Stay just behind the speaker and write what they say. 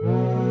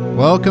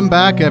Welcome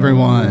back,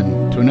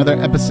 everyone, to another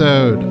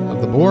episode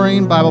of the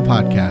Boring Bible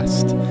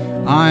Podcast.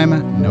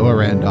 I'm Noah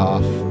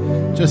Randolph,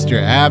 just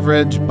your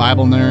average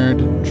Bible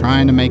nerd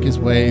trying to make his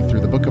way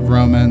through the book of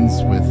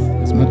Romans with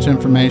as much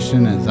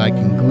information as I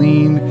can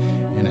glean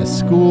in a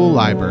school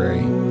library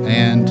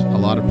and a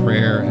lot of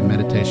prayer and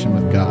meditation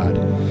with God.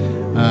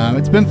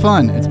 It's been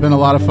fun. It's been a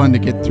lot of fun to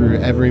get through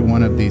every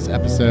one of these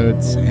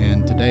episodes,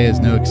 and today is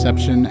no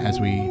exception as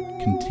we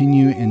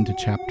continue into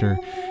chapter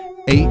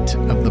 8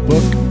 of the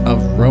book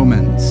of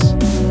Romans.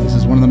 This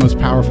is one of the most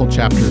powerful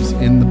chapters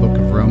in the book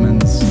of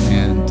Romans,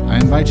 and I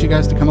invite you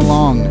guys to come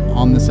along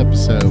on this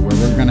episode where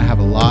we're going to have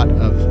a lot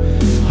of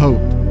hope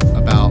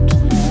about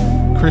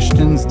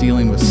Christians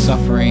dealing with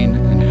suffering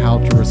and how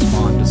to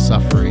respond to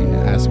suffering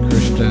as a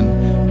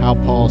Christian, how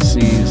Paul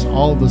sees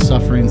all of the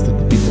sufferings that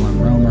the people in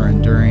Rome are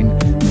enduring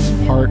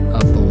as part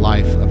of the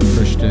life of a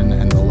Christian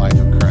and the life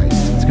of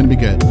Christ. It's going to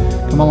be good.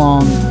 Come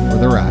along for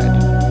the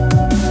ride.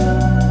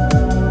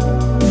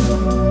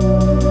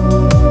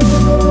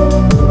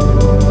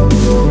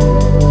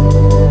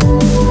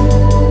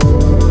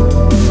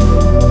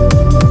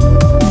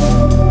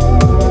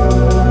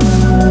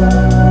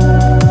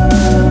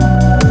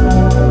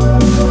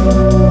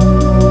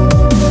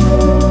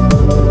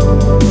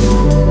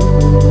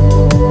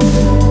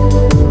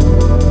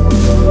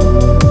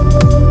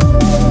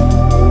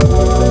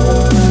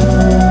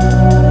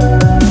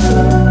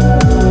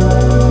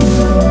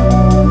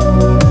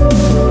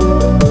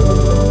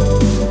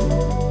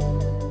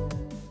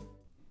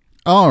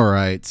 All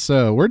right,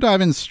 so we're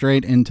diving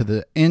straight into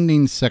the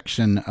ending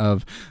section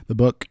of the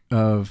book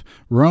of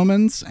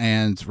Romans,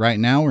 and right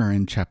now we're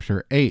in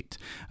chapter 8.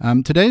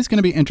 Today's going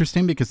to be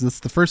interesting because this is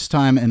the first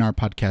time in our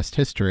podcast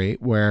history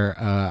where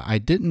I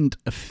didn't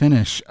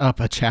finish up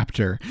a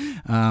chapter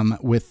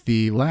with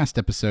the last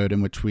episode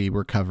in which we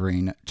were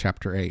covering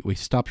chapter 8. We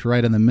stopped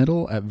right in the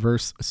middle at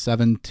verse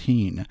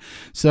 17.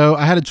 So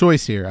I had a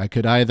choice here. I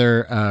could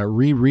either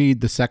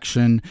reread the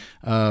section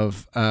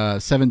of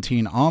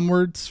 17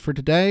 onwards for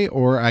today,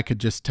 or I could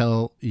just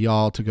tell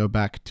y'all to go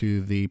back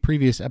to the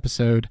previous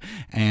episode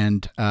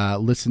and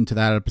listen to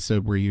that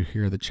episode where you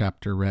hear the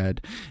chapter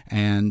read.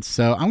 And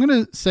so I'm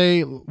going to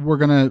say we're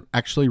going to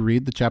actually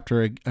read the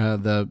chapter,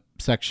 the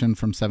section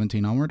from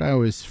 17 onward. I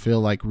always feel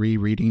like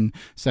rereading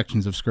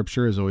sections of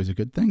scripture is always a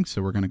good thing,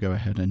 so we're going to go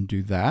ahead and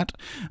do that.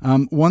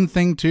 One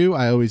thing too,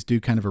 I always do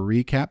kind of a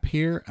recap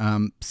here.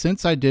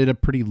 Since I did a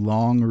pretty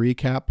long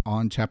recap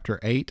on chapter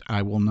 8,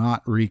 I will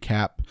not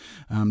recap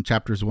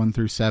chapters 1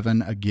 through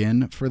 7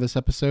 again for this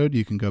episode.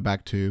 You can go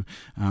back to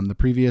the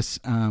previous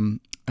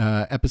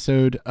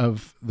episode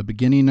of the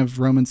beginning of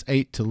Romans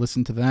 8 to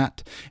listen to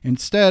that.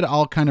 Instead,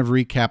 I'll kind of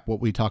recap what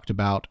we talked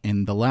about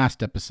in the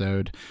last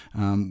episode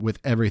with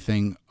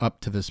everything up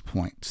to this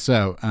point.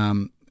 So,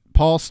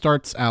 Paul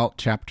starts out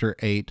chapter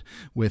 8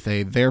 with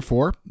a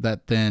therefore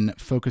that then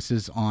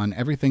focuses on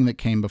everything that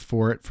came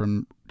before it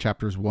from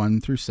chapters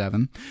 1 through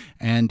 7,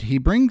 and he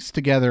brings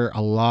together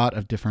a lot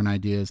of different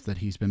ideas that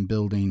he's been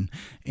building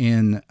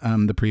in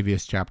the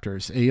previous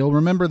chapters. You'll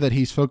remember that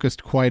he's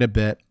focused quite a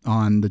bit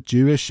on the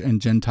Jewish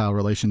and Gentile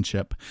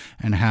relationship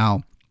and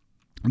how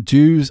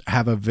Jews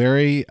have a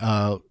very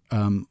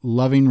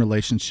loving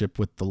relationship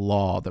with the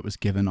law that was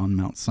given on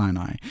Mount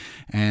Sinai.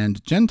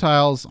 And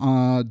Gentiles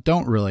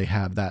don't really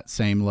have that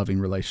same loving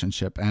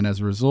relationship. And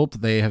as a result,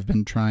 he's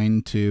been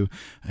trying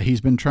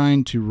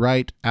to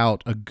write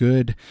out a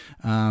good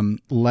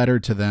letter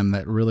to them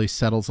that really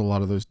settles a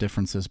lot of those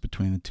differences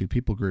between the two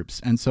people groups.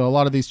 And so a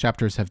lot of these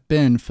chapters have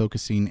been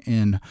focusing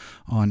in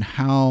on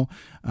how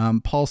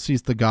Paul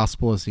sees the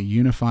gospel as a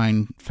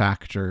unifying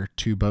factor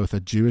to both a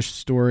Jewish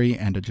story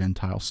and a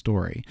Gentile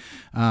story.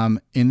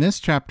 In this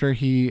chapter,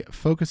 he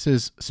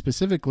focuses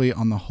specifically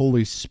on the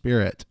Holy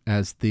Spirit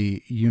as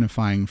the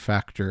unifying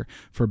factor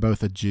for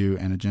both a Jew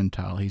and a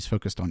Gentile. He's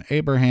focused on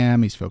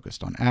Abraham, he's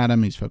focused on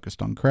Adam, he's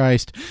focused on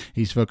Christ,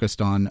 he's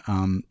focused on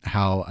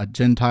how a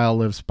Gentile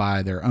lives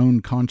by their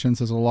own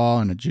conscience as a law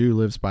and a Jew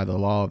lives by the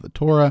law of the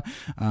Torah,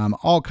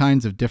 all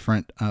kinds of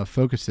different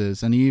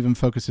focuses. And he even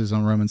focuses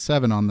on Romans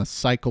 7 on the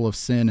cycle of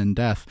sin and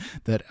death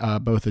that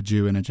both a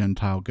Jew and a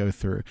Gentile go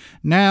through.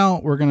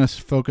 Now we're going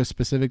to focus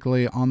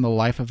specifically on the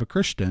life of a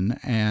Christian,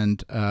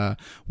 and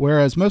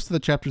whereas most of the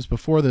chapters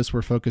before this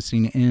were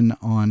focusing in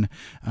on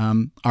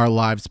our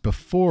lives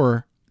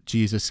before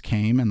Jesus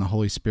came and the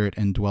Holy Spirit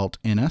indwelt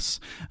in us.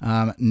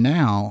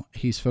 Now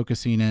he's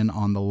focusing in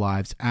on the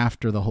lives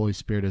after the Holy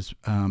Spirit has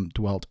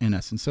dwelt in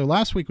us. And so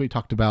last week we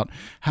talked about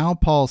how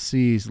Paul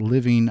sees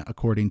living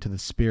according to the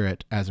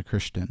Spirit as a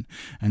Christian.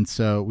 And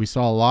so we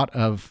saw a lot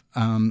of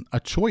a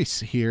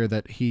choice here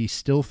that he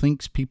still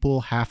thinks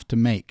people have to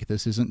make.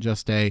 This isn't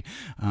just a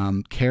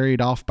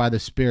carried off by the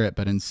Spirit,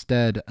 but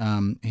instead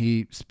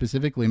he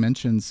specifically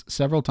mentions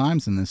several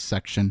times in this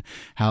section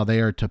how they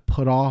are to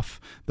put off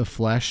the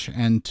flesh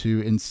and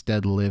to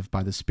instead live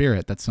by the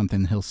Spirit. That's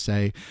something he'll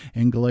say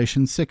in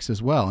Galatians 6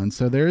 as well. And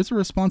so there is a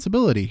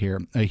responsibility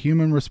here, a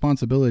human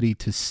responsibility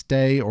to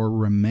stay or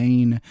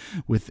remain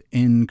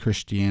within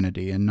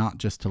Christianity and not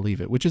just to leave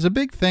it, which is a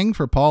big thing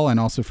for Paul and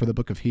also for the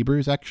book of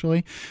Hebrews,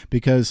 actually,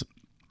 because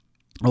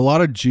a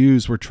lot of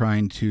Jews were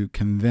trying to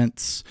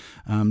convince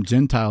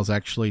Gentiles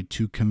actually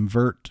to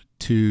convert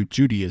to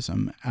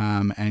Judaism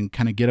and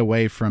kind of get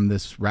away from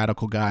this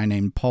radical guy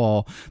named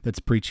Paul that's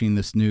preaching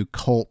this new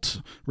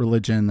cult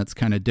religion that's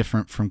kind of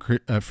different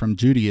from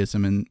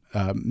Judaism in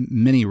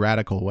many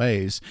radical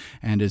ways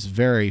and is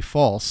very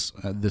false.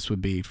 This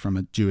would be from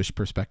a Jewish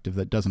perspective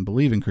that doesn't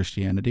believe in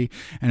Christianity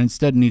and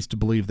instead needs to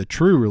believe the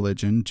true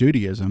religion,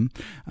 Judaism,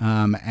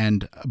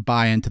 and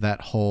buy into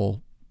that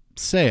whole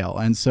sale.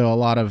 And so a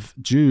lot of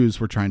Jews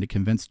were trying to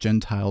convince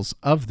Gentiles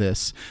of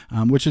this,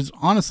 which is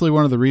honestly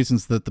one of the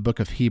reasons that the book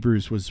of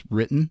Hebrews was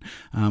written,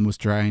 was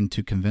trying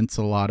to convince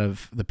a lot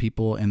of the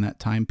people in that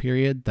time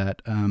period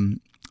that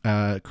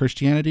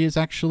Christianity is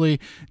actually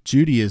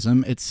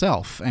Judaism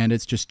itself, and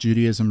it's just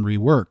Judaism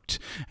reworked.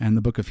 And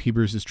the book of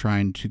Hebrews is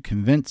trying to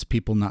convince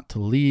people not to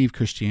leave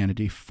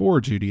Christianity for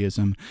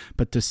Judaism,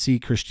 but to see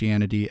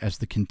Christianity as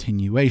the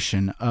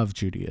continuation of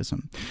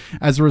Judaism.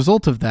 As a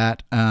result of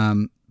that,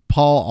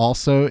 Paul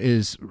also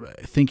is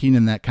thinking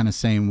in that kind of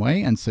same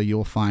way, and so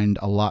you'll find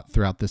a lot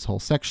throughout this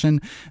whole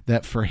section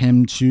that for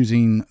him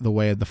choosing the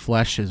way of the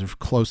flesh is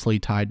closely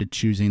tied to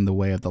choosing the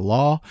way of the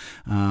law,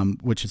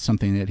 which is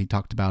something that he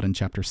talked about in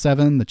chapter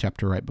 7, the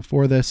chapter right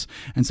before this.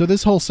 And so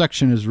this whole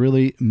section is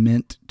really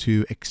meant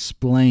to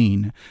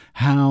explain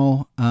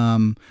how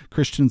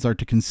Christians are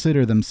to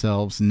consider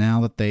themselves now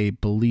that they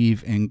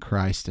believe in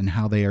Christ and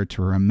how they are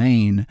to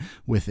remain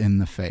within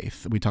the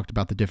faith. We talked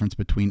about the difference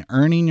between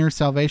earning your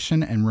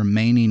salvation and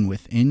remaining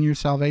within your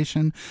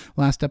salvation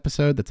last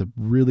episode. That's a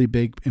really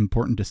big,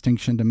 important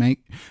distinction to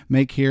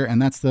make here, and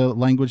that's the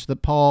language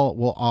that Paul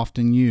will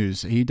often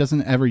use. He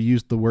doesn't ever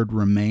use the word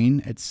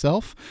remain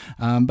itself,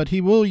 but he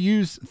will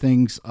use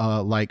things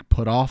like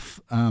put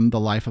off the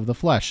life of the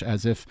flesh,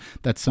 as if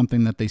that's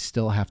something that they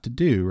still have to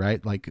do,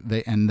 right?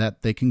 And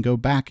that they can go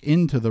back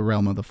into the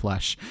realm of the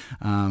flesh,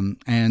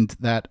 and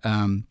that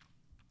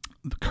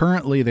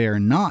currently they are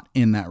not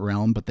in that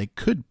realm, but they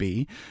could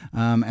be,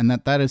 and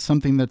that is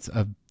something that's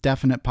a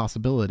definite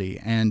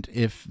possibility. And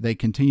if they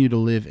continue to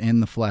live in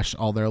the flesh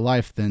all their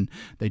life, then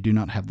they do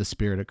not have the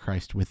Spirit of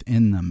Christ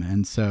within them.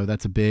 And so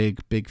that's a big,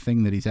 big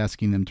thing that he's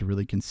asking them to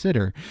really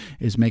consider,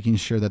 is making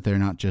sure that they're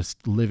not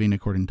just living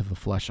according to the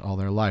flesh all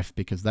their life,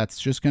 because that's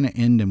just going to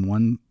end in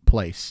one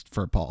place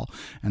for Paul,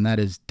 and that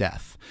is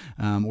death.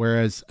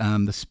 Whereas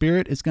the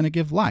Spirit is going to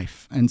give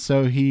life. And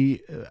so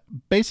he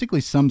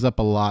basically sums up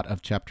a lot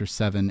of chapter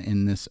 7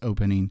 in this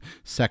opening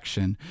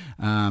section,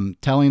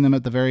 telling them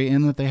at the very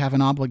end that they have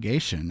an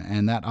obligation,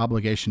 and that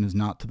obligation is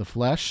not to the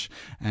flesh,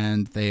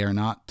 and they are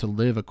not to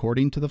live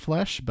according to the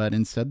flesh, but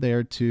instead they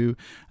are to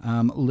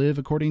live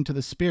according to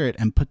the Spirit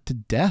and put to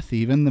death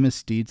even the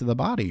misdeeds of the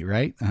body,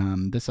 right?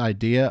 This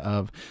idea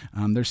of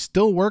there's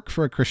still work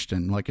for a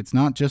Christian. Like, it's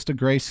not just a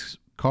grace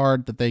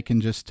card that they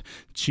can just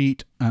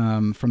cheat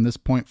from this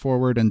point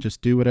forward and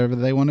just do whatever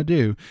they want to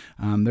do.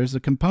 There's a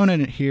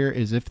component here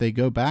is if they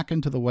go back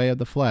into the way of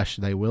the flesh,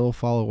 they will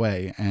fall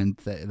away, and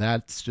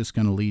that's just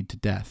going to lead to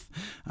death.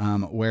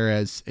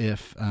 Whereas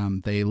if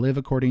they live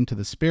according to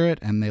the Spirit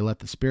and they let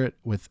the Spirit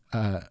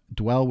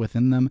dwell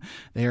within them,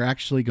 they are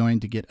actually going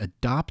to get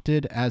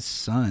adopted as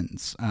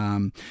sons.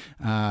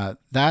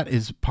 That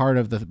is part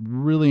of the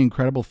really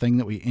incredible thing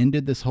that we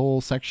ended this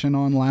whole section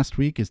on last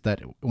week, is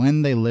that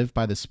when they live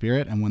by the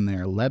Spirit and when they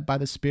are led by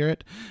the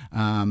Spirit,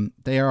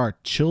 they are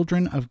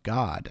children of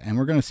God. And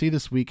we're going to see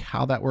this week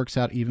how that works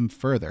out even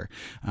further.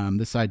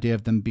 This idea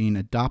of them being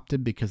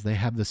adopted because they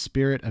have the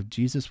Spirit of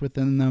Jesus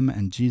within them,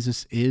 and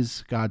Jesus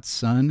is God's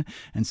Son.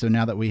 And so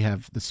now that we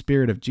have the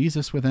Spirit of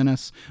Jesus within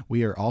us,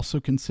 we are also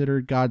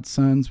considered God's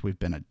sons. We've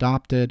been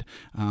adopted.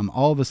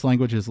 All of this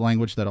language is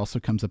language that also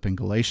comes up in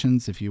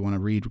Galatians. If you want to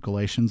read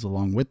Galatians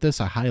along with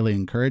this, I highly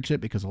encourage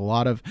it, because a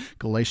lot of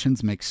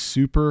Galatians makes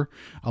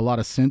a lot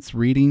of sense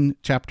reading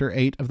chapter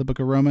 8 of the book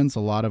of Romans. A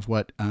lot of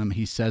what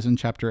he says in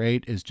chapter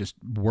 8 is just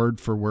word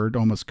for word,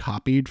 almost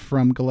copied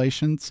from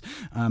Galatians.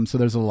 So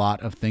there's a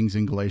lot of things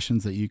in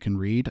Galatians that you can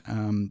read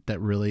that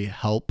really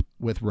help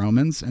with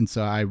Romans. And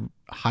so I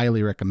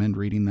highly recommend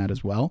reading that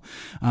as well.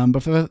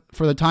 But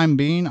for the time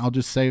being, I'll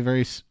just say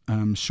very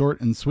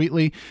short and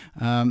sweetly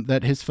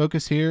that his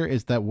focus here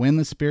is that when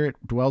the Spirit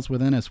dwells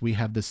within us, we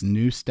have this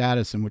new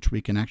status in which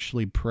we can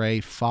actually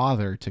pray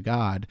Father to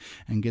God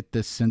and get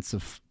this sense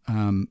of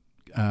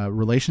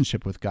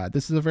relationship with God.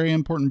 This is a very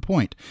important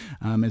point,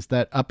 is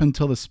that up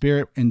until the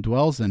Spirit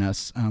indwells in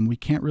us, we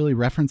can't really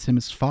reference him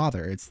as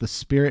Father. It's the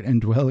Spirit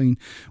indwelling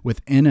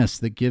within us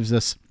that gives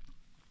us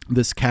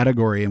this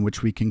category in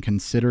which we can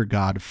consider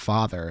God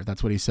Father.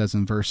 That's what he says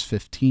in verse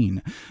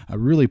 15. A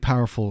really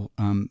powerful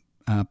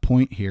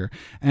point here.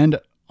 And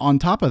on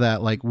top of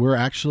that, we're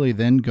actually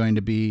then going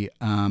to be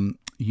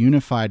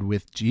unified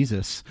with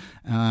Jesus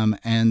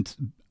and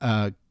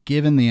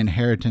given the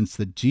inheritance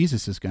that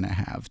Jesus is going to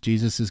have.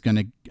 Jesus is going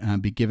to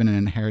be given an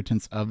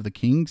inheritance of the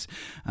kings,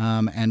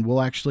 and we'll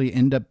actually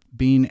end up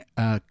being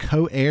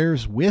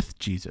co-heirs with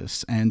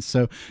Jesus. And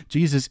so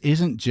Jesus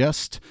isn't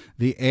just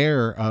the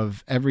heir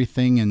of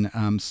everything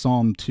in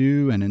Psalm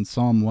 2 and in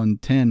Psalm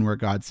 110, where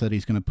God said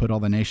he's going to put all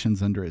the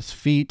nations under his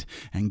feet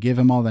and give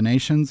him all the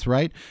nations,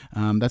 right?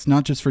 That's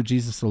not just for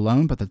Jesus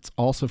alone, but that's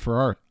also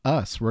for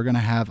us. We're going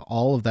to have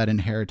all of that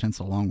inheritance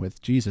along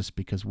with Jesus,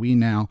 because we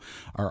now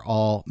are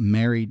all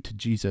married to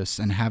Jesus,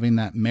 and having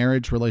that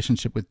marriage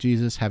relationship with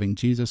Jesus, having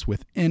Jesus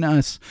within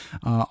us,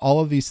 all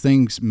of these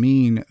things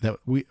mean that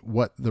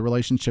what the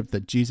relationship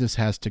that Jesus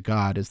has to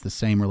God is the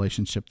same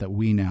relationship that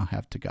we now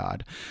have to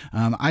God.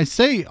 I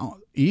say,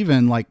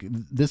 even like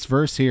this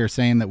verse here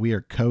saying that we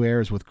are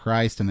co-heirs with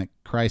Christ and that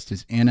Christ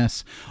is in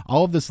us,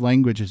 all of this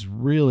language is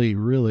really,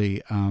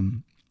 really,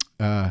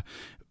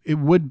 it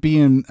would be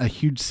in a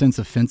huge sense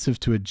offensive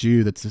to a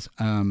Jew that's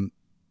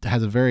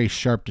has a very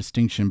sharp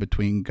distinction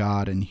between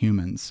God and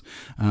humans.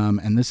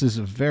 And this is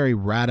a very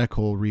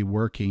radical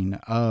reworking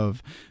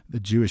of the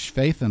Jewish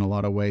faith in a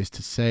lot of ways,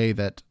 to say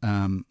that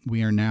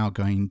we are now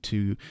going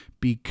to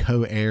be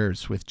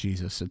co-heirs with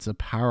Jesus. It's a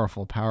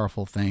powerful,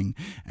 powerful thing.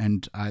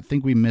 And I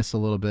think we miss a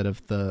little bit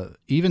of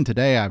even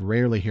today, I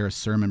rarely hear a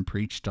sermon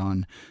preached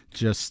on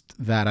just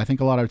that. I think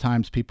a lot of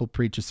times people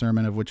preach a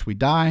sermon of which we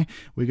die,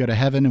 we go to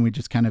heaven, and we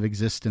just kind of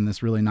exist in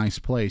this really nice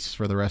place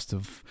for the rest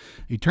of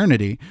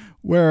eternity.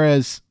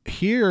 Whereas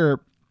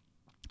here,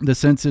 the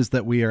sense is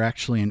that we are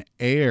actually an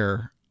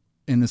heir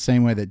in the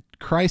same way that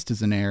Christ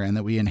is an heir, and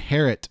that we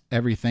inherit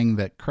everything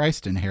that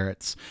Christ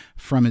inherits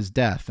from his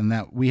death, and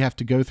that we have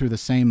to go through the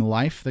same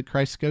life that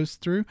Christ goes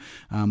through.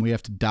 We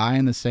have to die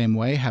in the same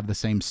way, have the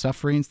same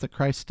sufferings that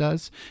Christ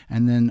does,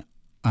 and then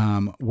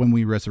when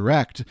we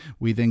resurrect,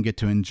 we then get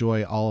to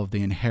enjoy all of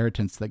the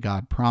inheritance that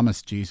God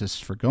promised Jesus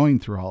for going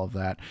through all of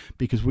that,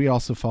 because we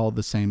also followed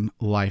the same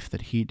life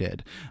that he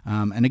did.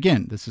 And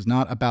again, this is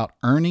not about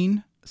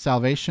earning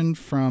salvation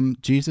from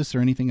Jesus or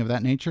anything of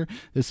that nature.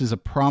 This is a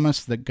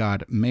promise that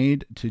God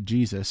made to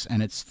Jesus,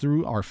 and it's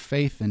through our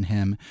faith in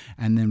him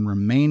and then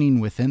remaining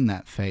within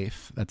that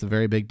faith. That's a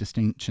very big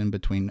distinction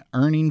between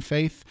earning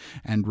faith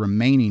and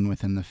remaining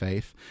within the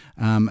faith,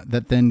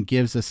 that then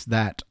gives us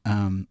that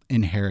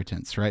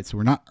inheritance, right? So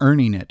we're not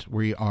earning it.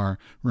 We are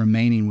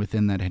remaining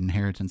within that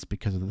inheritance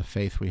because of the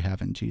faith we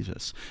have in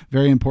Jesus.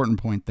 Very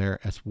important point there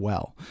as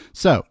well.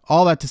 So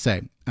all that to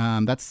say,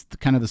 that's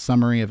kind of the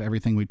summary of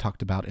everything we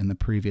talked about in the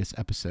previous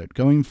episode.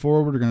 Going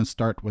forward, we're going to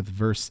start with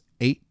verse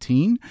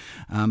 18.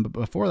 But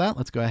before that,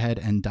 let's go ahead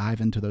and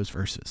dive into those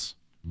verses.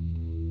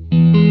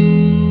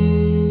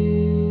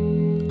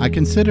 I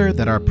consider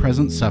that our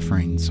present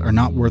sufferings are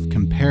not worth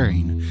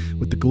comparing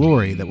with the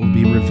glory that will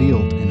be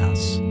revealed in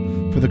us.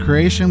 For the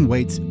creation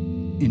waits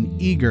in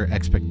eager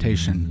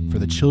expectation for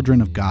the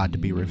children of God to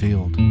be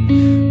revealed.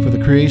 For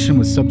the creation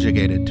was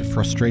subjugated to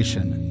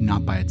frustration,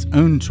 not by its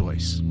own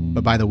choice,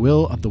 but by the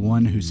will of the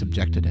one who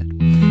subjected it,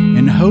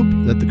 in hope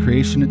that the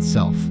creation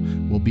itself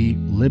will be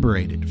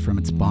liberated from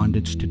its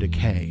bondage to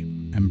decay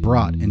and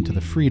brought into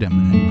the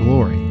freedom and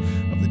glory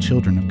of the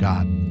children of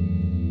God.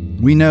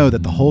 We know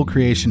that the whole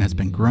creation has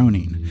been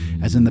groaning,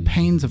 as in the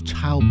pains of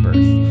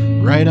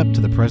childbirth, right up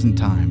to the present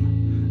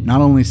time. Not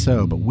only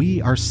so, but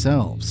we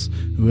ourselves,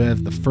 who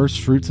have the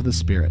first fruits of the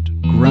Spirit,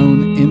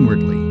 groan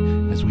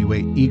inwardly as we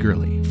wait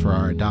eagerly for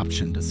our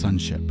adoption to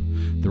sonship,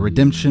 the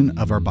redemption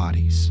of our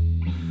bodies.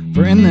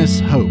 For in this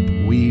hope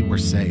we were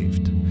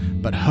saved.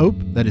 But hope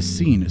that is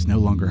seen is no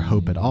longer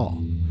hope at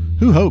all.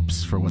 Who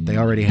hopes for what they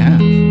already have?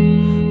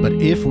 But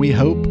if we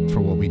hope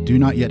for what we do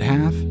not yet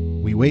have,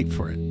 we wait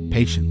for it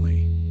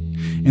patiently.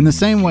 In the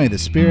same way, the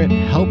Spirit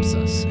helps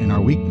us in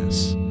our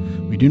weakness.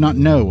 We do not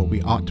know what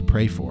we ought to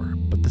pray for,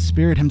 but the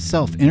Spirit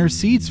himself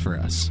intercedes for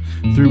us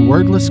through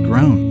wordless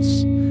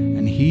groans.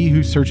 And he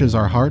who searches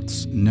our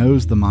hearts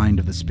knows the mind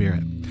of the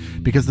Spirit,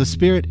 because the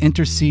Spirit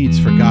intercedes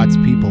for God's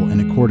people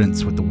in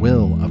accordance with the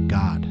will of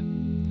God.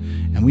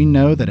 And we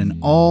know that in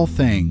all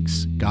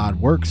things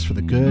God works for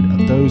the good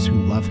of those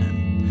who love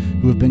him,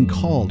 who have been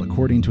called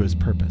according to his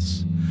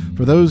purpose.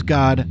 For those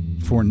God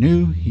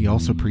foreknew, he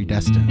also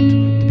predestined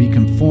to be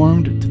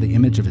conformed to the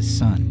image of his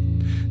Son,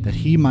 that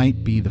he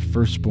might be the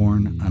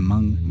firstborn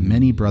among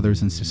many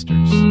brothers and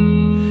sisters.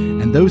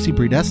 And those he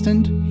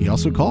predestined, he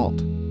also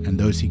called. And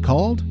those he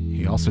called,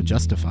 he also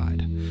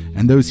justified.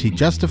 And those he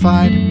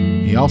justified,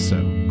 he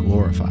also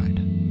glorified.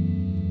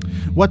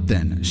 What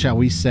then shall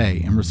we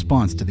say in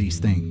response to these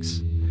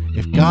things?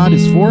 If God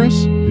is for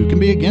us, who can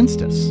be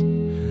against us?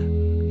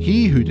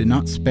 He who did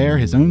not spare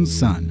his own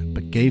Son,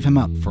 but gave him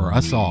up for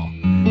us all,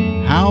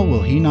 how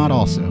will he not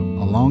also,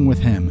 along with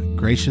him,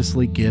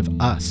 graciously give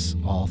us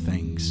all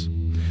things?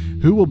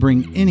 Who will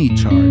bring any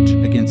charge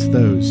against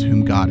those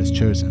whom God has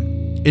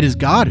chosen? It is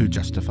God who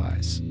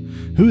justifies.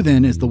 Who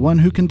then is the one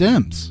who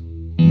condemns?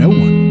 No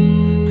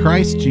one.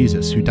 Christ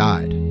Jesus, who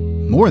died,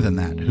 more than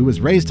that, who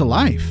was raised to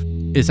life,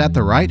 is at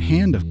the right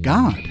hand of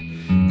God,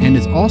 and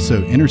is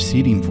also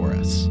interceding for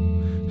us.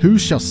 Who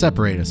shall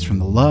separate us from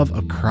the love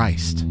of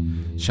Christ?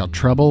 shall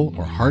trouble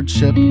or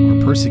hardship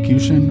or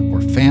persecution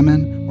or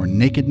famine or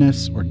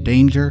nakedness or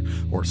danger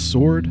or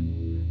sword?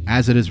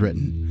 As it is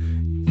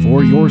written,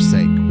 for your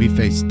sake we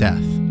face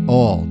death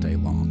all day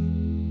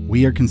long.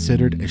 We are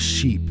considered as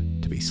sheep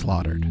to be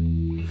slaughtered.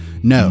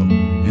 No,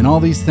 in all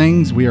these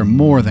things we are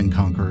more than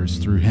conquerors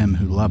through him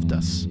who loved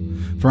us.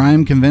 For I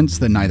am convinced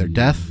that neither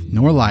death,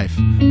 nor life,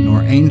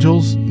 nor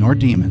angels, nor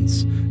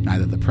demons,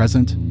 neither the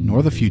present,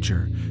 nor the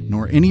future,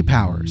 nor any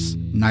powers,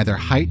 neither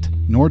height,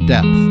 nor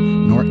depth,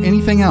 nor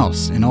anything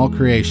else in all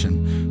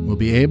creation will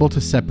be able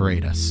to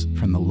separate us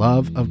from the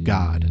love of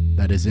God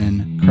that is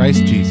in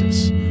Christ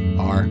Jesus,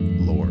 our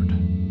Lord.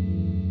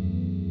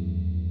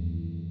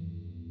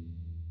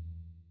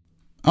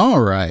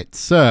 All right,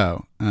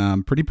 so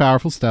pretty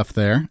powerful stuff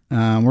there.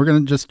 We're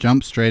going to just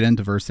jump straight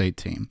into verse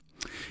 18.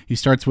 He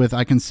starts with,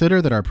 I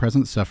consider that our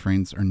present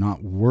sufferings are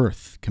not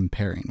worth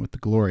comparing with the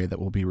glory that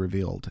will be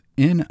revealed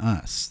in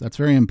us. That's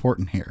very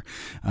important here.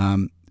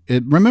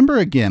 Remember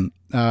again,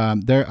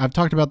 I've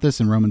talked about this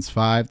in Romans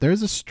 5.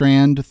 There's a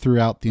strand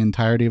throughout the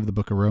entirety of the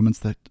book of Romans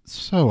that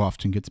so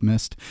often gets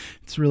missed.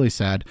 It's really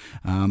sad.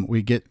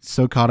 We get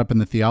so caught up in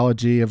the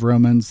theology of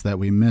Romans that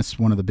we miss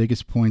one of the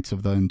biggest points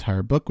of the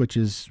entire book, which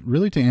is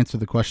really to answer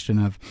the question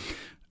of,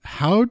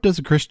 how does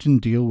a Christian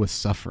deal with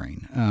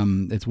suffering?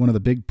 It's one of the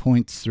big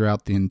points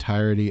throughout the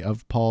entirety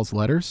of Paul's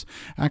letters.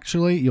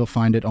 Actually, you'll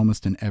find it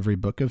almost in every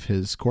book of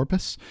his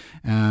corpus.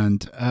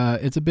 And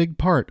it's a big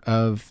part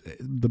of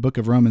the book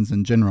of Romans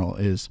in general.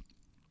 Is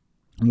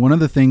one of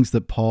the things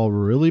that Paul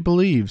really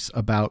believes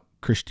about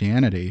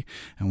Christianity,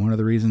 and one of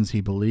the reasons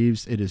he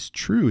believes it is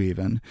true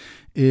even,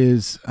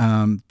 is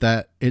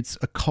that it's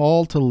a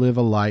call to live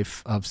a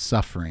life of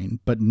suffering,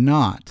 but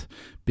not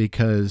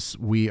because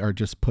we are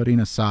just putting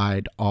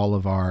aside all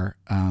of our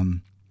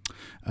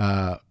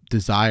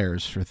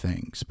desires for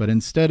things, but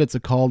instead it's a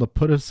call to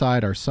put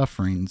aside our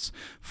sufferings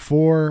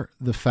for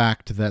the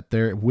fact that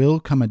there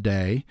will come a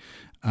day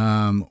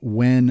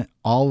when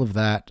all of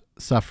that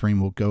suffering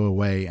will go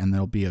away and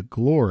there'll be a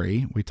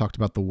glory. We talked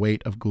about the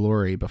weight of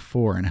glory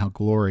before and how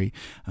glory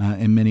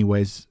in many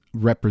ways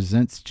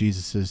represents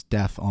Jesus's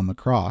death on the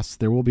cross.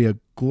 There will be a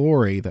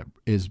glory that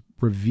is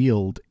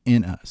revealed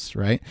in us,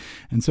 right?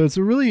 And so it's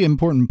a really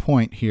important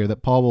point here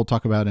that Paul will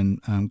talk about in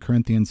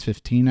Corinthians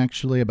 15,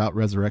 actually, about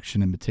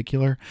resurrection in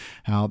particular,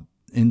 how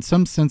in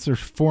some sense or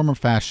form or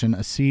fashion,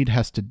 a seed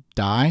has to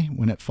die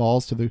when it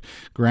falls to the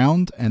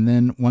ground, and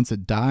then once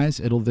it dies,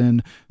 it'll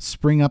then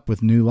spring up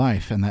with new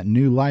life, and that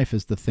new life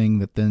is the thing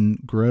that then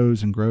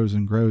grows and grows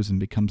and grows and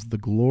becomes the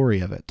glory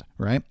of it,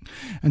 right?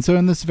 And so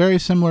in this very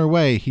similar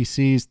way, he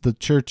sees the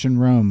church in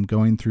Rome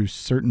going through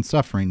certain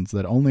sufferings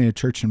that only a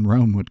church in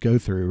Rome would go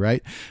through,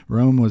 right?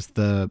 Rome was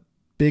the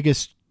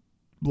biggest,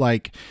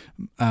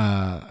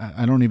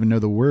 I don't even know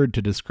the word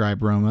to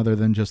describe Rome other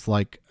than just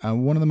one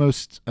of the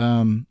most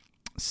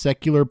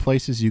secular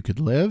places you could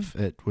live.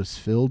 It was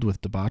filled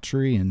with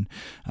debauchery and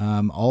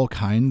all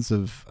kinds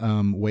of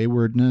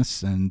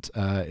waywardness, and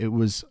it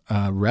was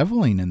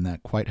reveling in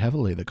that quite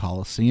heavily. The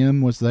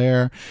Colosseum was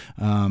there.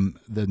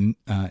 The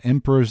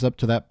emperors up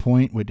to that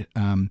point would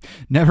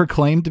never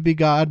claim to be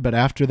God, but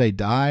after they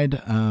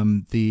died,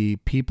 the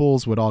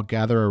peoples would all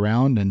gather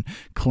around and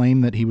claim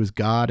that he was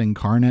God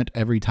incarnate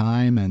every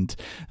time, and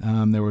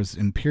there was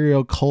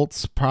imperial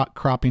cults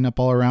cropping up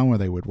all around where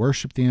they would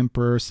worship the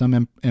emperor.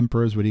 Some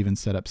emperors would even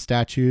set up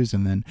statues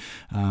and then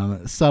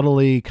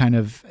subtly kind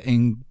of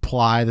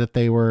imply that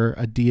they were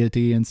a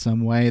deity in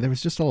some way. There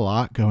was just a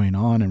lot going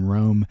on in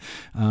Rome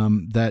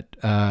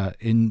that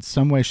in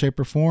some way, shape,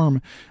 or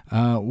form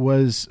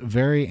was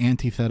very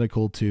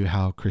antithetical to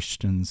how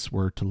Christians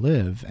were to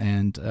live.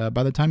 And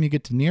by the time you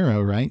get to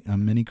Nero, right,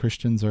 many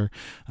Christians are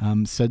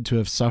said to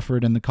have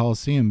suffered in the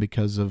Colosseum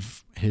because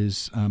of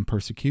his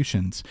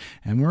persecutions.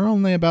 And we're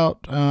only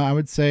about, I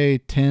would say,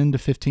 10 to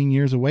 15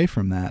 years away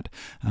from that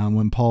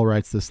when Paul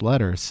writes this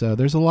letter. So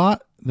there's a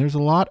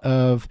lot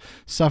of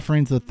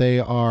sufferings that they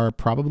are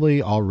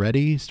probably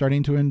already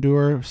starting to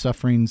endure,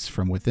 sufferings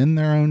from within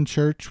their own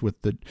church,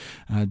 with the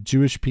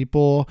Jewish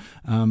people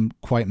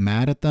quite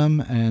mad at them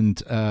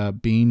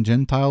and being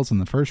Gentiles in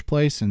the first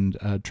place, and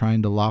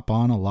trying to lop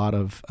on a lot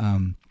of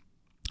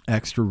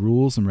extra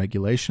rules and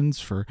regulations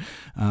for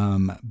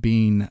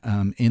being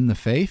in the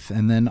faith.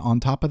 And then on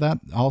top of that,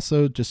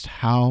 also just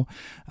how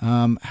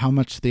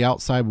much the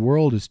outside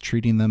world is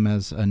treating them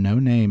as a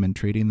no-name and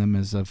treating them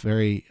as a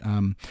very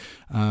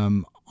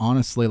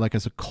honestly, like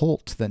as a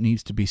cult that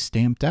needs to be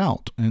stamped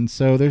out. And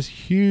so there's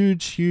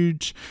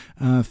huge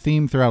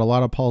theme throughout a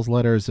lot of Paul's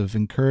letters of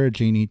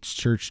encouraging each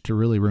church to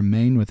really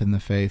remain within the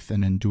faith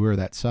and endure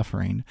that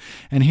suffering.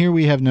 And here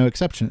we have no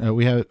exception.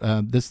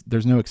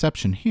 There's no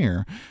exception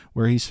here,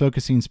 where he's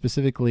focusing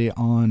specifically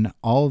on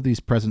all of these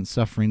present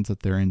sufferings that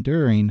they're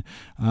enduring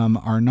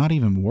are not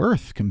even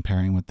worth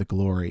comparing with the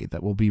glory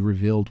that will be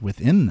revealed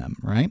within them,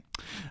 right?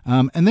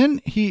 And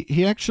then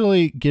he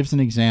actually gives an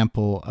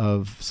example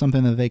of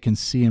something that they can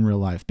see see in real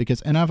life.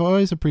 And I've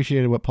always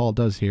appreciated what Paul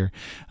does here.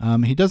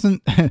 He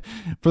doesn't,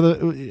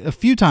 a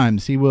few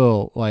times he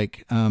will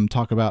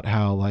talk about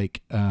how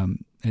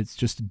it's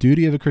just a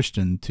duty of a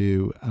Christian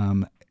to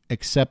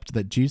accept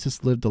that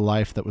Jesus lived a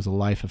life that was a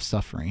life of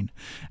suffering,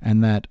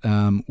 and that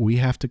we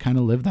have to kind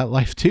of live that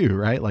life too,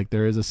 right? Like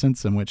there is a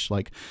sense in which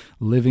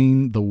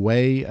living the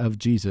way of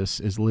Jesus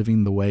is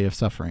living the way of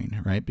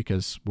suffering, right?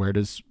 Because where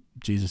does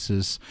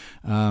Jesus's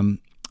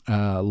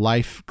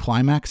life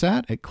climax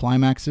at? It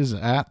climaxes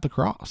at the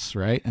cross,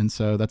 right? And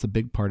so that's a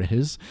big part of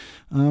his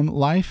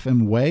life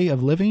and way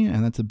of living,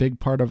 and that's a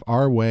big part of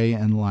our way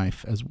and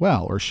life as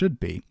well, or should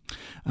be.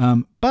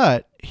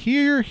 But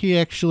here he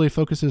actually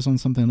focuses on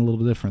something a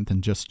little different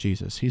than just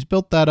Jesus. He's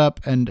built that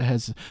up and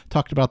has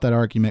talked about that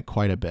argument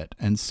quite a bit.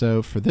 And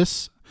so for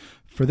this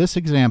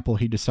example,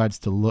 he decides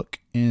to look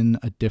in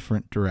a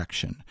different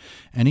direction.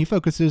 And he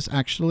focuses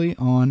actually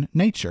on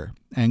nature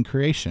and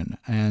creation.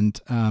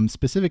 And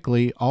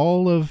specifically,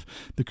 all of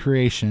the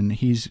creation,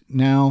 he's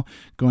now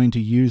going to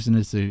use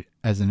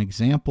as an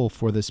example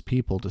for this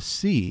people to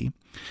see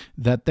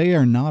that they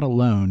are not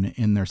alone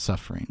in their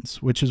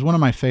sufferings, which is one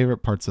of my favorite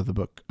parts of the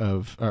book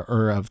of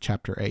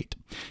chapter 8.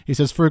 He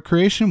says, "For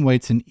creation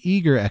waits in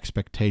eager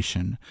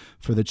expectation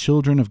for the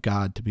children of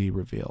God to be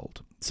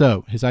revealed."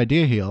 So his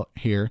idea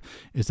here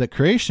is that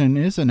creation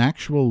is an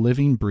actual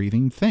living,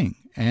 breathing thing,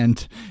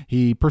 and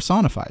he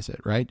personifies it,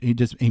 right?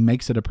 He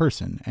makes it a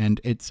person, and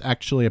it's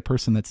actually a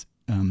person that's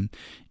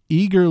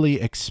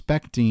eagerly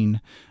expecting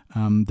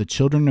the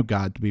children of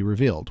God to be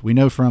revealed. We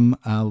know from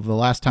the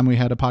last time we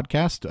had a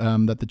podcast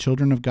that the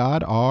children of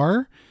God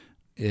are,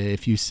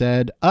 if you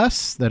said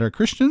us that are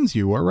Christians,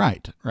 you are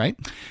right?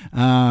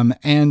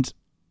 And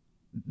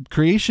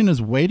creation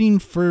is waiting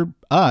for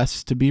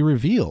us to be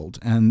revealed,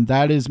 and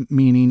that is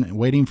meaning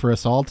waiting for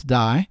us all to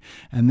die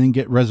and then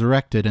get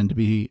resurrected and to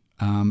be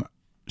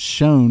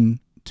shown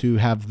to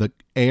have the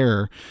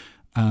heir,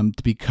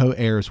 to be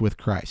co-heirs with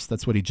Christ.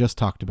 That's what he just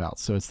talked about.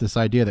 So it's this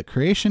idea that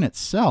creation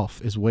itself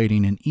is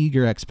waiting in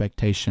eager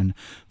expectation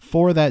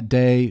for that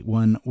day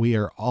when we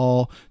are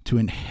all to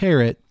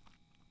inherit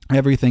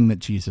everything that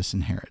Jesus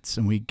inherits,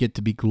 and we get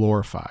to be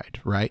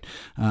glorified, right?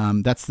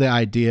 That's the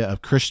idea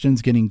of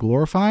Christians getting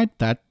glorified.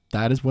 That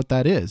is what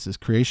that is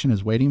creation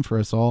is waiting for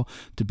us all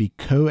to be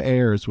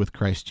co-heirs with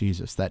Christ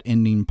Jesus, that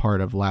ending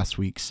part of last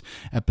week's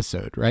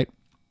episode, right?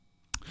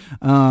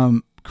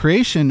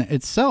 Creation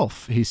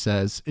itself, he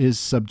says,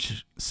 is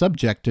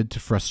subjected to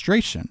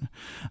frustration,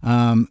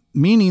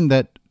 meaning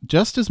that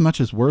just as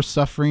much as we're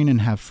suffering and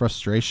have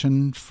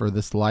frustration for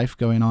this life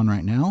going on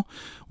right now,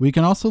 we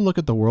can also look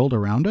at the world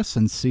around us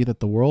and see that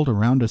the world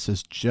around us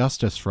is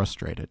just as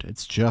frustrated.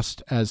 It's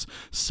just as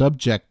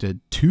subjected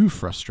to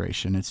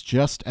frustration. It's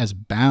just as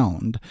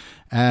bound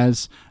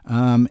as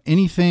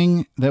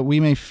anything that we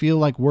may feel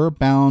like we're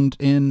bound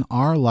in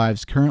our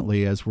lives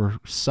currently as we're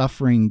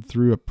suffering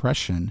through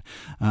oppression.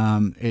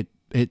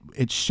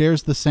 It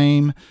shares the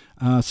same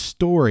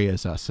story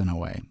as us in a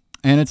way.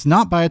 And it's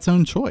not by its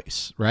own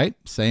choice, right?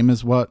 Same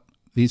as what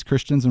these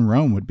Christians in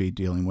Rome would be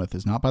dealing with.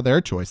 Is not by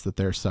their choice that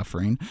they're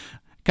suffering.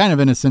 Kind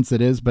of in a sense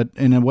it is, but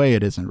in a way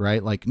it isn't,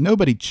 right? Like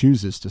nobody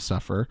chooses to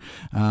suffer.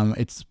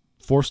 It's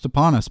forced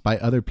upon us by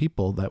other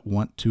people that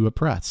want to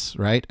oppress,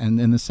 right?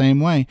 And in the same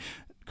way,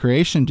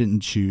 creation didn't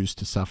choose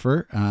to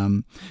suffer.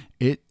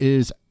 It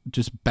is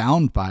just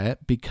bound by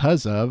it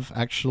because of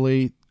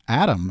actually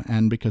Adam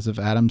and because of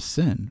Adam's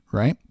sin,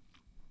 right?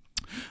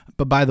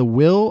 But by the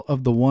will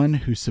of the one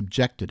who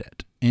subjected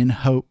it, in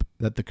hope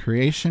that the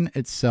creation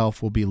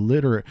itself will be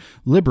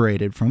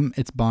liberated from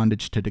its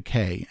bondage to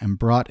decay and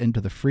brought into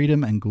the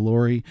freedom and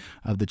glory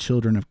of the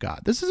children of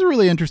God. This is a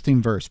really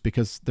interesting verse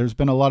because there's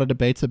been a lot of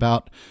debates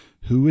about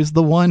who is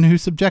the one who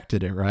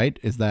subjected it, right?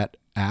 Is that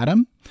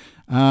Adam?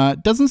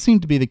 It doesn't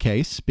seem to be the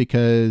case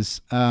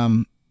because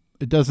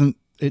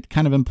it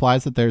kind of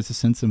implies that there's a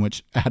sense in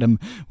which Adam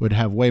would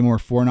have way more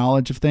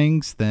foreknowledge of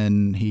things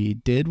than he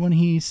did when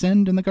he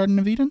sinned in the Garden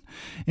of Eden.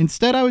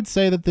 Instead, I would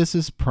say that this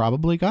is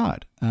probably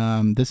God.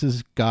 This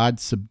is God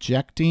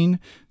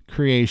subjecting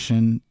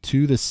creation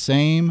to the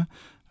same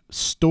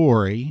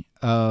story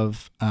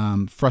of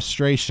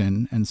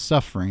frustration and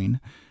suffering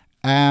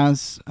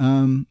as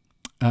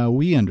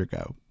we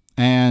undergo.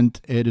 And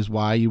it is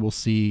why you will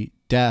see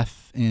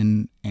death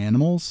in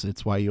animals.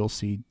 It's why you'll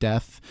see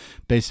death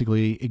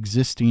basically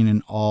existing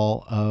in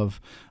all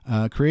of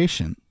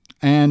creation.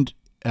 And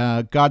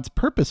God's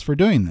purpose for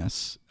doing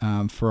this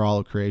for all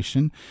of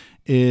creation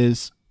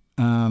is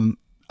a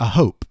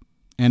hope.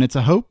 And it's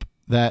a hope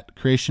that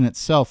creation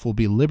itself will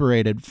be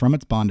liberated from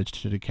its bondage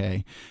to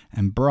decay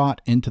and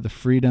brought into the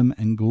freedom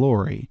and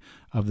glory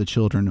of the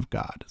children of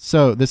God.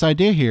 So this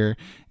idea here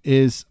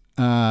is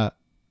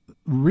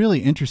really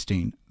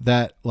interesting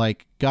that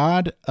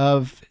God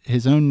of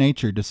his own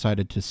nature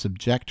decided to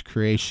subject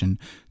creation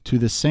to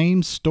the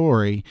same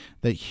story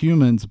that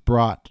humans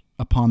brought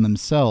upon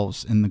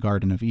themselves in the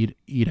Garden of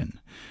Eden.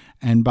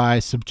 And by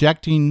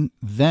subjecting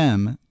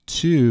them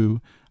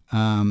to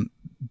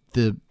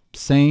the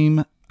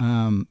same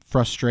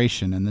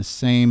frustration and the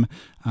same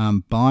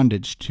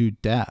bondage to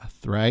death,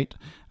 right?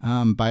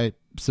 By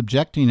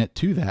subjecting it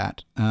to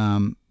that,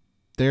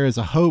 there is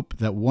a hope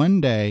that one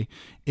day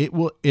it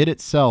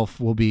itself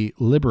will be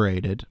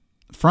liberated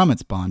from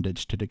its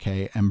bondage to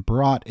decay and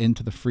brought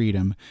into the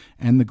freedom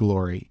and the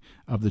glory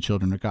of the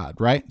children of God,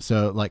 right?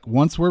 So like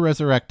once we're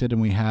resurrected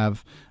and we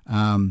have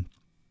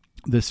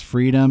this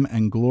freedom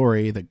and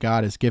glory that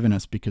God has given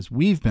us because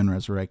we've been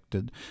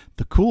resurrected,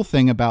 the cool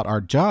thing about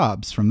our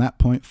jobs from that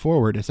point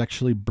forward is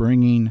actually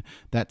bringing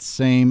that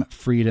same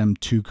freedom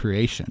to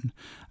creation.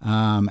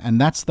 And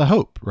that's the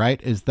hope,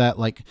 right? Is that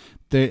like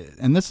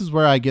and this is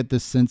where I get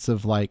this sense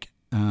of like,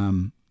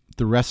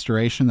 the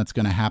restoration that's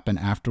going to happen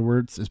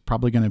afterwards is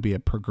probably going to be a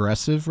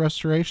progressive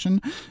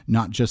restoration,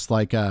 not just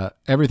like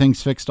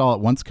everything's fixed all at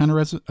once kind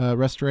of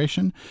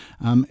restoration.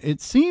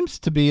 It seems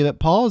to be that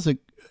Paul is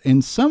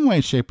in some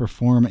way, shape, or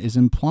form is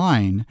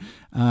implying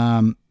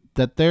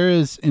that there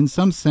is, in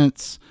some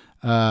sense,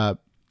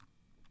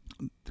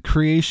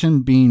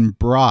 creation being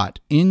brought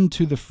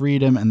into the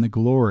freedom and the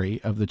glory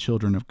of the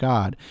children of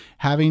God,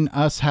 having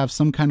us have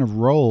some kind of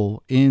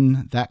role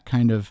in that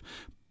kind of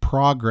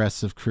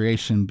progress of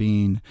creation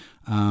being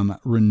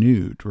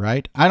renewed,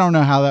 right? I don't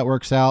know how that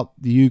works out.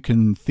 You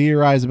can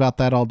theorize about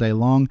that all day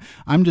long.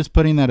 I'm just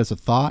putting that as a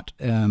thought.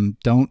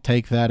 Don't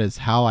take that as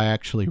how I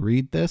actually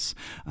read this.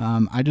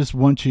 I just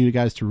want you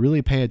guys to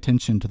really pay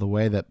attention to the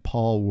way that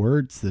Paul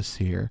words this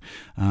here.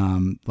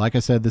 Like I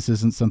said, this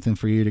isn't something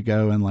for you to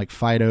go and like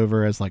fight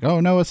over as like, oh,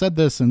 Noah said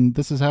this and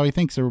this is how he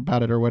thinks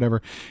about it or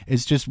whatever.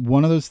 It's just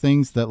one of those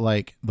things that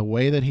like the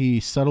way that he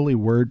subtly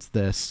words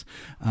this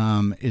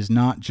is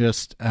not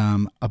just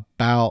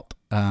about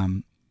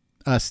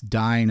us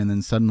dying and then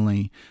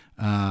suddenly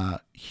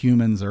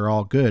humans are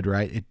all good,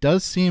 right? It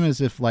does seem as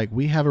if like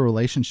we have a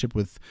relationship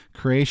with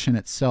creation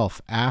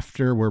itself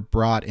after we're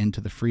brought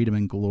into the freedom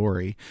and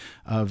glory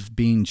of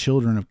being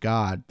children of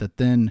God that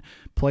then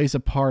plays a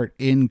part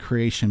in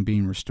creation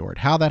being restored.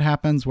 How that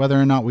happens, whether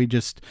or not we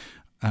just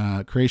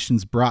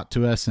creation's brought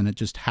to us and it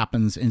just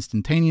happens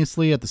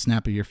instantaneously at the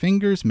snap of your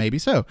fingers. Maybe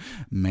so.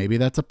 Maybe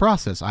that's a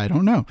process. I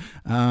don't know.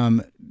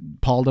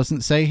 Paul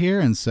doesn't say here,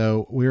 and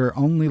so we're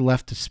only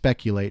left to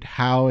speculate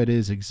how it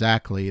is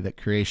exactly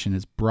that creation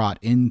is brought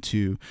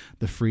into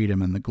the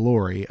freedom and the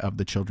glory of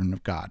the children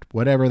of God,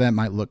 whatever that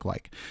might look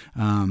like.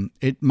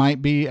 It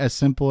might be as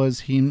simple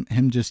as him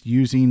just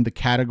using the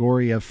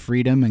category of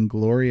freedom and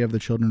glory of the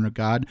children of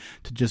God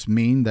to just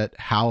mean that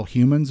how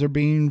humans are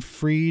being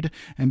freed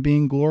and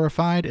being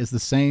glorified is the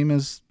same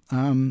as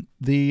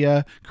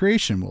the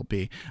creation will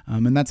be,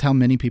 and that's how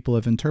many people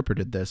have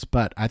interpreted this.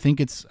 But I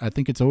think it's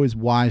always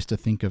wise to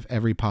think of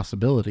every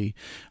possibility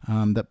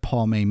that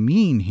Paul may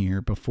mean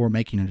here before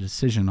making a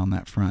decision on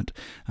that front.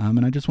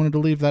 And I just wanted to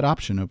leave that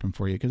option open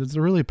for you because it's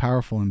a really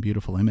powerful and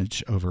beautiful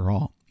image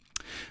overall.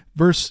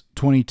 Verse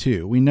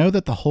 22, we know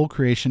that the whole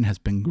creation has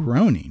been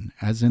groaning,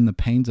 as in the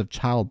pains of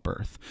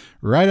childbirth,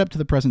 right up to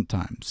the present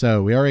time.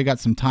 So we already got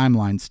some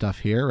timeline stuff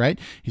here, right?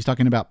 He's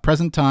talking about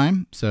present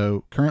time.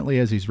 So currently,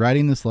 as he's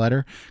writing this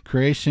letter,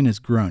 creation is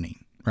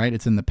groaning, right?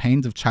 It's in the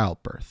pains of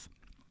childbirth.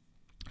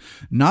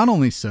 Not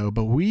only so,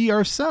 but we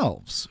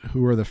ourselves,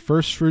 who are the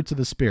first fruits of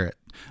the Spirit.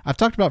 I've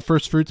talked about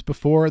first fruits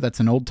before.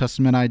 That's an Old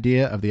Testament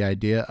idea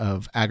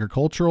of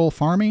agricultural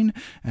farming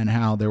and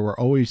how there were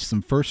always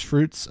some first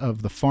fruits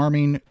of the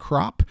farming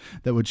crop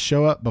that would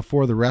show up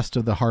before the rest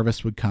of the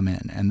harvest would come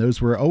in. And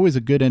those were always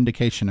a good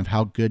indication of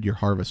how good your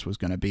harvest was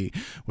going to be,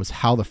 was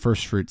how the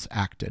first fruits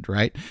acted,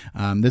 right?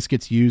 This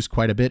gets used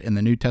quite a bit in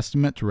the New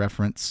Testament to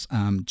reference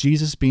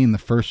Jesus being the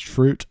first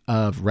fruit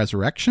of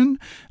resurrection.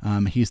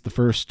 He's the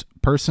first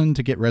person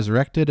to get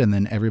resurrected, and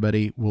then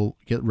everybody will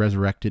get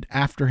resurrected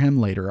after him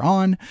later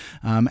on.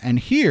 And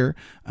here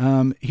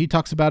he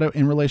talks about it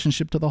in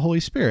relationship to the Holy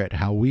Spirit,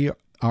 how we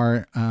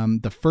are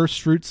the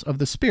first fruits of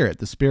the Spirit.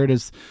 The Spirit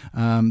is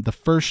the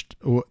first.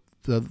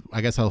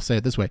 I guess I'll say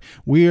it this way.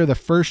 We are the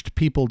first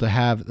people to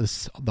have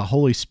the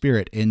Holy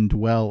Spirit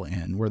indwell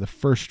in. We're the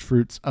first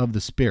fruits of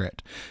the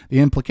Spirit. The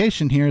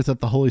implication here is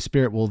that the Holy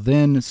Spirit will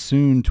then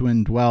soon to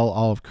indwell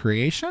all of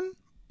creation.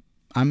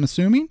 I'm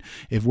assuming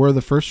if we're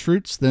the first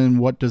fruits, then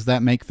what does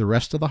that make the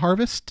rest of the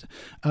harvest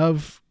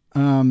of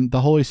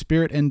the Holy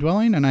Spirit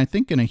indwelling? And I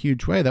think in a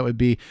huge way that would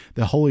be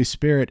the Holy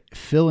Spirit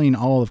filling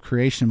all of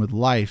creation with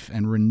life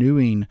and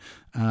renewing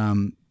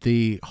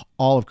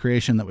all of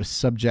creation that was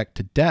subject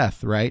to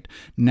death, right,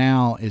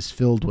 now is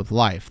filled with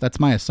life. That's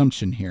my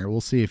assumption here.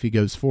 We'll see if he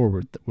goes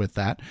forward with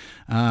that.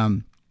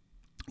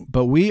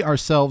 But we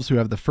ourselves who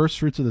have the first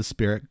fruits of the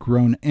Spirit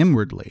groan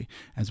inwardly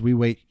as we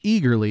wait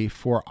eagerly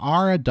for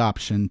our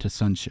adoption to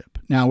sonship.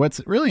 Now, what's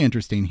really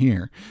interesting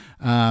here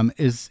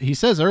is he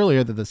says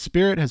earlier that the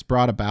Spirit has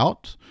brought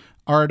about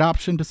our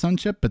adoption to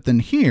sonship, but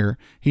then here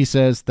he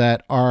says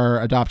that our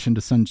adoption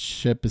to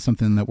sonship is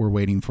something that we're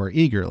waiting for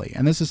eagerly.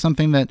 And this is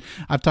something that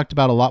I've talked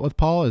about a lot with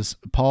Paul, is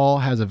Paul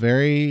has a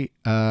very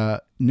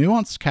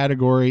nuanced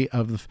category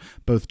of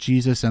both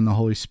Jesus and the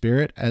Holy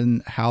Spirit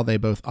and how they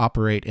both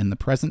operate in the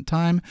present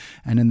time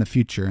and in the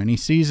future. And he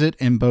sees it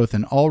in both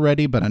an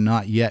already but a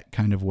not yet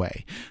kind of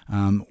way.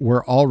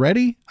 We're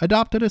already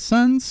adopted as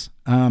sons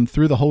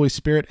through the Holy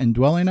Spirit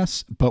indwelling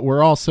us, but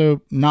we're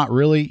also not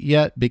really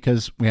yet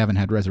because we haven't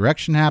had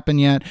resurrection happen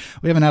yet.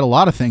 We haven't had a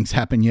lot of things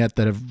happen yet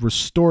that have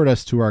restored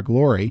us to our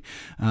glory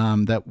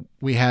that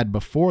we had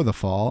before the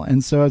fall.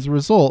 And so as a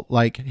result,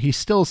 like, he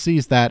still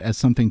sees that as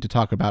something to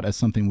talk about, as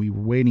something we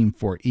were waiting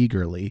for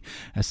eagerly,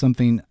 as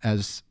something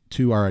as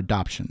to our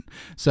adoption.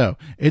 So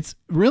it's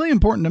really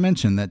important to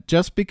mention that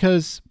just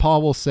because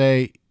Paul will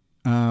say,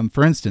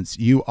 for instance,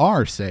 you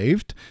are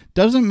saved,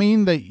 doesn't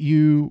mean that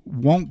you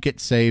won't get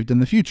saved in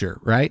the future,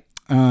 right?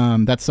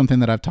 That's something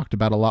that I've talked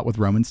about a lot with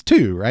Romans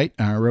 2, right?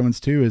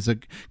 Romans 2 is a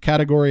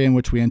category in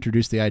which we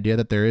introduce the idea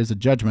that there is a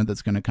judgment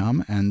that's going to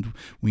come, and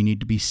we need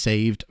to be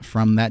saved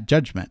from that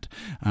judgment.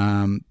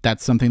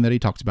 That's something that he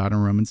talks about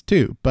in Romans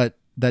 2, but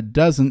that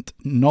doesn't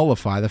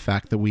nullify the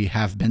fact that we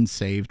have been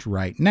saved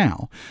right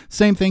now.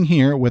 Same thing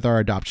here with our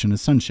adoption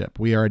as sonship.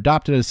 We are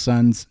adopted as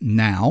sons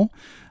now.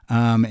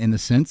 In the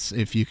sense,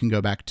 if you can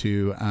go back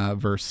to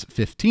verse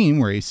 15,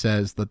 where he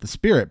says that the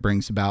Spirit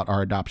brings about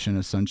our adoption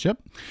as sonship.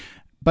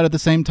 But at the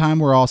same time,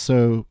 we're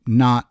also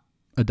not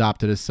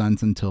adopted as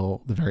sons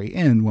until the very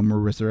end when we're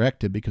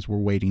resurrected, because we're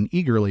waiting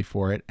eagerly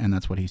for it. And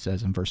that's what he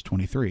says in verse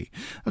 23.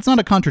 That's not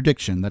a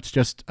contradiction. That's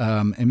just,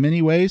 in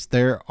many ways,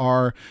 there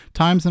are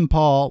times in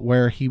Paul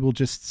where he will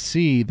just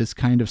see this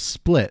kind of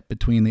split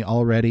between the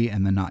already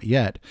and the not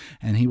yet.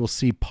 And he will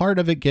see part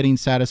of it getting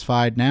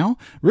satisfied now,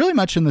 really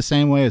much in the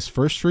same way as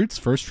first fruits.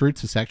 First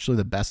fruits is actually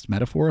the best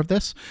metaphor of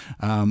this,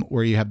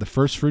 where you have the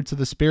first fruits of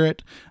the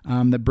Spirit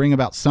that bring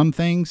about some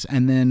things,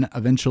 and then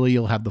eventually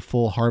you'll have the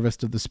full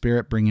harvest of the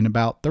Spirit bringing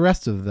about the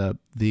rest of the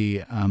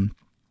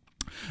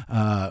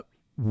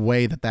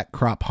way that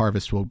crop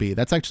harvest will be.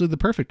 That's actually the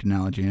perfect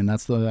analogy, and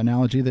that's the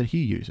analogy that he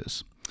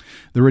uses.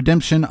 The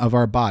redemption of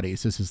our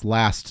bodies is his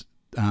last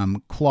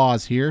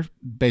clause here,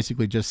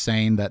 basically just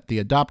saying that the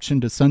adoption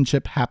to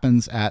sonship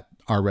happens at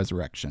our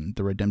resurrection,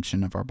 the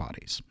redemption of our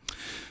bodies.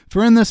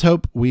 For in this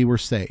hope we were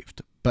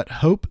saved. But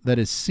hope that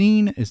is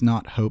seen is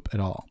not hope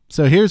at all.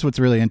 So here's what's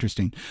really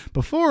interesting.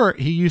 Before,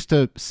 he used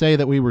to say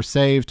that we were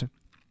saved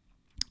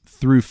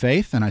through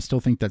faith, and I still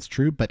think that's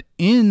true, but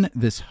in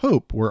this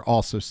hope, we're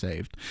also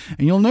saved.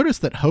 And you'll notice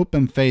that hope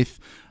and faith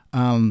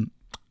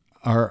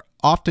are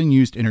often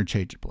used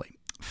interchangeably.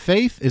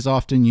 Faith is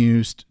often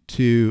used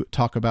to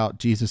talk about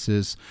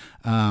Jesus's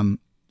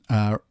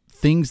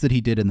things that he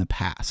did in the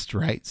past,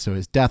 right? So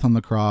his death on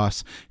the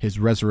cross, his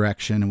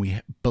resurrection, and we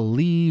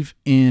believe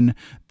in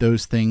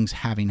those things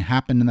having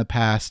happened in the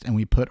past, and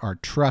we put our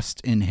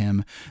trust in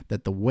him,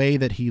 that the way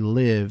that he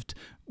lived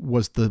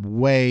was the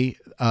way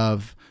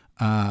of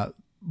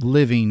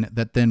living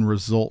that then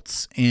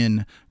results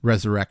in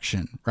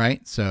resurrection,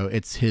 right? So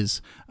it's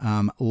his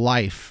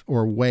life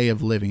or way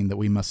of living that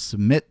we must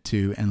submit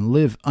to and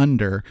live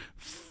under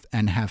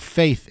and have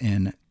faith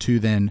in to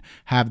then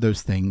have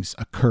those things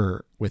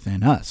occur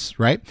within us,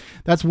 right?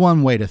 That's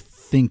one way to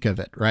think of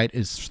it, right?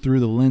 Is through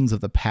the lens of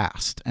the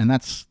past. And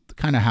that's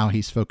kind of how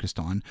he's focused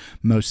on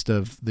most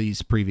of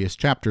these previous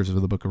chapters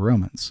of the book of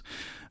Romans.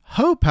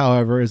 Hope,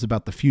 however, is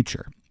about the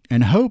future.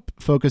 And hope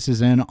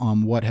focuses in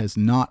on what has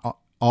not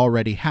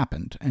already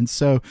happened. And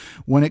so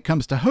when it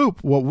comes to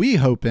hope, what we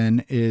hope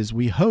in is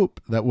we hope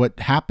that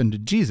what happened to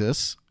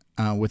Jesus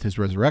with his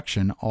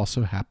resurrection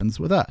also happens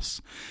with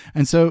us.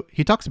 And so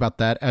he talks about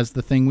that as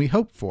the thing we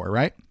hope for,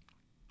 right?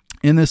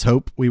 In this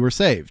hope, we were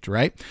saved,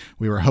 right?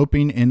 We were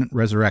hoping in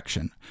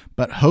resurrection.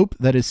 But hope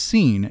that is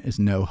seen is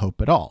no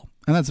hope at all.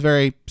 And that's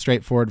very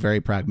straightforward, very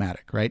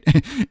pragmatic, right?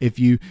 If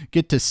you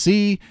get to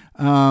see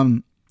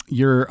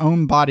your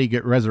own body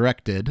get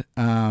resurrected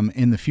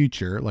in the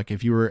future, like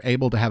if you were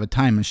able to have a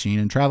time machine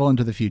and travel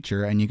into the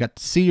future and you got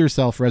to see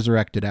yourself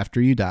resurrected after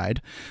you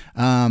died,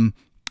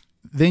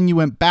 then you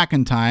went back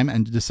in time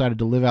and decided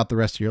to live out the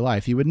rest of your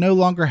life, you would no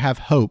longer have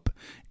hope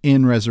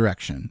in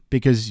resurrection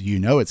because you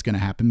know it's going to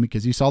happen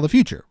because you saw the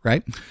future,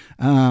 right?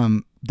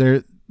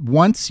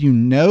 Once you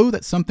know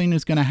that something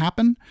is going to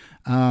happen,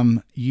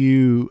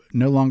 you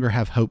no longer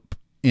have hope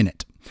in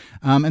it.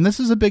 And this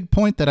is a big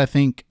point that I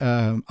think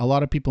a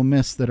lot of people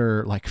miss that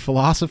are like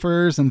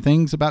philosophers and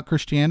things about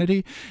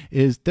Christianity,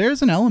 is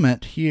there's an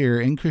element here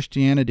in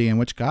Christianity in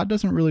which God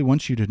doesn't really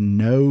want you to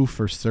know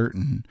for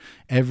certain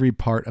every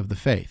part of the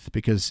faith,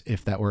 because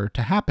if that were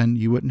to happen,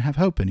 you wouldn't have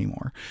hope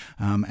anymore.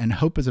 And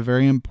hope is a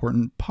very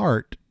important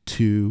part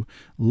to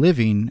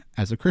living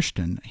as a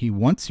Christian. He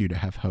wants you to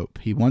have hope.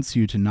 He wants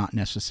you to not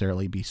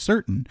necessarily be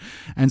certain.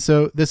 And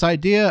so this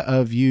idea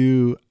of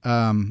you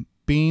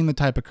being the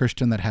type of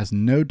Christian that has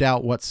no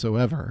doubt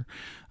whatsoever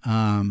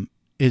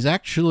is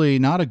actually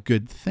not a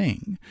good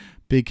thing,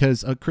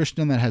 because a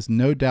Christian that has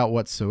no doubt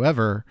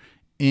whatsoever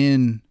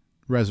in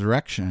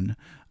resurrection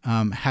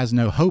has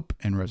no hope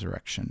in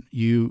resurrection.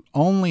 You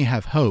only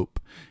have hope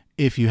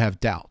if you have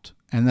doubt.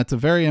 And that's a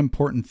very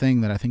important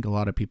thing that I think a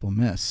lot of people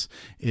miss,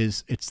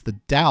 is it's the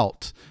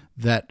doubt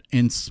that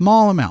in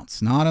small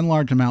amounts, not in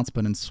large amounts,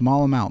 but in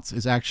small amounts,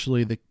 is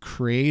actually the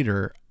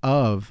creator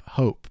of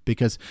hope,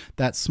 because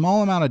that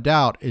small amount of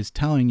doubt is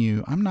telling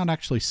you, I'm not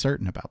actually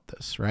certain about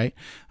this, right?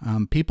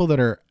 People that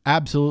are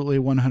absolutely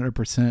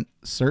 100%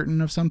 certain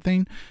of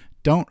something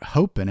don't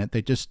hope in it.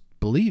 They just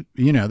believe,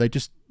 they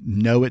just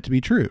know it to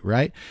be true,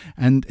 right?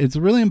 And it's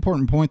a really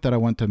important point that I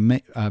want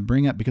to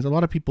bring up, because a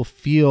lot of people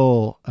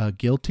feel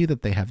guilty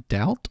that they have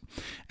doubt.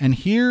 And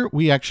here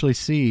we actually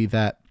see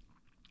that,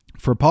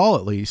 for Paul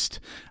at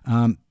least,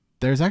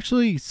 there's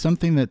actually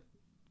something that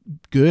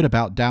good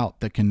about doubt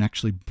that can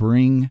actually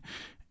bring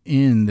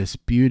in this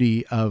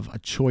beauty of a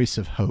choice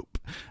of hope.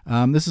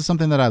 This is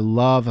something that I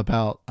love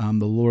about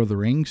the Lord of the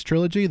Rings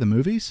trilogy, the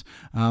movies.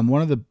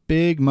 One of the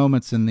big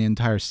moments in the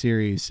entire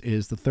series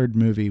is the third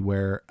movie,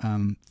 where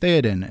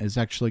Theoden is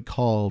actually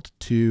called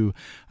to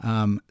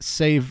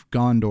save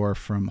Gondor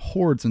from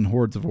hordes and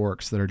hordes of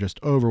orcs that are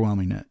just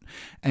overwhelming it.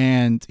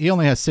 And he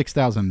only has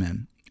 6,000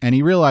 men. And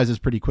he realizes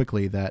pretty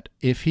quickly that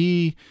if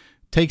he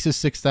takes his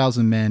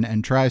 6,000 men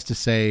and tries to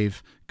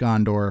save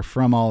Gondor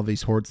from all of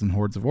these hordes and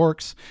hordes of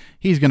orcs,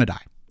 he's going to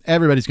die.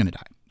 Everybody's going to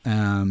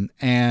die.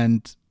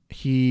 And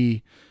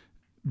he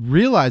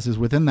realizes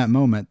within that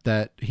moment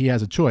that he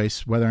has a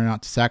choice whether or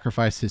not to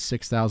sacrifice his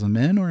 6,000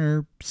 men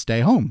or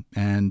stay home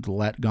and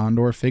let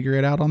Gondor figure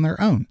it out on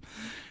their own.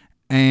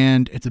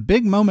 And it's a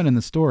big moment in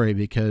the story,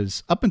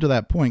 because up until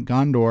that point,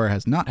 Gondor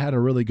has not had a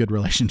really good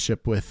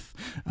relationship with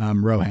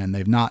Rohan.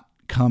 They've not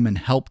come and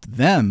helped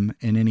them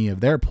in any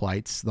of their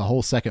plights. The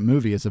whole second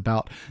movie is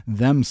about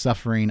them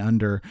suffering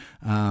under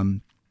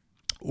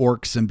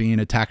orcs and being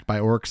attacked by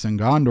orcs, and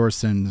Gondor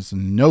sends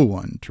no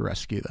one to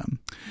rescue them.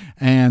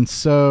 And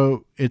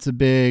so it's a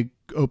big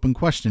open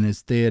question.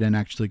 Is Theoden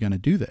actually going to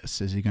do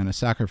this? Is he going to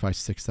sacrifice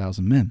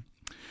 6,000 men?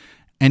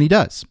 And he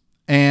does.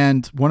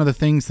 And one of the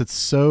things that's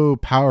so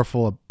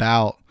powerful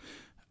about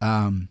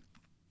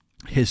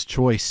his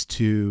choice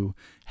to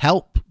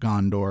help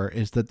Gondor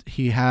is that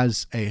he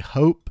has a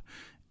hope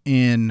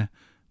in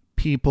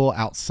people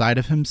outside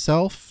of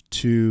himself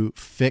to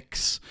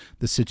fix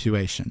the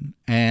situation.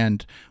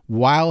 And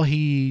while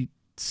he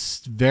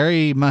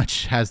very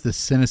much has this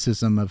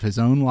cynicism of his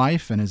own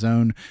life and his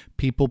own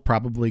people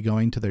probably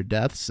going to their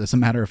deaths, as a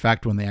matter of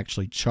fact, when they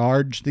actually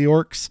charge the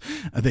orcs,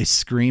 they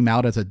scream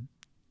out as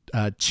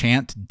a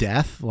chant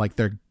death, like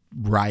they're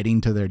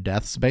riding to their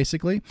deaths,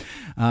 basically.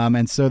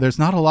 And so there's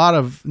not a lot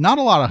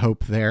of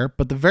hope there,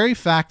 but the very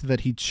fact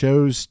that he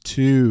chose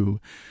to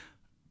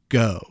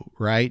go,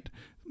 right,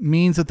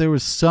 means that there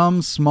was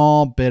some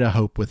small bit of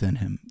hope within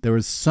him. There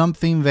was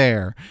something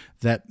there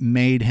that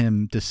made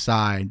him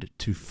decide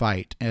to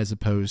fight as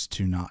opposed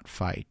to not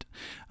fight.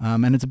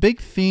 And it's a big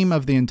theme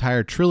of the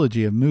entire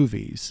trilogy of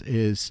movies,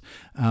 is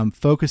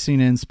focusing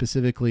in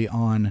specifically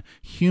on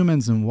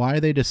humans and why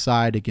they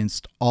decide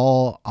against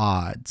all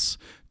odds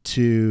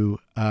to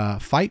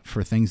fight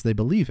for things they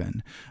believe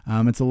in.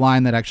 It's a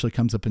line that actually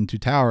comes up in Two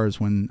Towers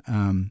when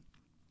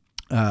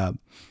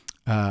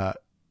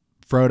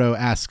Frodo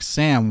asks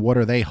Sam, what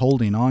are they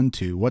holding on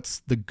to? What's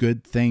the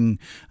good thing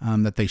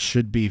that they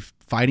should be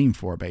fighting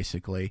for,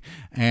 basically?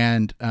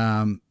 And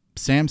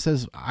Sam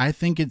says, I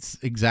think it's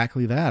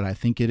exactly that. I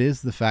think it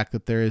is the fact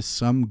that there is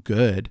some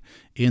good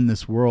in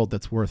this world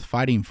that's worth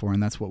fighting for,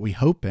 and that's what we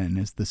hope in,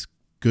 is this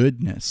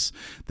goodness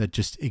that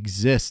just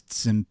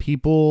exists in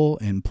people,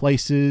 in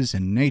places,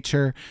 in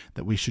nature,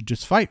 that we should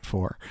just fight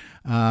for.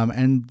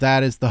 And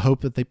that is the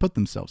hope that they put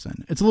themselves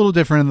in. It's a little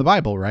different in the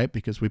Bible, right?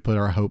 Because we put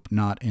our hope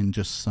not in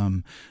just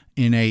some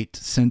innate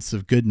sense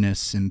of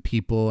goodness in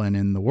people and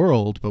in the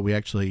world, but we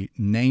actually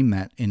name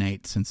that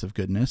innate sense of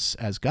goodness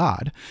as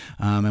God.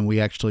 And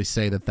we actually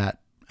say that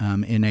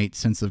innate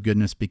sense of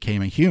goodness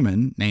became a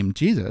human named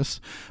Jesus.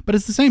 But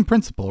it's the same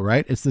principle,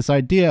 right? It's this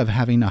idea of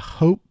having a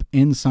hope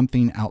in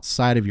something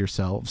outside of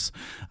yourselves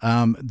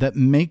that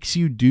makes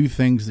you do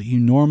things that you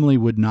normally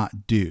would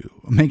not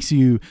do. It makes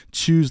you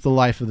choose the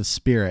life of the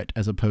Spirit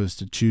as opposed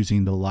to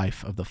choosing the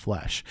life of the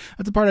flesh.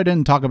 That's the part I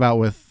didn't talk about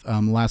with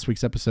last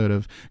week's episode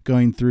of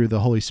going through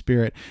the Holy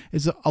Spirit.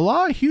 Is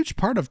a huge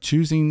part of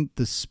choosing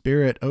the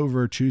Spirit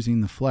over choosing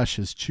the flesh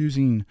is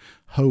choosing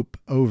hope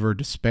over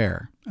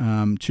despair.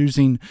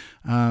 Choosing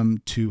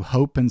to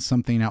hope in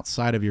something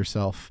outside of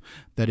yourself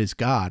that is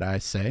God, I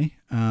say,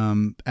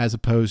 as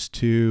opposed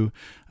to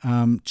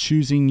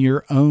choosing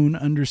your own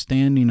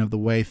understanding of the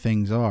way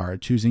things are,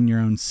 choosing your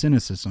own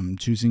cynicism,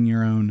 choosing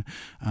your own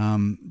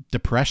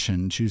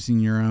depression, choosing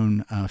your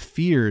own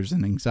fears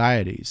and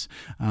anxieties,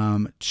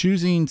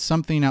 choosing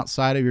something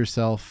outside of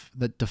yourself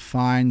that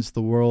defines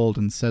the world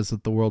and says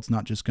that the world's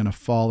not just going to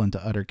fall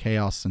into utter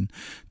chaos and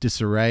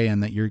disarray,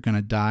 and that you're going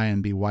to die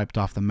and be wiped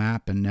off the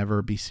map and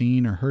never be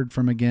seen or heard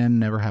from again,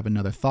 never have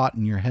another thought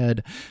in your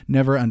head,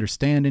 never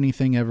understand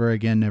anything ever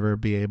again, never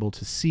be able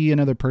to see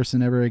another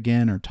person ever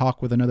again or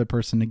talk with another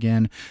person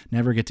again,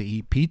 never get to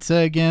eat pizza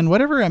again,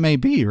 whatever it may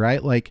be,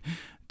 right? Like,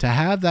 to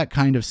have that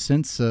kind of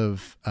sense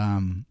of,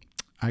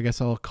 I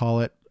guess I'll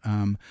call it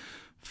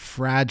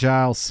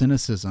fragile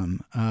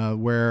cynicism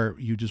where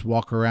you just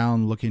walk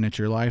around looking at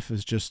your life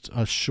as just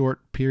a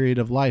short period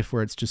of life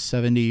where it's just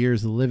 70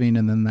 years of living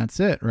and then that's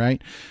it,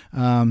 right?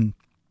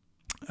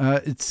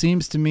 It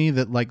seems to me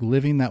that like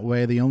living that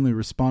way, the only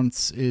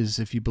response is,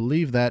 if you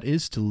believe that,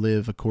 is to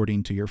live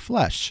according to your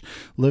flesh,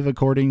 live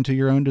according to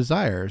your own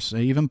desires.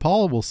 Even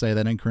Paul will say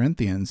that in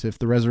Corinthians, if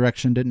the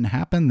resurrection didn't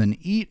happen, then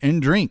eat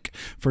and drink,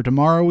 for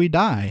tomorrow we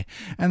die.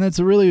 And that's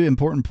a really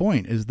important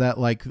point, is that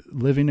like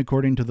living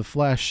according to the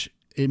flesh,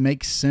 it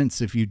makes sense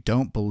if you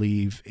don't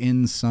believe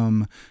in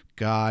some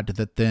God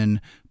that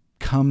then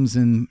comes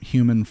in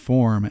human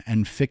form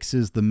and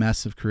fixes the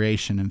mess of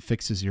creation and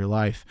fixes your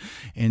life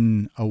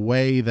in a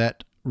way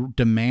that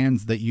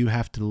demands that you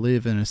have to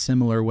live in a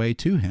similar way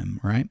to him,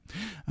 right?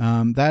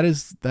 That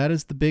is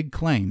the big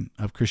claim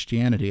of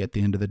Christianity at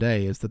the end of the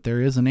day, is that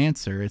there is an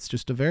answer. It's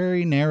just a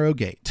very narrow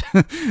gate.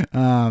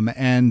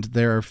 And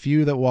there are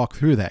few that walk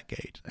through that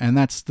gate. And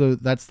that's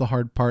the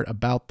hard part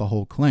about the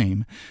whole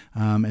claim,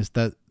 is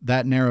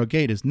that narrow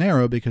gate is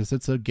narrow because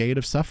it's a gate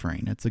of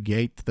suffering. It's a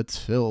gate that's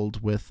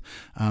filled with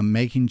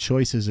making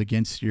choices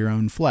against your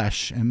own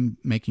flesh and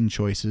making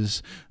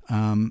choices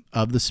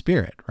of the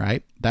Spirit,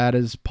 right? That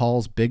is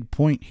Paul's big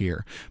point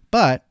here.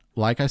 But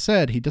like I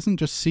said, he doesn't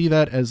just see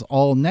that as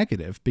all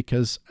negative,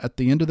 because at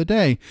the end of the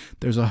day,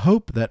 there's a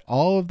hope that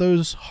all of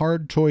those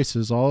hard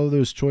choices, all of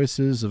those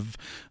choices of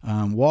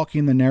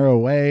walking the narrow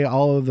way,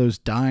 all of those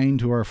dying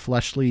to our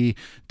fleshly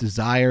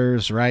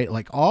desires, right?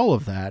 Like all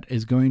of that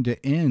is going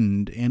to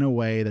end in a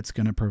way that's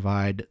going to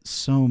provide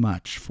so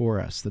much for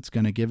us, that's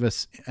going to give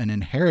us an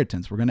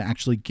inheritance. We're going to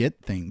actually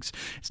get things.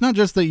 It's not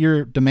just that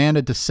you're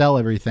demanded to sell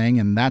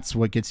everything and that's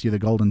what gets you the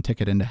golden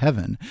ticket into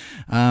heaven.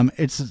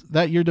 It's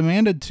that you're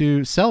demanded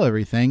to sell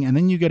everything and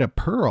then you get a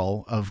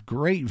pearl of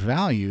great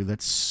value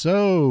that's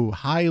so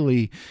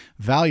highly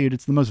valued.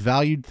 It's the most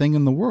valued thing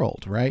in the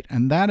world, right?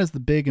 And that is the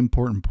big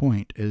important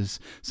point, is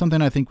something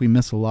I think we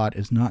miss a lot,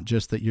 is not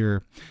just that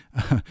you're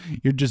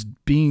just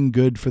being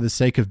good for the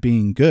sake of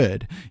being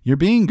good. You're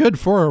being good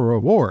for a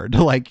reward.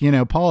 Like,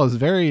 Paul is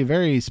very,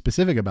 very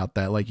specific about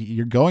that. Like,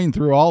 you're going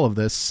through all of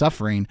this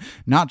suffering,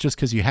 not just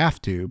because you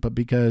have to, but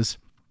because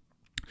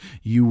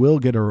you will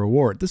get a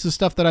reward. This is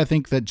stuff that I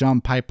think that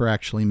John Piper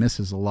actually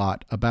misses a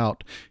lot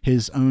about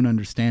his own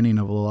understanding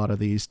of a lot of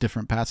these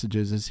different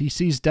passages, is he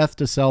sees death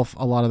to self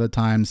a lot of the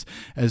times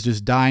as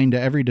just dying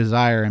to every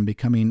desire and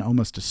becoming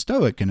almost a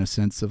stoic in a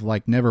sense of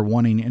like never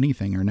wanting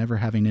anything or never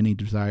having any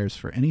desires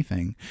for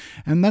anything.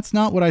 And that's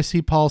not what I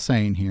see Paul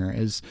saying here.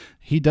 Is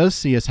he does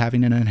see us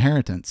having an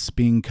inheritance,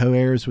 being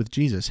co-heirs with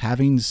Jesus,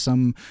 having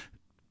some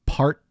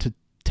part to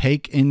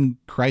take in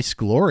Christ's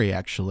glory.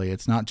 Actually,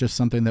 it's not just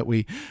something that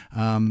we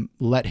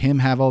let him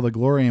have all the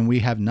glory and we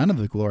have none of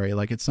the glory.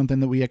 Like, it's something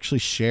that we actually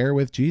share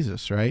with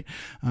Jesus, right?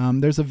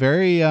 There's a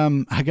very,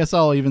 I guess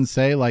I'll even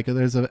say, like,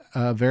 there's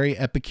a very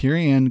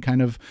Epicurean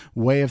kind of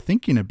way of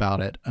thinking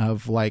about it,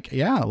 of like,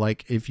 yeah,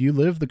 like if you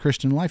live the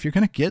Christian life, you're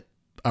going to get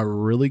a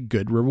really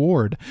good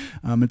reward.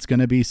 It's going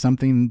to be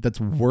something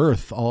that's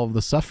worth all of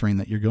the suffering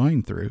that you're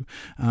going through.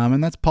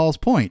 And that's Paul's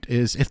point,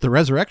 is if the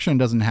resurrection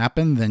doesn't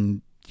happen,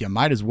 then you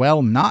might as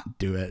well not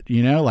do it.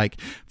 Like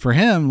for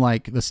him,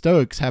 like the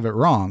Stoics have it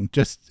wrong.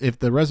 Just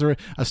if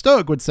a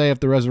Stoic would say,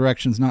 if the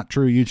resurrection's not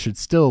true, you should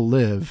still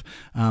live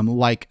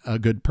like a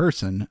good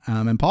person.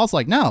 And Paul's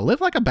like, no, live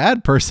like a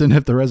bad person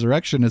if the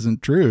resurrection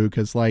isn't true,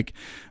 because like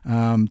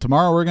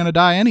tomorrow we're going to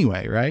die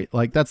anyway, right?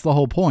 Like that's the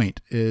whole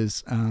point,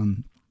 is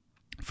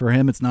for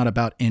him, it's not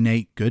about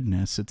innate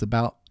goodness. It's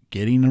about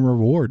getting a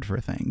reward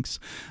for things.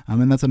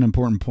 And that's an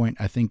important point,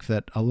 I think,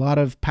 that a lot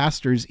of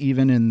pastors,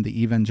 even in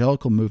the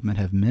evangelical movement,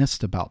 have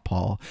missed about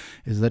Paul,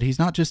 is that he's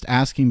not just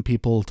asking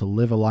people to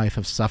live a life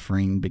of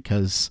suffering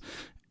because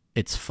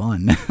it's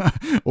fun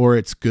or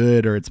it's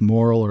good or it's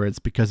moral or it's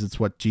because it's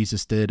what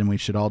Jesus did and we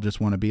should all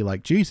just want to be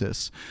like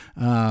Jesus.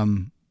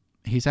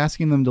 He's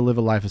asking them to live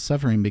a life of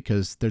suffering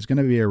because there's going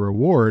to be a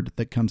reward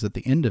that comes at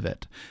the end of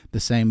it, the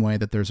same way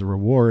that there's a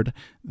reward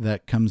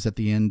that comes at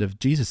the end of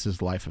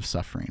Jesus's life of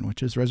suffering,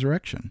 which is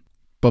resurrection.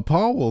 But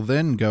Paul will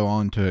then go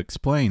on to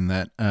explain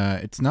that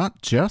it's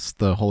not just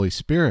the Holy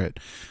Spirit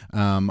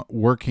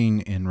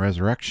working in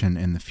resurrection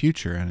in the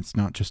future, and it's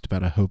not just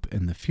about a hope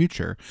in the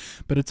future,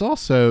 but it's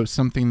also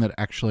something that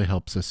actually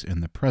helps us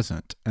in the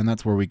present. And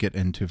that's where we get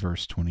into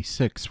verse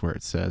 26, where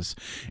it says,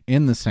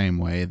 in the same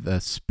way, the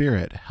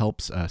Spirit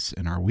helps us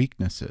in our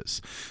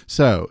weaknesses.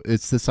 So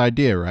it's this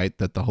idea, right,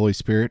 that the Holy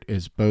Spirit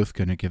is both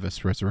going to give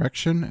us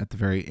resurrection at the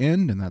very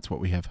end, and that's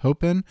what we have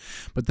hope in,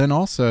 but then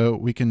also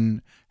we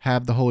can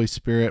have the Holy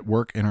Spirit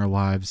work in our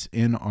lives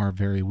in our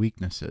very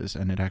weaknesses,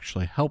 and it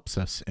actually helps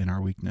us in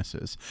our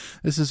weaknesses.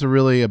 This is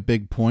a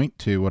big point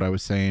to what I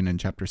was saying in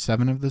chapter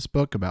 7 of this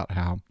book about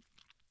how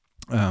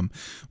Um,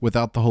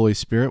 Without the Holy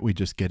Spirit, we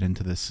just get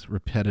into this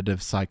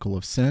repetitive cycle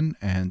of sin,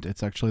 and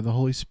it's actually the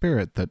Holy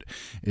Spirit that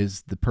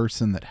is the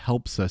person that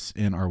helps us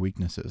in our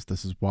weaknesses.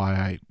 This is why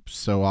I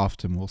so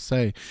often will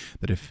say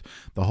that if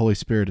the Holy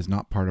Spirit is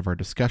not part of our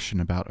discussion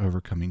about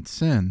overcoming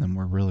sin, then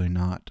we're really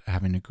not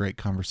having a great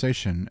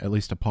conversation, at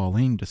least a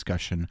Pauline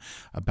discussion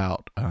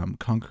about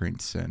conquering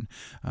sin.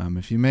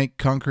 If you make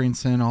conquering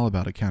sin all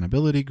about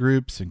accountability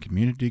groups and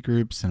community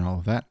groups and all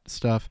of that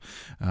stuff,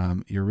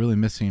 you're really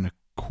missing a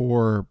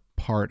core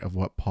part of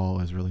what Paul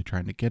is really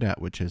trying to get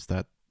at, which is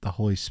that the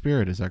Holy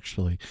Spirit is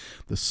actually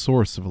the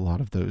source of a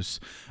lot of those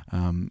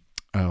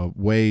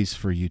ways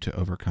for you to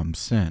overcome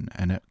sin.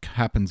 And it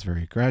happens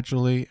very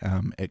gradually.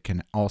 It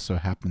can also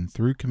happen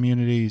through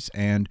communities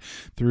and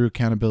through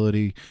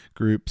accountability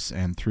groups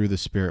and through the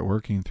Spirit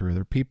working through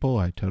other people.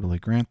 I totally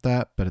grant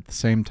that. But at the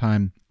same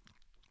time,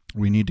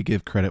 we need to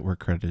give credit where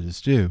credit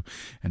is due,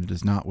 and it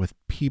is not with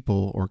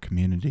people or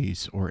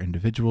communities or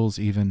individuals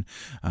even,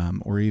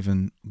 or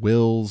even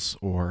wills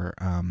or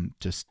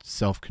just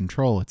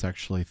self-control. It's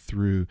actually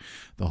through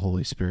the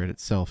Holy Spirit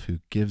itself who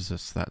gives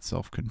us that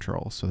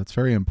self-control. So that's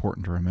very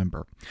important to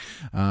remember.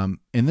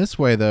 In this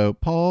way, though,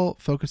 Paul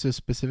focuses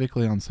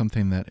specifically on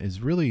something that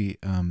is really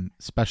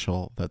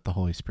special that the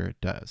Holy Spirit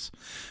does.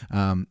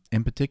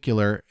 In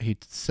particular, he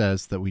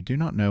says that we do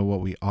not know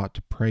what we ought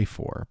to pray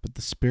for, but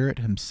the Spirit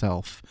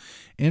himself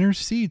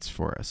intercedes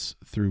for us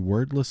through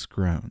wordless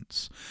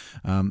groans.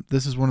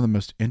 This is one of the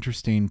most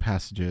interesting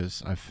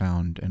passages I've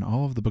found in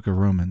all of the book of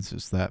Romans,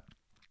 is that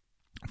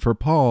for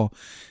Paul,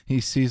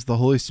 he sees the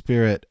Holy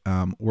Spirit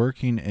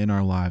working in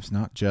our lives,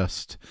 not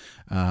just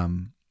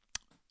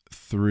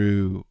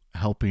through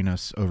helping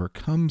us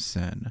overcome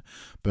sin,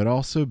 but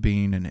also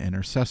being an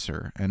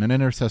intercessor. And an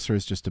intercessor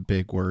is just a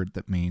big word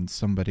that means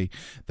somebody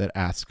that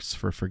asks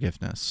for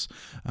forgiveness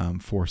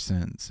for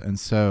sins. And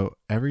so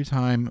every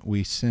time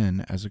we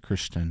sin as a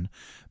Christian,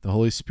 the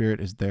Holy Spirit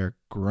is there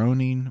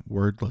groaning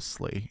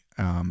wordlessly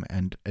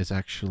and is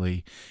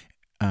actually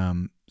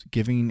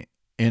giving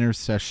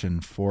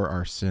intercession for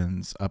our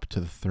sins up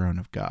to the throne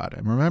of God.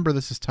 And remember,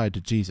 this is tied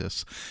to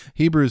Jesus.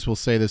 Hebrews will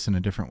say this in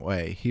a different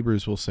way.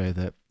 Hebrews will say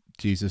that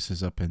Jesus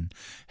is up in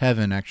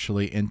heaven,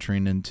 actually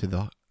entering into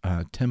the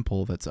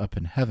temple that's up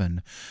in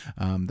heaven.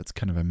 That's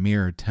kind of a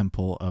mirror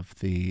temple of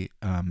the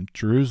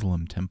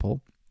Jerusalem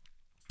temple.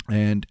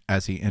 And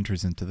as he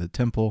enters into the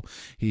temple,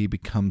 he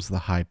becomes the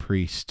high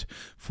priest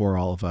for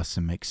all of us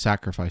and makes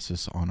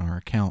sacrifices on our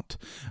account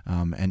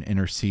and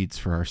intercedes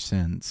for our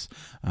sins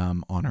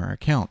on our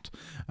account.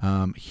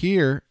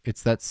 Here,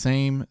 it's that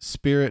same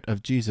Spirit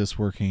of Jesus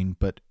working,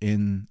 but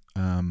in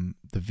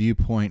the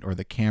viewpoint or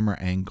the camera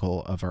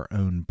angle of our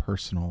own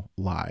personal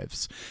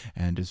lives,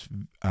 and is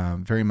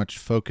very much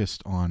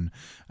focused on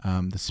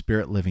the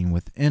Spirit living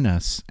within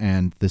us,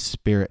 and the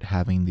Spirit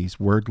having these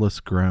wordless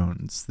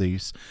groans,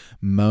 these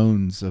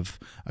moans of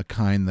a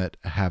kind that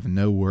have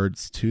no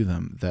words to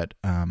them, that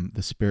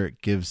the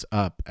Spirit gives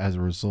up as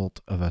a result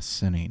of us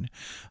sinning.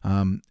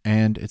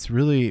 And it's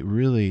really,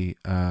 really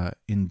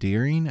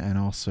endearing and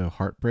also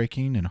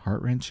heartbreaking and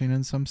heart-wrenching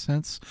in some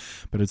sense,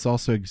 but it's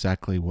also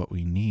exactly what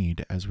we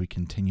need as we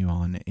continue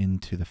on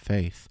into the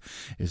faith,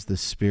 is the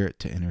Spirit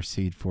to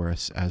intercede for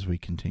us as we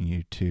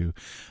continue to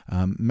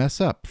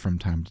mess up from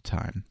time to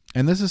time.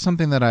 And this is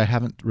something that I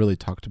haven't really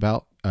talked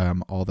about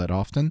all that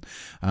often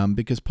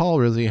because Paul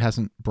really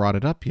hasn't brought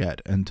it up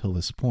yet until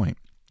this point.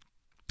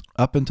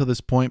 Up until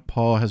this point,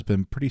 Paul has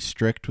been pretty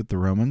strict with the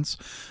Romans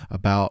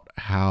about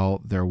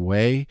how their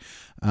way,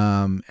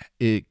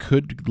 it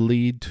could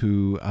lead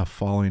to a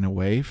falling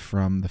away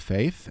from the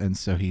faith. And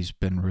so he's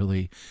been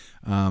really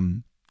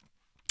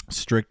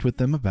strict with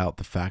them about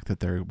the fact that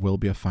there will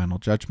be a final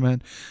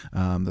judgment,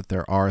 that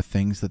there are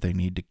things that they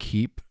need to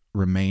keep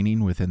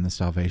remaining within the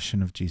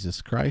salvation of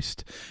Jesus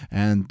Christ.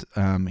 And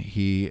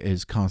he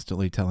is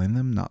constantly telling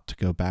them not to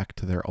go back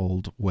to their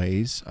old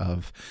ways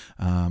of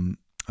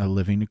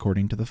living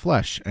according to the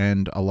flesh.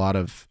 And a lot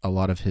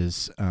of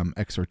his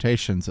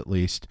exhortations, at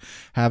least,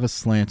 have a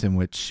slant in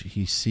which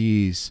he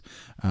sees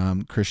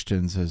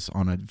Christians as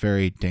on a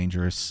very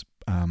dangerous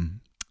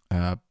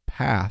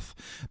path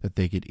that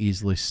they could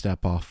easily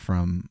step off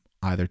from,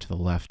 either to the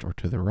left or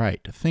to the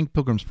right. Think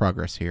Pilgrim's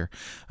Progress here.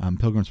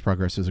 Pilgrim's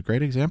Progress is a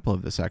great example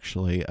of this,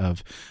 actually,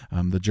 of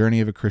the journey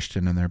of a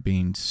Christian, and there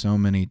being so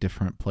many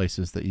different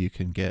places that you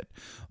can get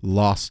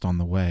lost on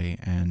the way.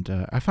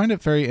 And I find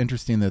it very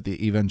interesting that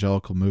the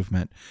evangelical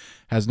movement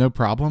has no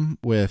problem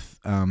with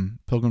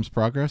Pilgrim's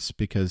Progress,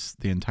 because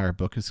the entire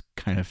book is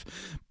kind of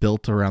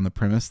built around the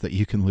premise that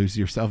you can lose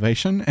your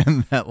salvation,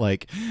 and that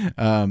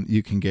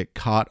you can get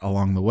caught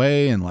along the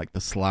way, and like the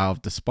Slough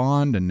of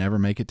Despond, and never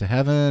make it to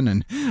heaven.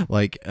 And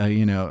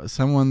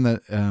someone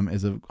that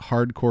is a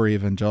hardcore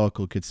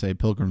evangelical could say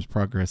Pilgrim's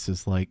Progress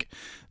is like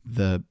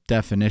the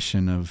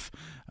definition of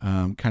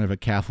kind of a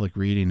Catholic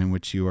reading in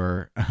which you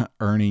are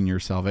earning your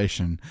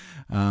salvation.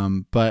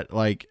 But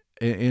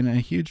in a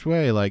huge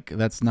way,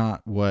 that's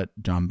not what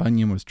John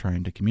Bunyan was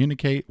trying to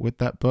communicate with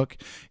that book.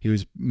 He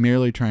was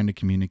merely trying to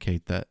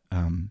communicate that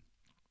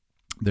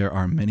there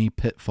are many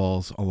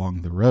pitfalls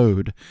along the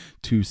road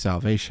to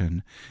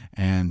salvation.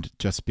 And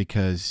just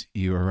because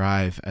you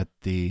arrive at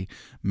the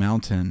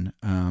mountain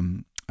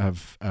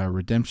of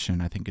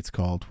redemption, I think it's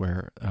called,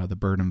 where the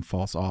burden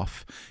falls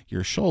off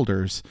your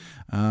shoulders,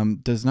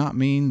 does not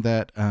mean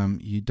that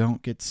you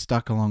don't get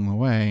stuck along the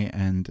way,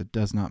 and it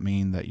does not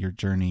mean that your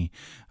journey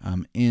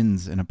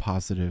ends in a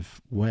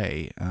positive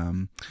way.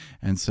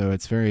 And so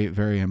it's very,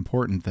 very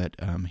important that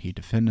he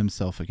defend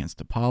himself against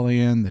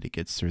Apollyon, that he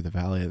gets through the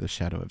valley of the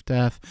shadow of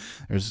death.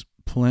 There's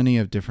plenty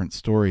of different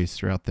stories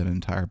throughout that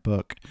entire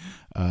book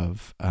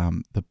of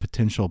the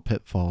potential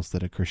pitfalls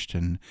that a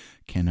Christian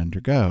can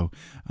undergo.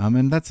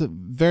 And that's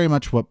very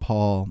much what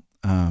Paul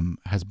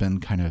has been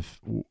kind of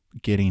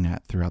getting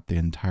at throughout the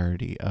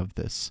entirety of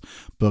this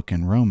book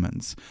in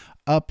Romans,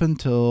 up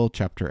until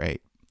chapter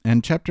 8.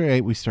 And chapter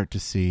 8, we start to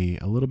see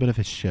a little bit of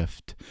a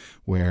shift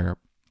where,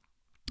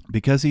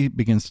 because he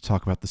begins to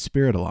talk about the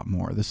Spirit a lot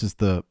more, this is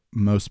the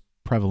most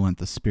prevalent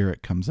the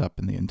Spirit comes up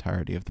in the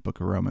entirety of the book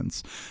of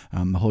Romans.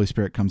 The Holy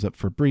Spirit comes up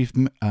for brief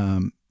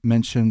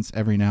mentions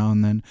every now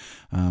and then,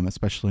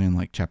 especially in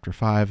like chapter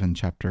 5 and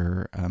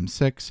chapter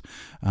 6.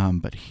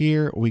 But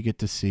here we get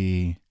to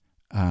see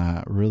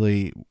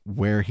really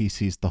where he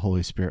sees the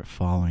Holy Spirit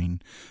falling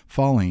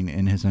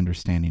in his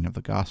understanding of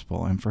the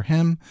gospel. And for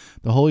him,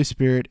 the Holy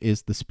Spirit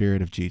is the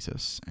Spirit of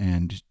Jesus.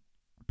 And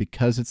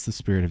because it's the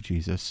Spirit of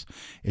Jesus,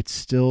 it's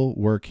still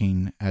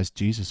working as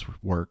Jesus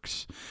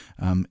works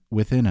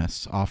within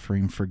us,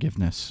 offering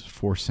forgiveness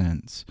for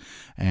sins.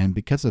 And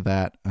because of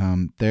that,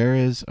 there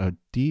is a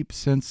deep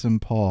sense in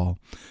Paul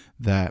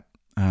that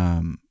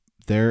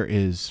there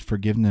is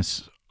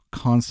forgiveness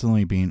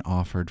constantly being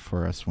offered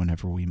for us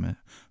whenever we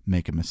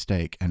make a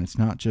mistake. And it's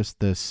not just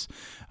this,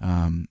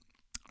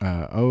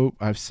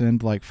 I've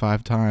sinned like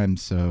 5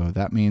 times, so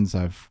that means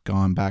I've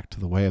gone back to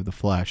the way of the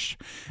flesh.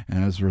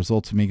 And as a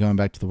result of me going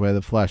back to the way of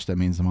the flesh, that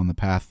means I'm on the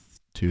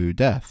path to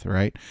death,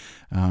 right?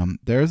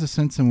 There is a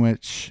sense in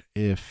which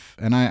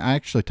and I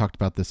actually talked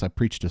about this, I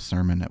preached a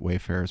sermon at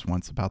Wayfarers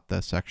once about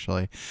this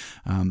actually,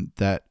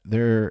 that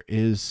there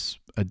is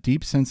a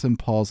deep sense in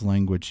Paul's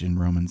language in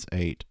Romans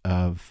 8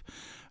 of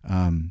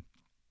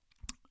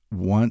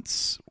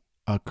once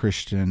a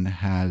Christian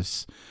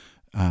has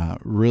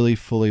really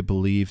fully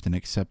believed and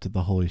accepted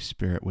the Holy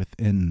Spirit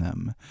within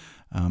them,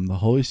 the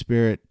Holy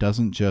Spirit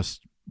doesn't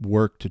just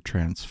work to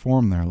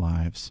transform their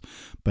lives,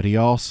 but he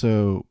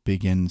also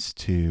begins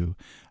to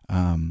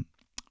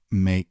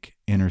make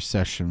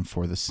intercession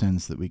for the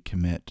sins that we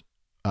commit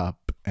up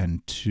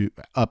and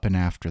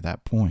after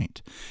that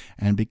point.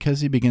 And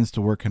because he begins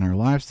to work in our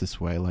lives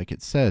this way, like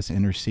it says,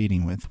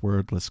 interceding with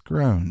wordless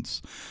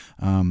groans,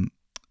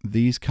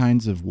 these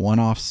kinds of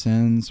one-off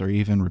sins or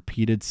even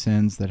repeated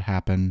sins that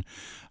happen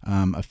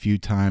a few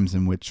times,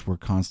 in which we're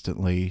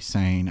constantly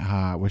saying,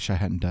 I wish I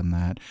hadn't done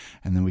that,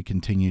 and then we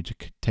continue to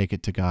take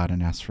it to God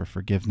and ask for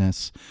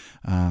forgiveness.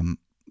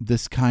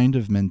 This kind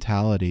of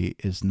mentality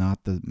is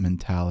not the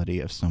mentality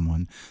of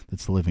someone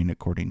that's living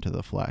according to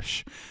the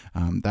flesh.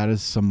 That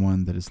is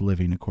someone that is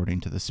living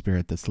according to the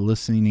Spirit, that's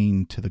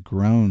listening to the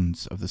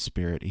groans of the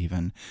Spirit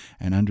even,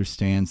 and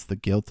understands the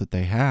guilt that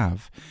they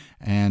have.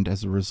 And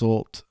as a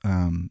result,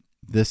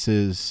 this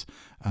is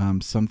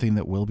something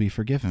that will be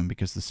forgiven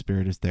because the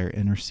Spirit is there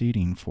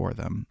interceding for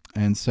them.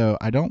 And so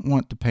I don't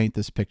want to paint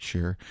this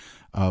picture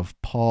of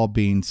Paul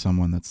being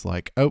someone that's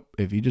like, oh,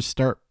 if you just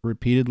start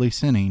repeatedly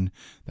sinning,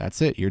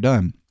 that's it, you're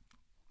done.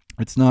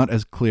 It's not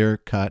as clear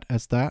cut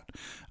as that.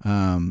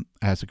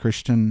 As a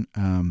Christian,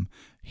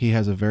 he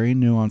has a very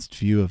nuanced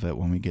view of it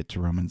when we get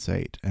to Romans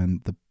 8.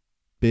 And the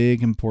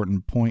big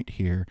important point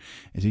here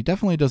is he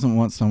definitely doesn't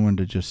want someone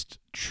to just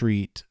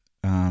treat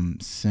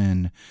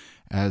sin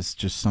as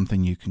just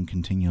something you can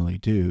continually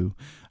do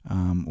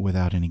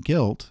without any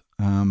guilt.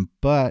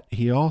 But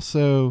he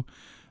also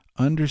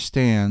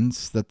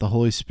understands that the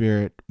Holy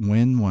Spirit,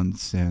 when one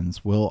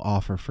sins, will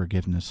offer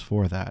forgiveness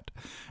for that.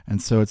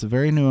 And so it's a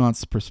very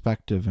nuanced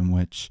perspective in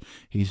which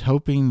he's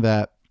hoping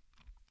that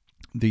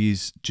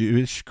these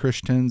Jewish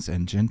Christians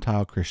and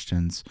Gentile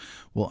Christians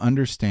will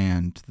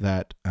understand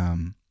that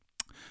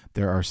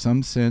there are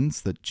some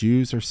sins that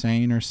Jews are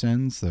saying are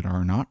sins that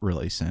are not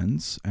really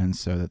sins, and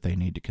so that they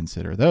need to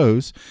consider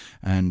those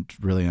and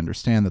really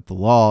understand that the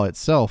law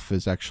itself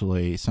is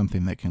actually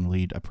something that can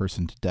lead a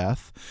person to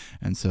death,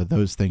 and so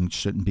those things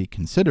shouldn't be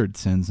considered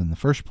sins in the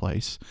first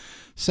place.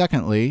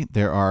 Secondly,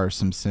 there are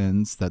some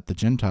sins that the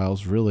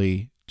Gentiles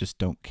really just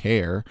don't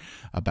care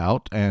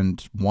about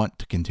and want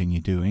to continue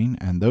doing,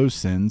 and those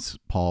sins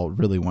Paul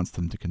really wants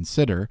them to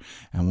consider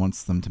and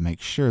wants them to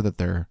make sure that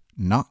they're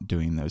not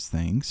doing those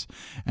things.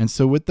 And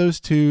so with those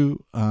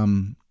two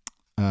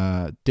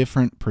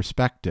different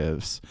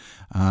perspectives,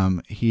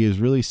 he is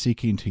really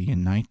seeking to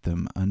unite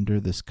them under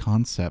this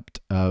concept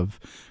of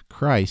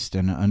Christ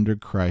and under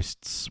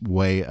Christ's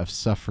way of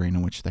suffering,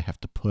 in which they have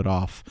to put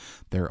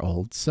off their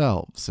old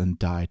selves and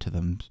die to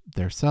them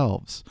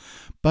themselves.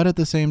 But at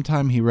the same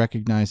time, he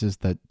recognizes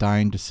that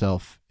dying to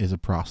self is a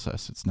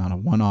process. It's not a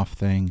one-off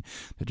thing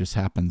that just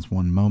happens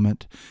one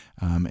moment.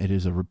 It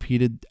is a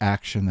repeated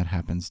action that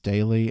happens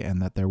daily, and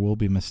that there will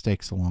be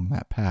mistakes along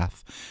that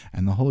path.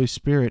 And the Holy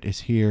Spirit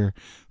is here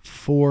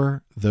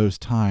for those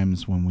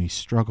times when we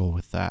struggle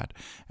with that.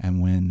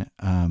 And when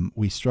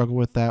we struggle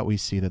with that, we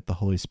see that the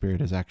Holy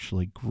Spirit is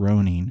actually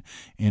groaning,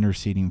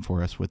 interceding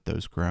for us with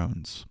those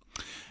groans.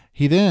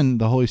 The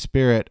Holy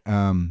Spirit,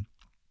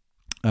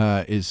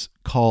 is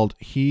called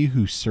He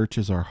Who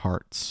Searches Our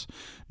Hearts,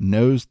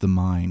 knows the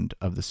mind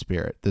of the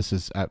Spirit. This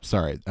is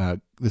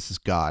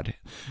God.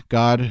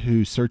 God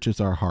who searches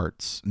our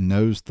hearts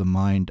knows the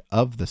mind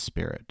of the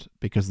Spirit,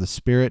 because the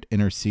Spirit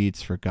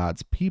intercedes for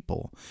God's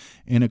people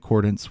in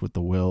accordance with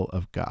the will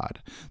of God.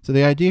 So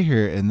the idea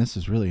here, and this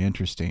is really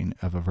interesting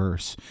of a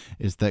verse,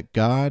 is that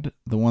God,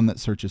 the one that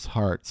searches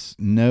hearts,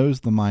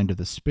 knows the mind of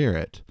the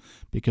Spirit,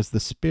 because the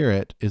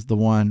Spirit is the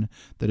one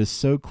that is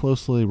so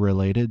closely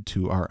related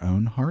to our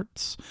own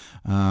hearts,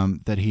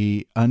 that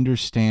he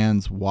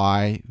understands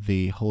why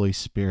the Holy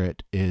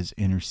Spirit is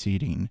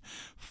interceding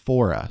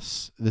for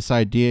us. This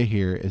idea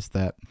here is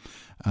that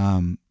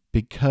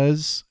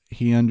because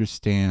he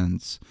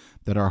understands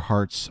that our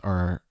hearts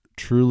are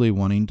truly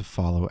wanting to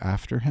follow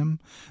after him,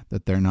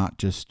 that they're not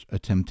just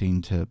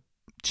attempting to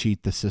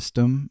cheat the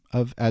system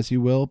of, as you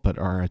will, but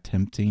are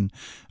attempting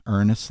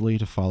earnestly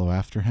to follow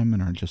after him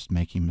and are just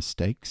making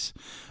mistakes.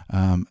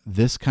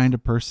 This kind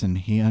of person,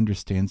 he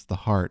understands the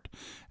heart.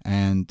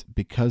 And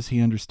because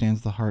he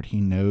understands the heart,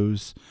 he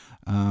knows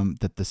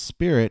that the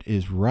Spirit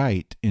is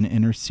right in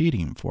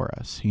interceding for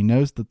us. He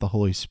knows that the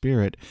Holy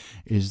Spirit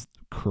is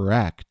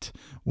correct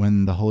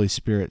when the Holy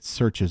Spirit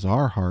searches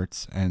our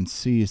hearts and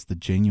sees the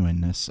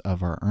genuineness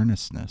of our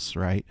earnestness,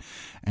 right?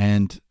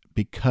 And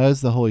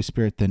because the Holy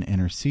Spirit then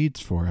intercedes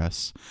for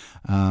us,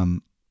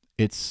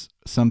 it's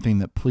something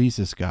that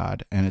pleases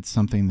God, and it's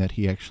something that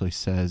he actually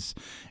says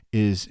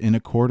is in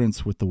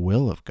accordance with the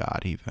will of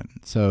God even.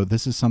 So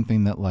this is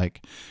something that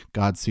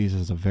God sees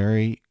as a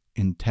very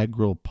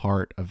integral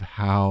part of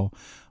how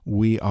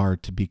we are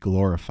to be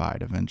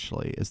glorified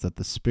eventually, is that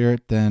the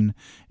Spirit then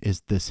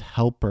is this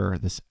helper,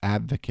 this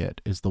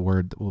advocate is the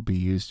word that will be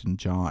used in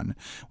John,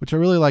 which I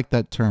really like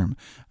that term.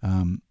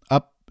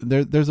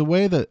 There's a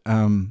way that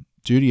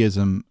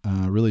Judaism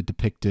really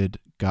depicted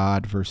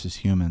God versus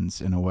humans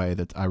in a way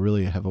that I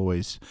really have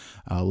always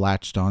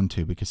latched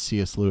onto, because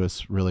C.S.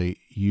 Lewis really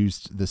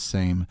used the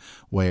same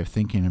way of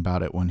thinking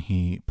about it when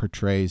he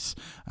portrays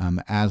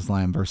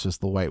Aslan versus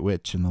the White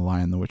Witch in The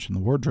Lion, the Witch, and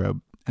the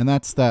Wardrobe. And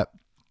that's that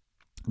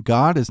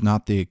God is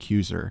not the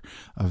accuser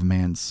of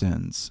man's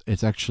sins.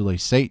 It's actually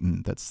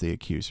Satan that's the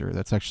accuser.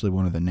 That's actually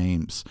one of the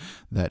names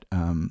that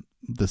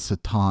the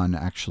Satan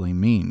actually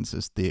means,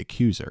 is the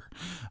accuser.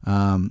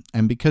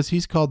 And because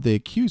he's called the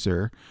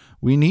accuser,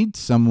 we need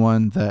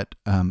someone that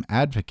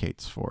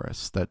advocates for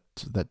us,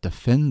 that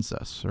defends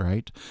us,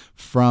 right,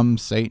 from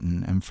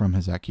Satan and from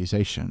his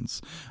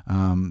accusations.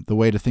 The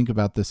way to think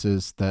about this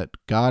is that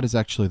God is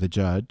actually the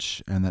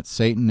judge, and that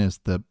Satan is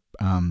the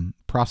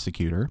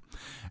prosecutor,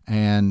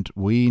 and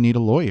we need a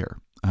lawyer.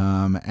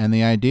 And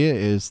the idea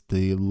is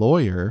the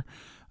lawyer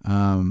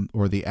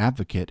or the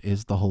advocate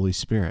is the Holy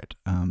Spirit.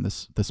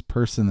 This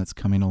person that's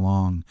coming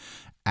along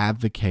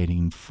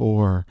advocating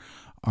for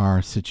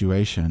our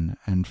situation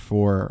and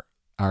for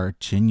our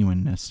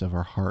genuineness of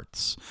our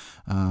hearts.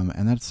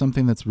 And that's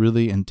something that's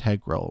really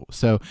integral.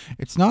 So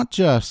it's not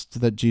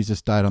just that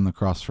Jesus died on the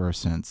cross for our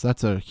sins.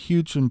 That's a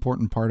huge,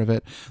 important part of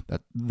it.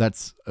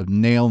 That's a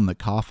nail in the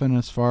coffin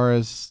as far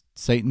as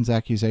Satan's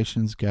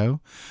accusations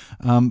go.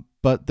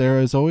 But there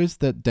is always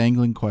that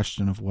dangling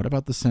question of, what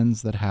about the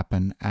sins that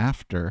happen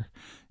after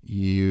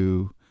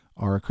you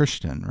are a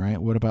Christian, right?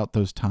 What about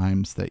those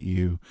times that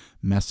you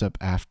mess up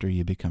after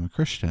you become a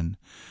Christian?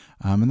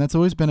 And that's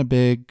always been a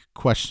big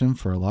question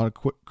for a lot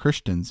of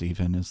Christians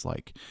even, is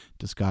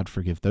does God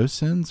forgive those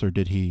sins? Or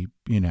did he,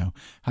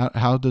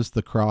 how does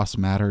the cross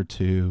matter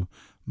to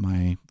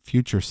my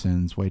future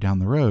sins way down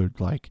the road?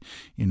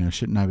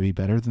 Shouldn't I be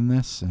better than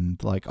this?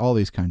 And all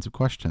these kinds of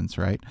questions,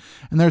 right?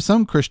 And there are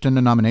some Christian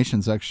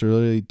denominations that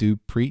actually do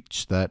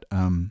preach that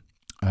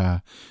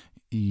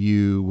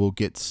you will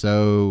get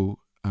so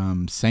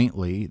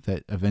saintly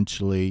that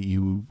eventually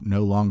you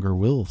no longer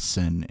will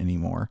sin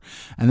anymore.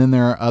 And then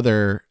there are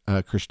other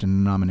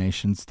Christian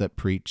denominations that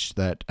preach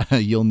that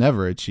you'll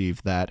never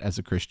achieve that as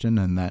a Christian,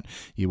 and that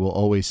you will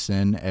always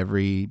sin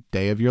every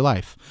day of your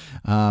life.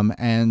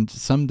 And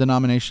some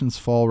denominations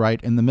fall right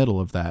in the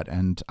middle of that.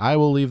 And I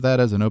will leave that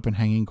as an open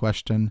hanging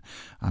question.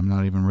 I'm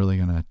not even really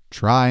going to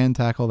try and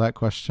tackle that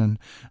question.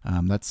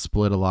 That's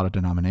split a lot of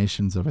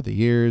denominations over the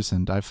years,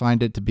 and I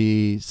find it to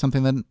be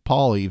something that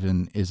Paul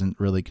even isn't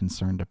really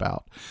concerned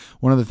about.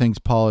 One of the things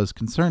Paul is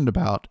concerned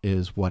about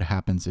is what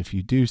happens if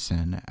you do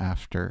sin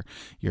after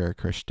you're a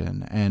Christian.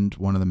 Christian. And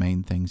one of the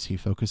main things he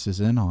focuses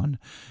in on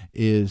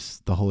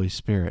is the Holy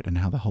Spirit, and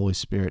how the Holy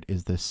Spirit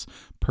is this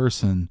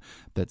person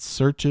that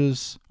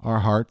searches our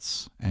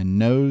hearts and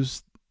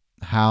knows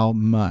how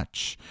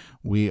much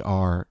we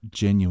are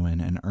genuine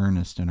and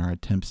earnest in our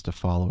attempts to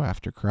follow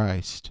after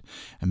Christ.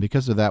 And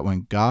because of that,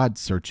 when God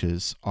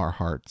searches our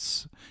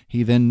hearts,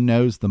 he then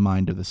knows the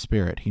mind of the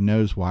Spirit. He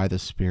knows why the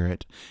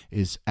Spirit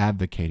is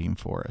advocating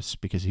for us,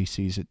 because he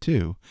sees it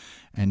too.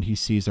 And he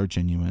sees our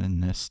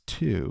genuineness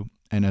too.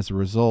 And as a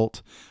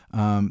result,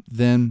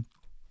 then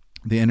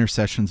the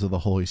intercessions of the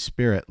Holy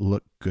Spirit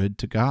look good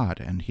to God,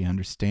 and he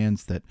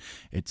understands that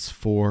it's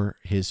for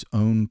his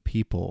own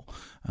people.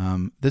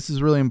 This is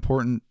a really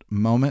important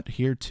moment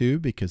here too,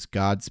 because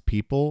God's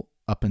people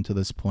up until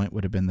this point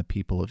would have been the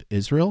people of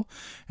Israel,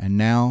 and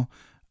now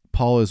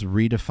Paul is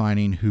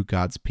redefining who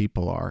God's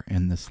people are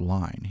in this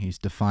line. He's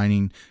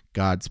defining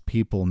God's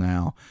people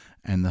now,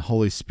 and the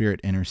Holy Spirit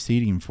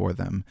interceding for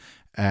them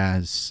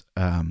as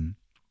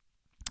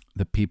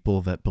the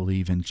people that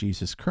believe in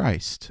Jesus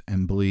Christ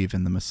and believe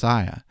in the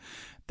Messiah.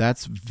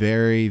 That's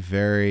very,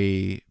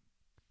 very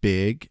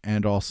big,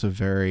 and also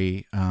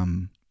very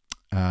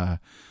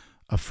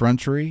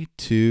effrontery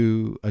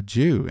to a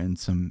Jew in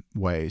some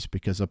ways,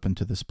 because up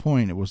until this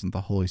point, it wasn't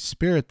the Holy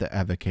Spirit that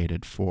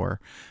advocated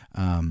for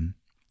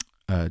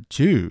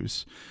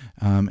Jews.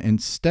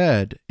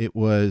 Instead, it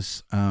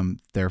was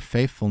their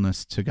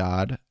faithfulness to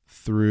God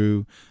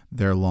through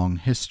their long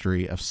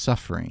history of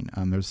suffering.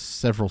 There's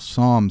several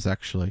Psalms,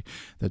 actually,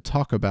 that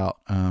talk about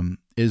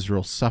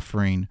Israel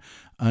suffering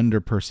under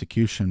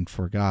persecution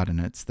for God, and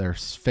it's their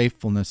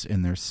faithfulness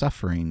in their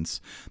sufferings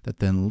that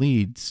then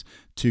leads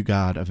to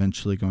God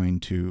eventually going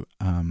to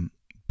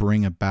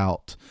bring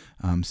about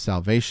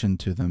salvation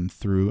to them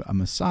through a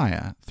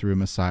Messiah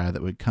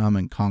that would come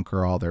and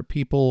conquer all their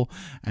people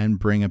and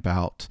bring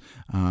about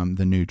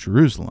the New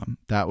Jerusalem.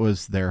 That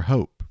was their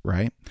hope,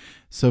 right?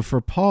 So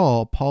for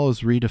Paul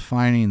is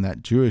redefining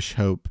that Jewish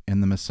hope in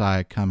the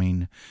Messiah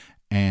coming,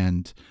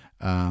 and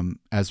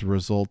as a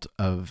result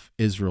of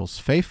Israel's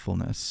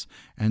faithfulness,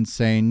 and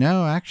saying,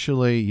 no,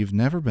 actually, you've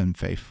never been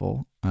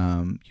faithful.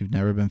 You've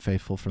never been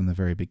faithful from the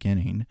very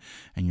beginning,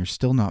 and you're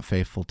still not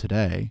faithful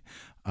today.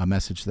 A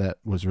message that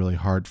was really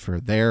hard for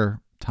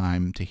their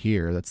time to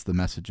hear. That's the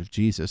message of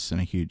Jesus in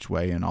a huge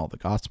way in all the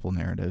gospel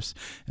narratives,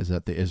 is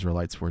that the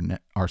Israelites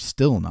are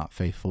still not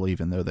faithful,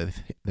 even though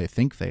they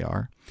think they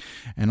are.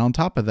 And on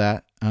top of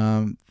that,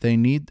 they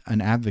need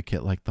an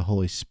advocate like the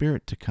Holy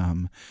Spirit to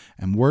come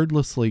and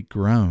wordlessly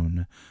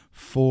groan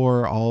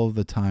for all of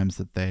the times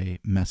that they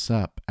mess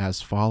up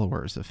as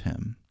followers of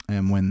him.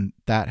 And when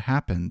that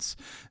happens,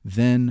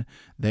 then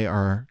they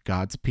are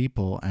God's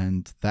people,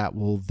 and that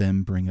will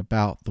then bring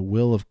about the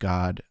will of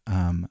God,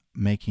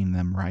 making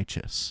them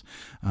righteous,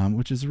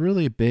 which is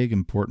really a big,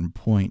 important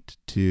point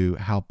to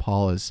how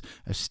Paul is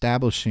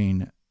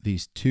establishing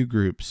these two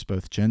groups,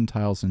 both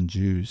Gentiles and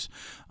Jews,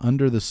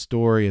 under the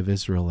story of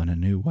Israel in a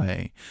new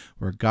way,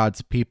 where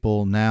God's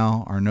people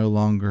now are no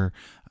longer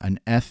an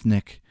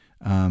ethnic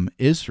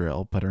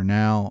Israel, but are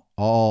now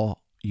all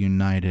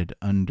united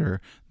under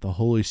the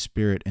Holy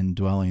Spirit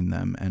indwelling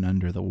them and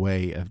under the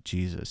way of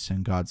Jesus.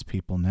 And God's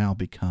people now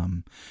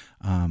become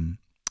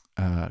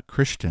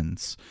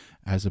Christians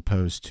as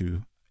opposed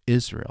to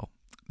Israel.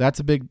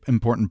 That's a big,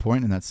 important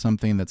point, and that's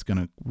something that's going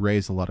to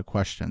raise a lot of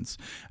questions.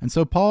 And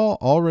so Paul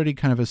already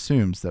kind of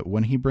assumes that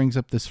when he brings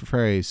up this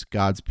phrase,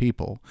 God's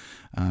people,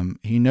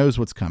 he knows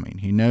what's coming.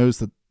 He knows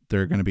that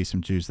there are going to be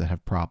some Jews that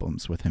have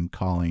problems with him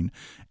calling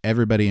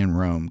everybody in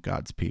Rome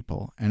God's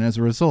people. And as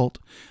a result,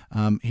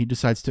 he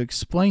decides to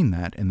explain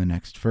that in the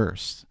next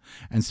verse.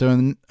 And so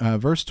in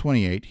verse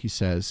 28, he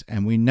says,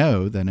 "And we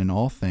know that in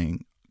all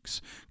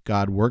things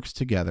God works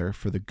together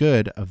for the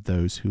good of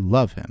those who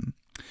love him."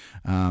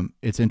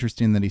 It's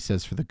interesting that he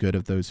says for the good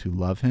of those who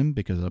love him,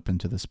 because up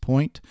until this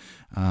point,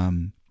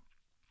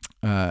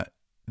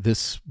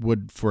 this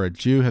would, for a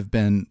Jew, have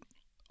been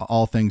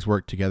all things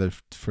work together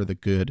for the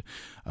good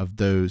of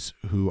those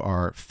who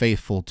are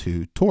faithful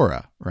to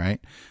Torah, right?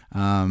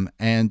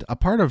 And a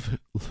part of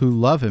who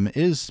love him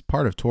is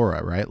part of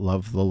Torah, right?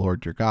 Love the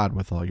Lord your God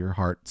with all your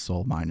heart,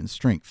 soul, mind, and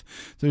strength.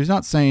 So he's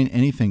not saying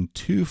anything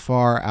too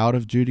far out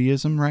of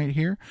Judaism right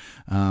here,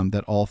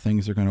 that all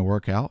things are going to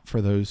work out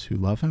for those who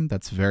love him.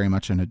 That's very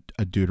much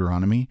a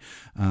Deuteronomy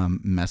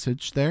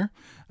message there.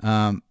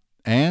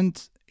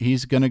 And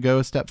he's going to go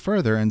a step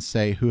further and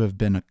say, who have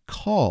been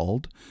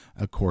called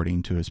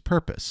according to his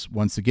purpose.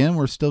 Once again,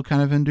 we're still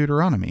kind of in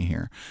Deuteronomy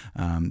here.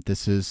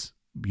 This is,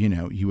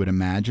 you would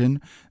imagine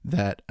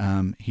that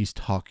he's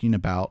talking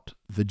about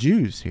the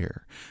Jews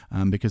here,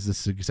 because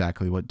this is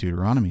exactly what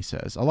Deuteronomy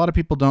says. A lot of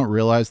people don't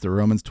realize that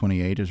Romans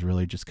 28 is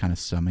really just kind of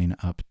summing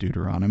up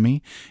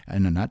Deuteronomy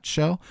in a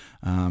nutshell.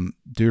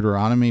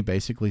 Deuteronomy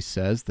basically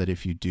says that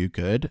if you do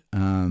good,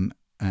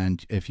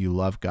 and if you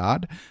love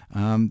God,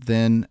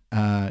 then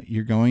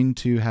you're going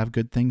to have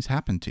good things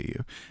happen to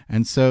you.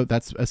 And so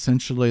that's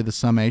essentially the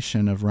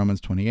summation of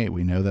Romans 28.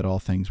 We know that all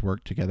things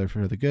work together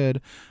for the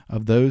good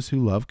of those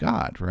who love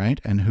God,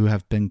 right? And who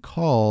have been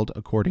called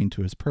according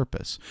to his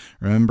purpose.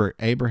 Remember,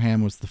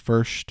 Abraham was the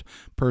first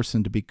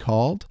person to be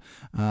called,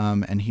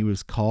 and he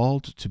was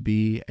called to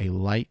be a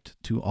light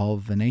to all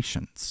the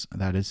nations.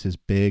 That is his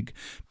big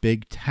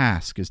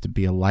task, is to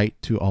be a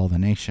light to all the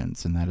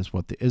nations, and that is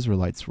what the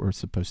Israelites were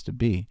supposed to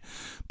be.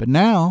 But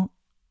now,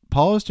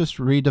 Paul has just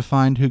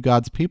redefined who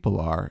God's people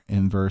are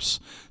in verse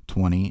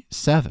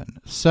 27.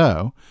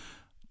 So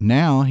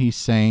now he's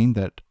saying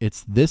that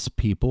it's this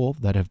people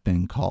that have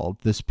been called,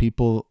 this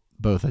people,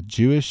 both a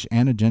Jewish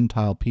and a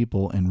Gentile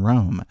people in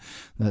Rome,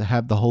 that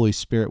have the Holy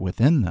Spirit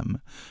within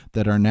them,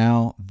 that are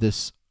now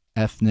this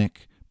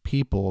ethnic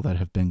people that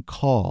have been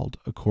called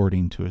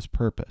according to his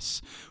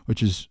purpose,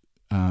 which is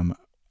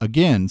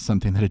again,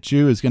 something that a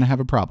Jew is going to have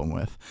a problem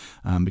with,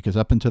 because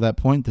up until that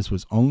point, this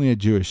was only a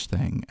Jewish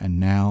thing, and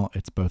now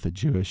it's both a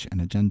Jewish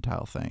and a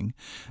Gentile thing.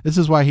 This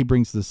is why he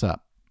brings this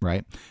up,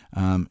 right?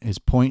 His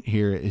point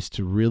here is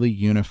to really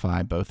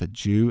unify both a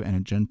Jew and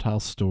a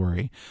Gentile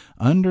story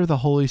under the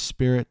Holy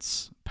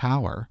Spirit's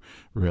power,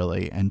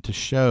 really, and to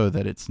show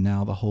that it's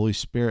now the Holy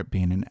Spirit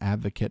being an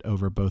advocate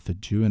over both a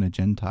Jew and a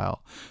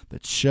Gentile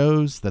that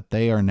shows that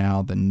they are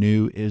now the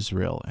new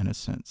Israel, in a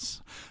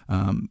sense.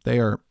 They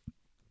are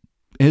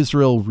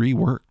Israel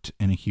reworked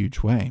in a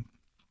huge way.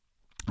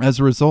 As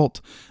a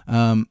result,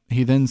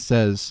 he then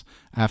says,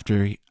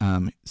 after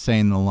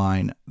saying the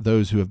line,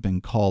 those who have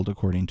been called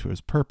according to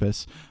his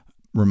purpose,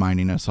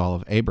 reminding us all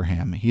of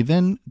Abraham, he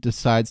then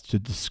decides to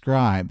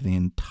describe the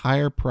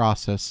entire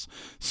process,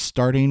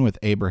 starting with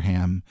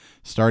Abraham,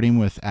 starting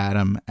with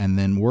Adam, and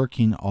then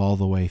working all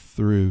the way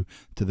through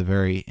to the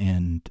very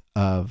end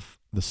of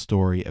the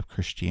story of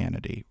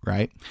Christianity,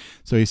 right?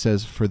 So he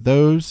says, for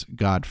those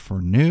God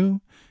foreknew,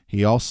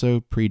 he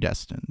also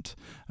predestined.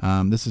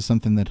 This is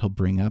something that he'll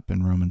bring up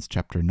in Romans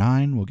chapter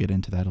 9. We'll get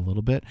into that a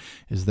little bit,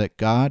 is that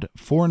God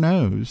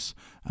foreknows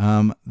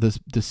the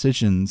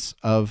decisions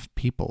of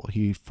people.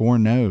 He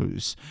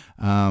foreknows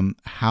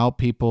how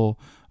people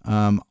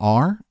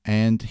are,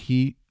 and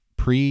he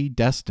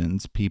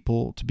predestines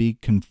people to be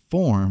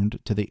conformed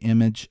to the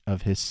image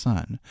of his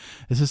Son.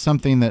 This is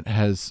something that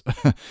has,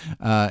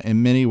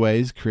 in many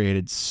ways,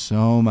 created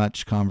so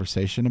much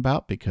conversation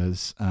about,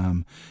 because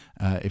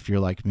if you're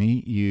like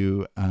me,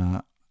 you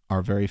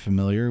are very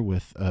familiar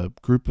with a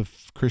group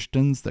of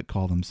Christians that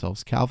call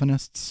themselves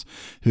Calvinists,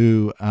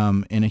 who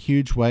in a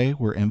huge way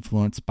were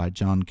influenced by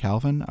John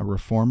Calvin, a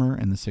reformer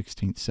in the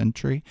 16th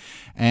century.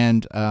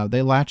 And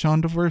they latch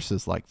on to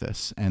verses like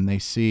this, and they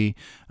see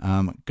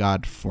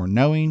God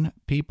foreknowing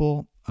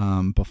people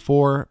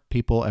before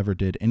people ever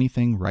did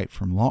anything right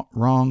from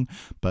wrong,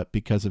 but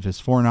because of his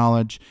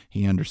foreknowledge,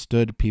 he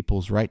understood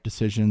people's right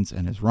decisions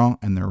and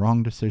their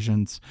wrong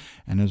decisions,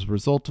 and as a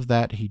result of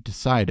that, he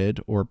decided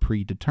or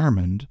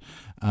predetermined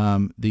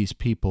these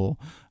people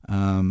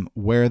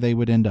where they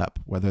would end up,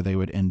 whether they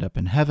would end up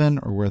in heaven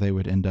or where they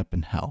would end up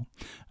in hell,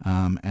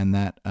 and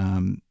that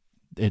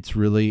it's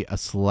really a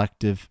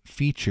selective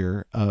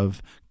feature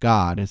of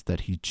God, is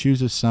that he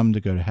chooses some to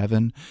go to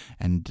heaven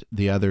and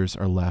the others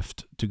are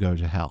left to go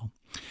to hell.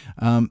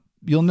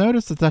 You'll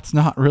notice that that's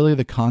not really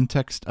the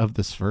context of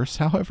this verse,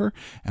 however,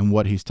 and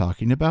what he's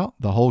talking about.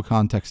 The whole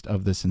context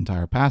of this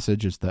entire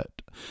passage is that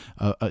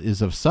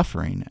is of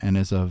suffering, and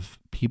is of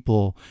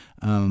people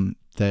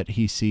that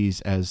he sees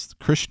as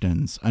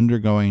Christians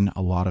undergoing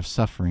a lot of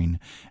suffering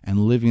and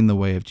living the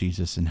way of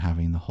Jesus and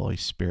having the Holy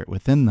Spirit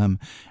within them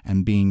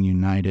and being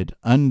united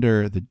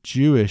under the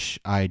Jewish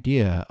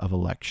idea of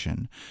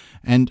election.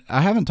 And I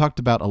haven't talked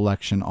about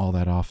election all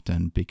that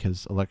often,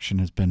 because election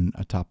has been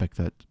a topic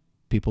that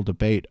people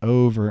debate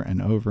over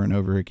and over and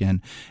over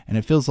again, and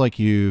it feels like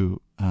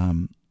you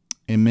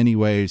in many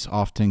ways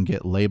often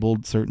get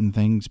labeled certain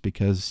things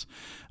because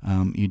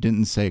you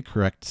didn't say a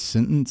correct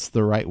sentence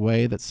the right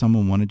way that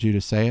someone wanted you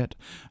to say it.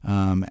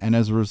 And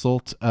as a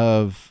result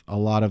of a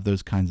lot of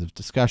those kinds of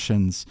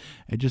discussions,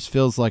 it just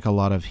feels like a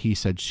lot of he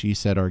said, she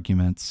said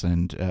arguments,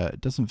 and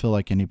it doesn't feel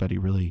like anybody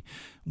really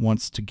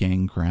wants to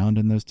gain ground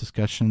in those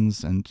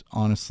discussions, and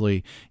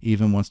honestly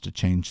even wants to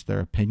change their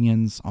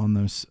opinions on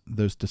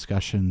those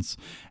discussions.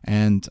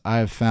 And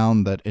I've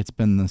found that it's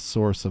been the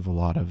source of a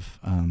lot of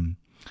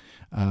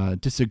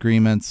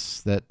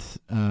disagreements that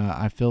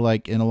I feel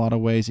like in a lot of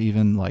ways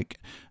even I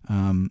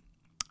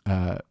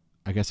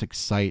guess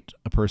excite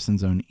a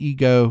person's own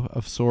ego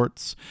of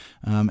sorts,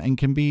 and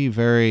can be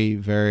very,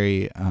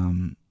 very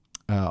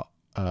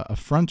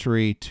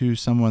effrontery to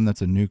someone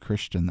that's a new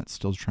Christian that's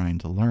still trying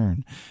to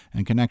learn,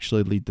 and can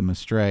actually lead them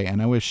astray. And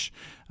I wish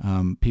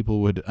people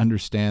would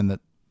understand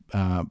that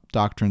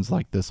doctrines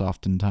like this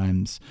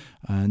oftentimes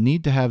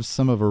need to have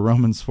some of a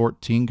Romans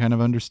 14 kind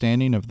of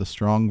understanding of the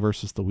strong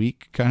versus the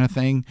weak kind of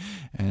thing.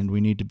 And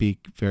we need to be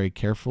very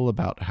careful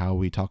about how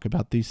we talk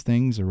about these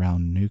things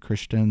around new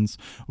Christians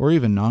or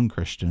even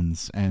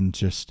non-Christians, and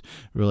just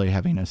really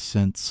having a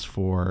sense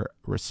for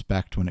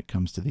respect when it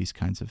comes to these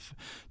kinds of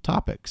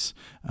topics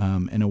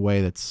in a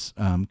way that's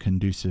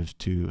conducive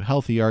to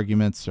healthy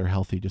arguments or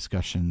healthy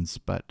discussions,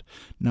 but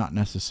not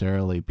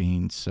necessarily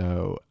being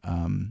so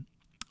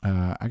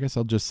I guess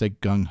I'll just say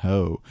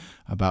gung-ho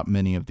about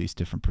many of these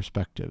different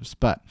perspectives.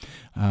 But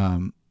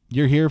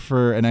you're here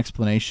for an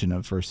explanation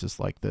of verses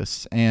like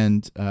this,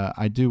 and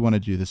I do want to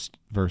do this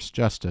verse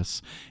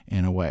justice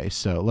in a way.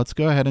 So let's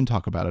go ahead and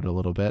talk about it a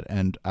little bit,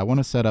 and I want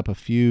to set up a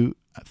few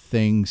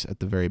things at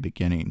the very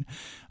beginning.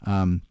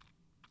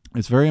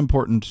 It's very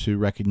important to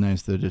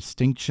recognize the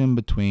distinction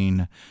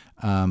between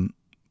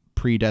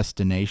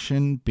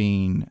predestination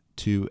being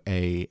to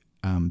a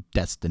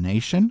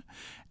destination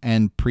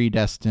and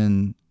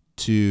predestined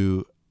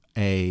to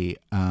a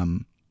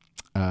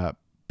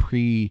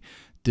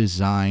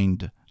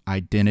pre-designed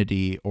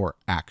identity or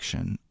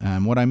action.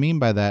 And what I mean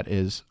by that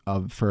is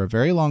for a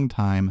very long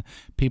time,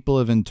 people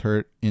have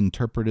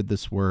interpreted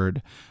this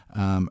word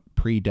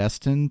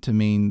predestined to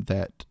mean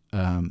that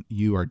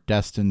you are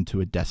destined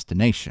to a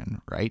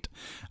destination, right?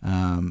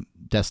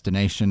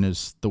 Destination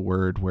is the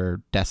word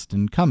where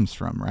destined comes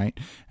from, right?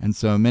 And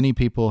so many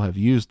people have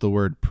used the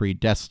word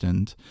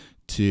predestined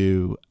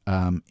to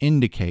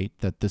indicate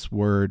that this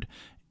word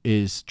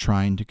is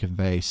trying to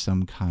convey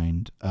some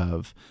kind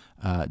of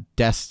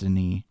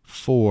destiny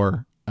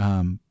for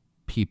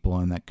people,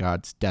 and that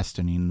God's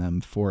destining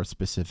them for a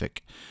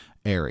specific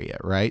area,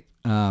 right?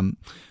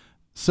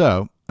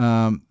 So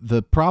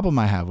the problem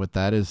I have with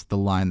that is the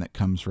line that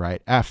comes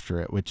right after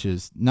it, which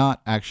is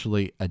not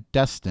actually a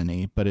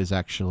destiny, but is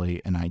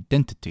actually an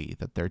identity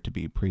that they're to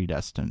be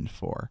predestined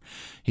for.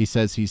 He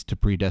says he's to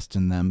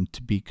predestine them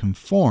to be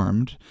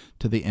conformed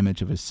to the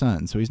image of his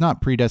son. So he's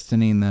not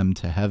predestining them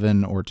to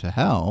heaven or to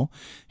hell.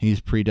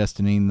 He's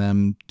predestining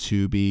them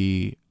to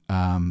be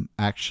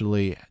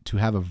actually to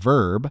have a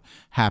verb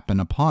happen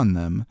upon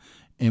them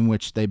in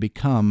which they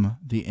become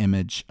the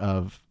image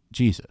of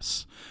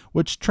Jesus,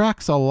 which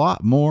tracks a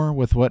lot more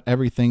with what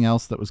everything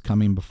else that was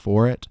coming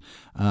before it.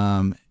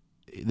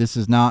 This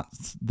is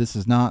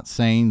not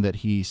saying that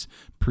he's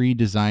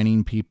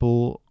pre-designing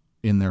people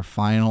in their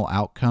final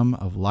outcome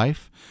of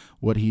life.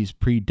 What he's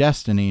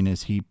predestining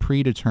is he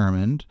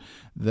predetermined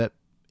that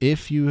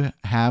if you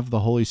have the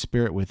Holy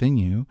Spirit within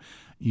you,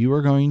 you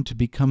are going to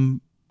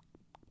become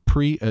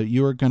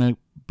you are going to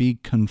be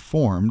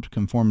conformed.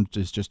 Conformed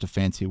is just a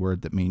fancy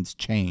word that means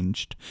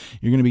changed.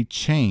 You're going to be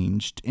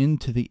changed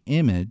into the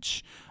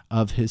image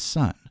of his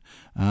son.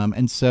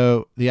 And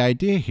so the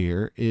idea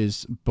here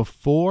is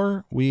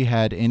before we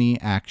had any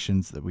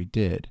actions that we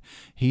did,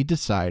 he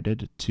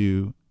decided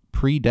to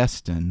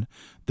predestine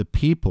the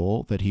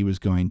people that he was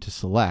going to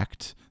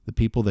select, the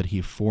people that he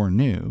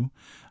foreknew,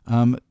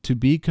 to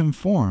be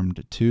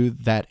conformed to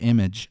that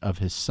image of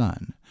his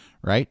son,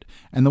 right?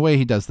 And the way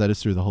he does that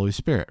is through the Holy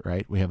Spirit,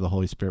 right? We have the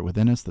Holy Spirit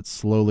within us that's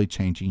slowly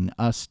changing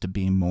us to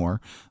be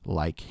more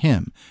like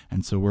him.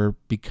 And so we're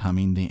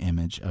becoming the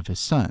image of his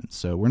son.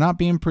 So we're not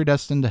being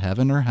predestined to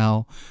heaven or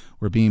hell.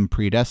 We're being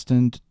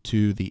predestined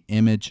to the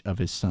image of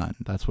his son.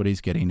 That's what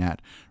he's getting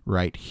at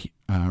right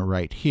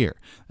here.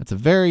 That's a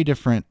very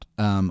different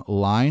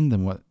line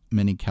than what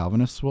many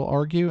Calvinists will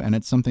argue, and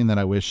it's something that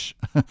I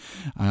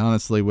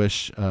honestly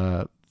wish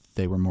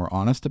they were more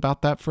honest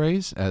about that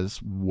phrase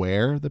as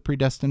where the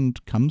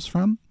predestined comes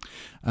from.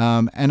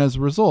 And as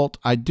a result,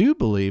 I do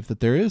believe that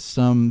there is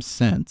some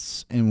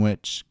sense in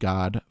which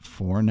God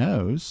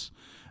foreknows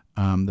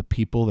the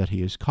people that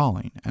he is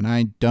calling. And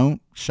I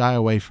don't shy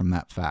away from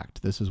that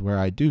fact. This is where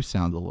I do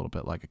sound a little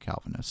bit like a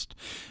Calvinist,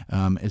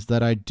 is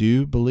that I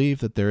do believe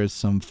that there is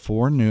some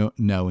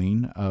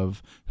foreknowing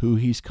of who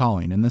he's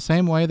calling. In the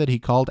same way that he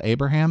called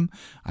Abraham,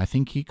 I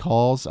think he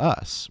calls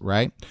us,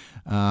 right?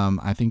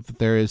 I think that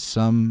there is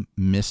some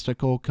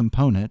mystical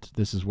component.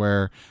 This is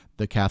where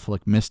the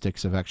Catholic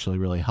mystics have actually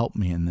really helped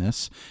me in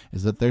this,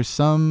 is that there's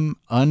some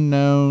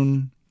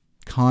unknown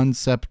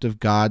concept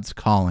of God's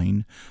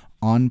calling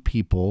on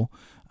people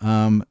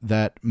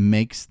that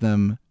makes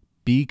them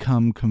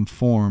become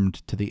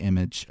conformed to the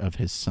image of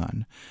his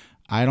son.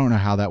 I don't know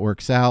how that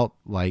works out.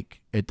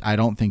 I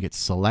don't think it's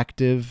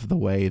selective the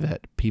way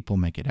that people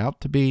make it out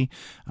to be.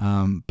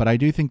 But I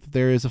do think that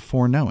there is a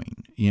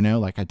foreknowing,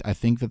 I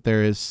think that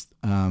there is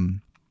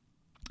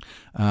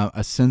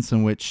a sense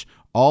in which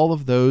all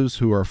of those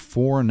who are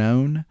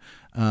foreknown,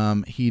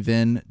 he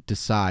then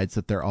decides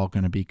that they're all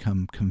going to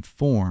become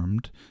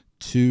conformed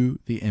to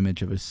the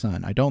image of his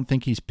son. I don't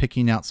think he's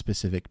picking out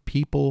specific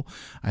people.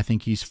 I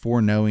think he's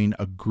foreknowing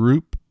a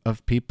group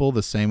of people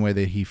the same way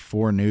that he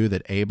foreknew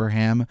that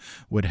Abraham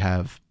would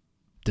have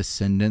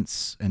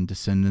descendants and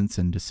descendants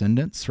and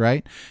descendants,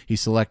 right? He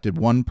selected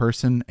one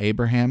person,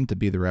 Abraham, to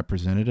be the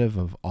representative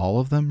of all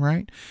of them,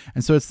 right?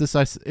 And so it's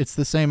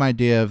the same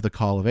idea of the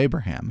call of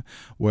Abraham,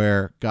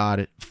 where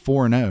God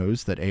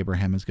foreknows that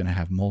Abraham is going to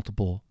have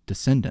multiple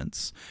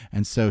descendants.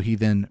 And so he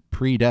then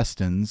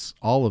predestines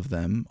all of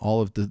them,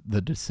 all of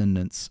the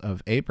descendants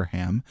of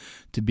Abraham,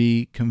 to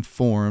be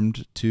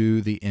conformed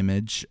to the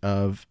image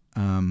of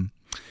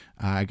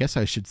I guess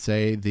I should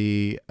say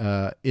the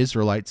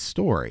Israelite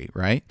story,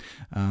 right?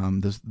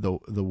 The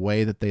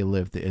way that they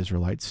lived the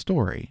Israelite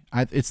story.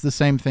 It's the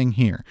same thing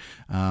here.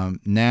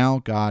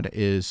 Now God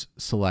is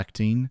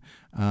selecting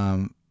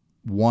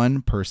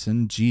one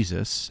person,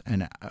 Jesus,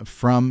 and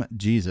from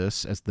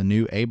Jesus as the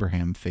new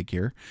Abraham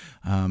figure,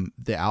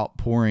 the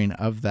outpouring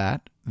of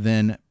that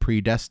then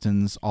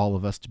predestines all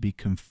of us to be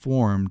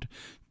conformed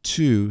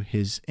to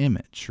his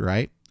image,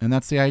 right? And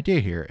that's the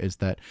idea here, is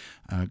that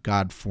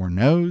God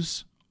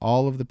foreknows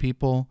all of the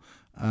people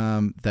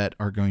that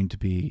are going to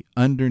be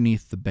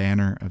underneath the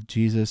banner of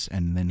Jesus,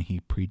 and then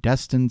he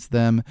predestines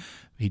them.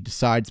 He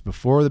decides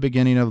before the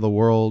beginning of the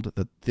world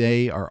that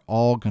they are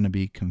all going to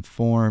be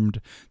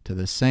conformed to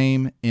the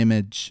same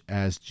image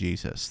as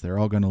Jesus. They're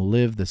all going to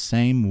live the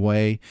same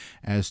way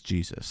as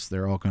Jesus.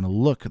 They're all going to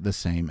look the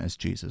same as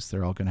Jesus.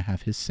 They're all going to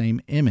have his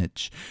same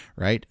image,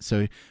 right?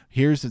 So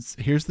here's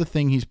the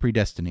thing he's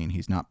predestining.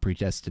 He's not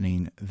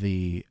predestining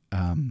the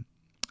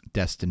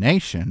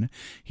destination.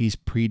 He's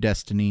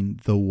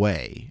predestining the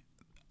way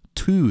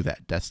to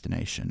that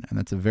destination, and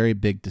that's a very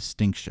big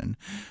distinction.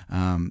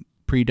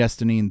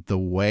 Predestining the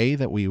way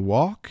that we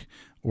walk,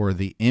 or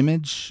the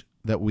image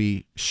that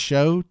we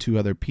show to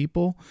other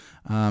people,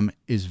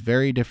 is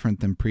very different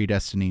than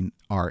predestining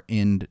our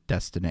end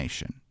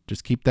destination.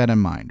 Just keep that in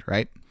mind,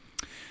 right?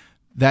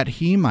 That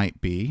he might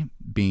be,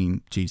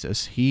 being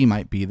Jesus, he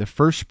might be the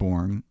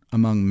firstborn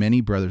among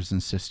many brothers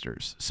and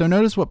sisters. So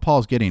notice what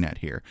Paul's getting at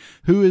here.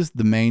 Who is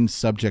the main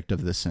subject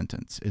of this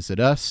sentence? Is it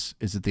us?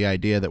 Is it the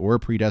idea that we're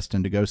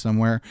predestined to go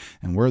somewhere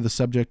and we're the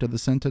subject of the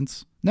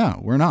sentence?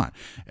 No, we're not.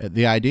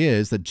 The idea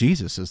is that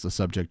Jesus is the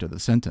subject of the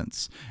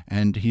sentence.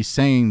 And he's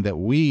saying that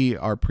we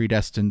are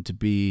predestined to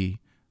be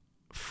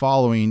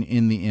following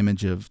in the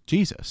image of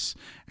Jesus.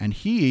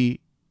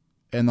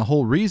 And the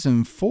whole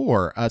reason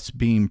for us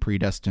being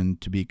predestined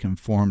to be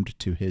conformed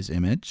to his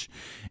image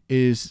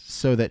is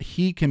so that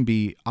he can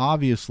be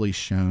obviously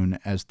shown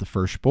as the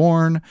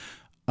firstborn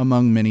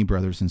among many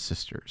brothers and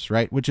sisters,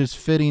 right? Which is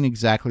fitting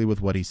exactly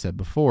with what he said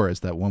before, is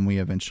that when we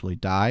eventually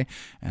die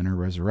and are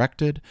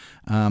resurrected,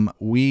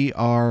 we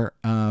are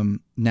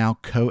now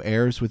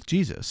co-heirs with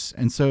Jesus.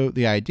 And so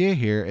the idea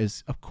here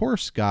is, of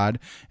course, God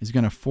is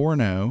going to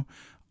foreknow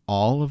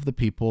all of the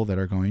people that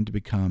are going to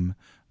become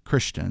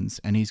Christians,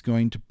 and he's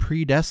going to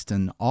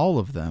predestine all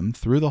of them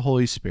through the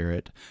Holy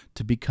Spirit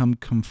to become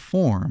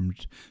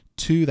conformed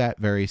to that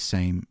very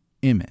same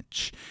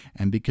image.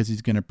 And because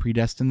he's going to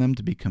predestine them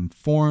to be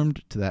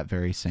conformed to that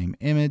very same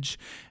image,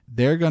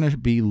 they're going to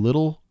be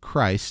little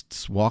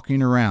Christs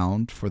walking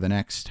around for the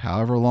next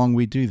however long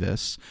we do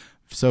this,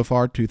 so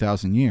far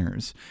 2,000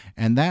 years.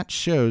 And that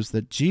shows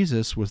that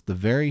Jesus was the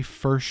very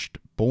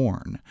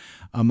firstborn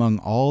among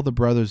all the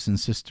brothers and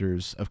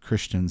sisters of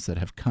Christians that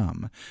have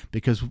come,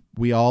 because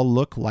we all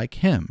look like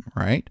him,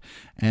 right?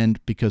 And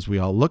because we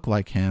all look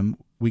like him,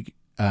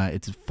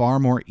 it's far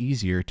more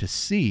easier to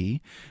see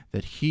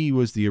that he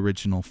was the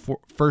original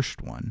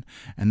first one.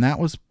 And that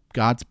was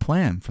God's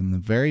plan from the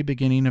very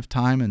beginning of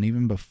time, and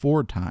even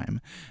before time,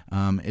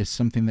 is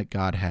something that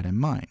God had in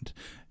mind.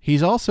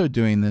 He's also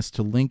doing this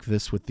to link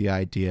this with the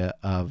idea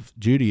of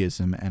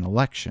Judaism and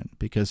election,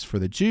 because for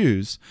the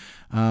Jews,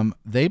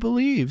 they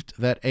believed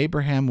that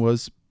Abraham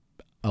was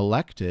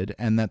elected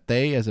and that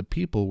they as a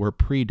people were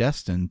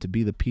predestined to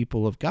be the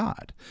people of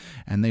God.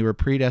 And they were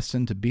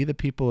predestined to be the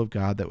people of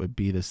God that would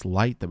be this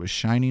light that was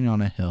shining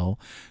on a hill,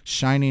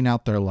 shining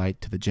out their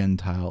light to the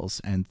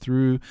Gentiles. And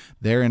through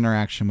their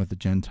interaction with the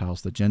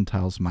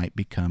Gentiles might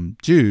become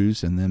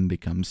Jews and then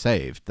become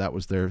saved. That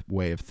was their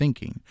way of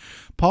thinking.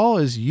 Paul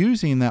is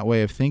using that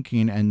way of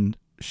thinking and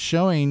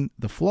showing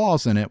the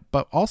flaws in it,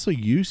 but also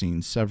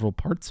using several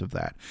parts of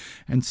that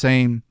and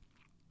saying,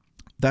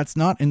 that's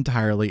not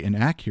entirely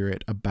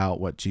inaccurate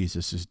about what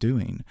Jesus is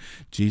doing.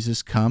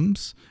 Jesus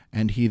comes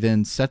and he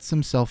then sets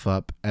himself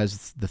up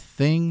as the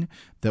thing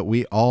that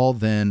we all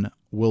then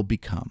will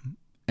become.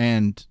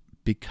 And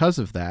because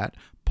of that,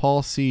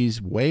 Paul sees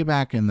way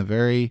back in the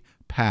very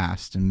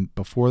past and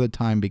before the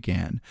time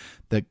began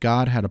that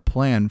God had a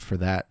plan for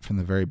that from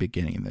the very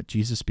beginning, that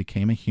Jesus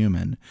became a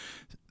human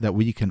that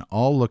we can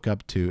all look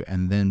up to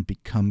and then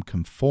become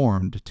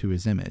conformed to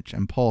his image.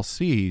 And Paul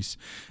sees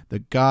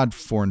that God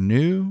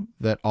foreknew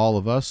that all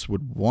of us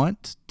would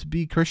want to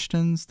be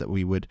Christians, that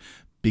we would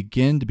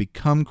begin to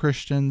become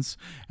Christians,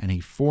 and he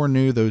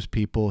foreknew those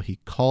people. He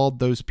called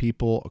those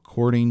people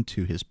according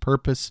to his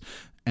purpose,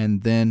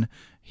 and then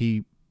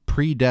he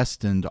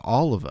predestined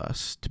all of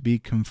us to be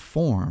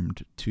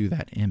conformed to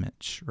that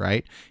image,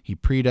 right? He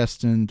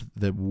predestined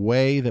the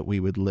way that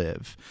we would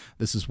live.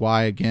 This is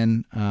why,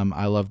 again,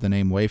 I love the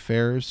name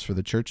Wayfarers for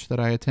the church that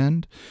I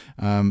attend,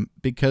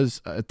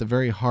 because at the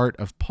very heart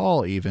of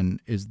Paul even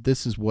is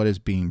this is what is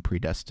being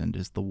predestined,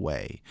 is the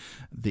way.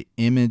 The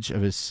image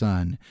of his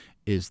son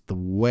is the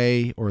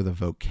way or the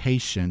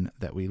vocation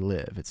that we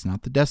live. It's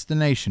not the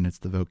destination, it's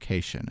the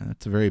vocation. And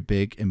it's a very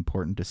big,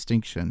 important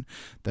distinction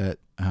that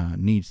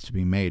needs to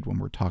be made when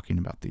we're talking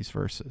about these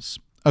verses.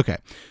 Okay,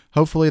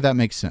 hopefully that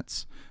makes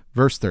sense.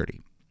 Verse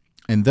 30.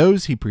 And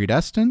those he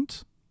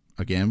predestined,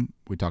 again,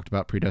 we talked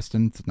about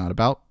predestined. It's not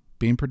about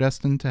being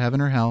predestined to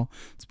heaven or hell.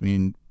 It's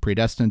being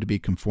predestined to be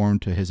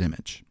conformed to his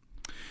image.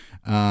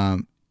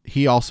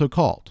 He also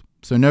called.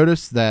 So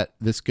notice that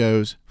this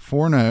goes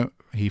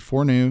he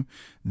foreknew,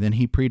 then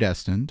he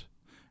predestined,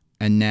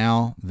 and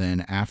now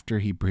then after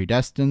he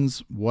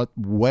predestines what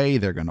way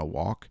they're going to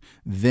walk,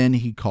 then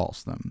he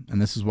calls them.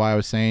 And this is why I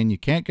was saying you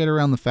can't get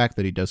around the fact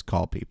that he does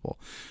call people.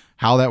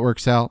 How that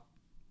works out,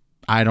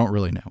 I don't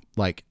really know.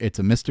 Like, it's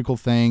a mystical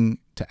thing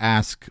to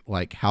ask,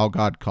 like, how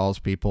God calls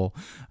people,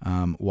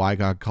 why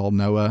God called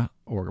Noah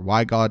or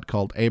why God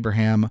called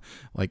Abraham,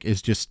 like,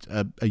 is just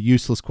a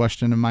useless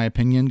question in my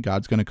opinion.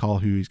 God's going to call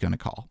who he's going to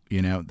call.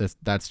 You know,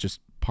 that's just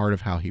part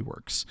of how he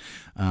works.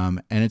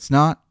 And it's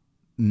not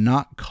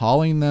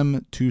calling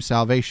them to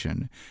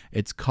salvation.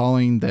 It's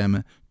calling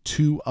them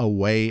to a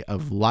way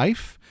of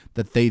life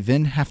that they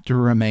then have to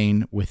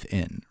remain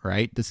within,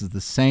 right? This is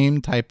the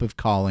same type of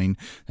calling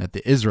that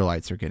the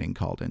Israelites are getting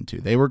called into.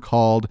 They were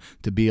called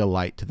to be a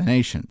light to the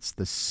nations.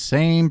 The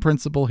same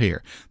principle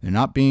here. They're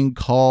not being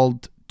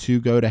called to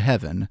go to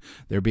heaven.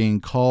 They're being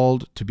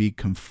called to be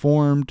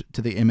conformed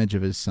to the image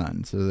of his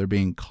son. So they're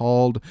being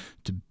called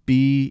to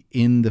be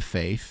in the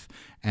faith.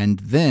 And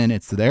then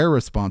it's their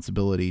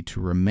responsibility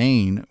to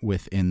remain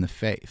within the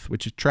faith,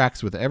 which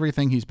tracks with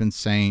everything he's been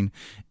saying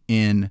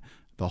in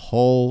the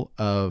whole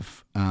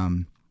of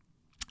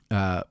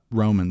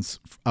Romans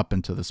up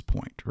until this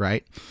point,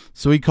 right?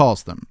 So he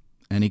calls them,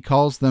 and he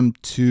calls them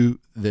to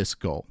this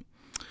goal.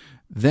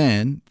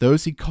 Then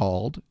those he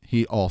called,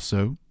 he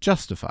also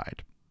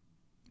justified,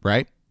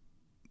 right?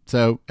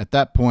 So at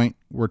that point,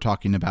 we're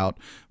talking about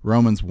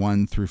Romans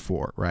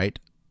 1-4, right?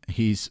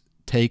 He's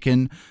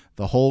taken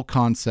the whole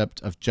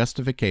concept of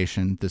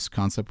justification, this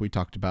concept we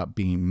talked about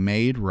being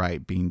made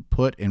right, being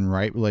put in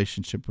right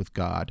relationship with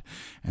God,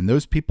 and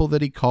those people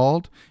that he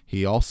called,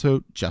 he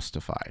also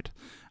justified.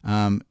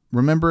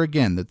 Remember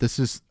again that this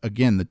is,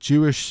 again, the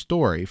Jewish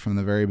story from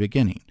the very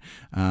beginning.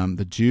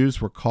 The Jews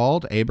were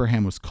called,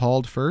 Abraham was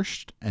called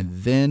first,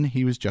 and then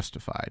he was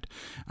justified.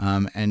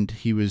 And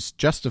he was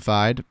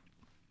justified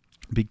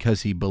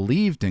because he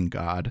believed in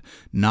God,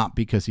 not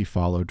because he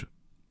followed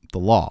the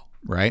law.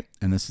 Right?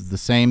 And this is the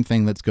same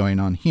thing that's going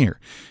on here,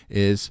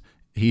 is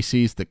he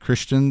sees that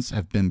Christians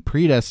have been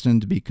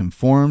predestined to be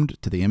conformed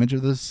to the image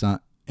of his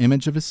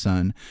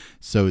son,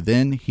 so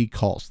then he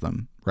calls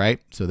them,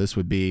 right? So this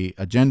would be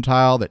a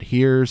Gentile that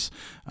hears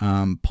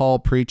Paul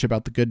preach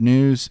about the good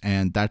news,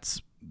 and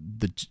that's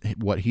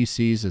what he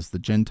sees as the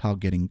Gentile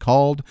getting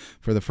called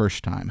for the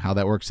first time. How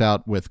that works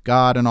out with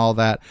God and all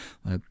that,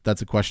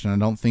 that's a question I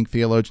don't think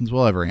theologians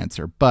will ever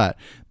answer, but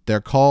they're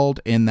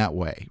called in that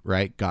way,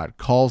 right? God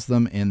calls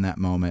them in that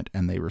moment,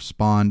 and they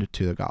respond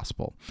to the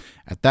gospel.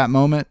 At that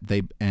moment,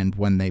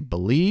 when they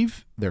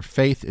believe, their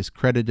faith is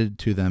credited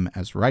to them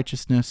as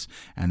righteousness,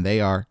 and they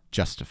are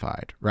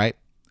justified, right?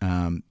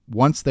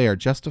 Once they are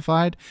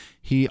justified,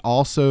 he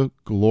also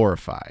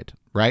glorified,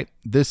 right?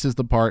 This is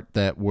the part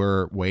that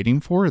we're waiting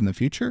for in the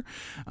future,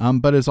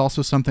 but is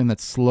also something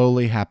that's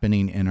slowly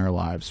happening in our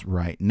lives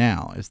right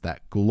now, is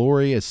that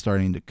glory is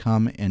starting to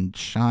come and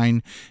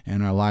shine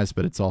in our lives,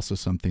 but it's also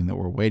something that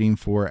we're waiting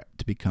for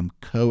to become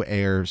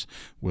co-heirs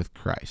with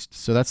Christ.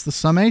 So that's the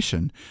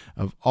summation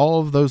of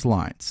all of those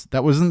lines.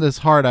 That wasn't as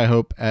hard, I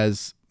hope,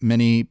 as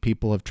many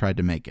people have tried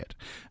to make it.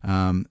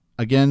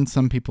 Again,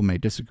 some people may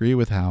disagree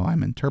with how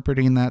I'm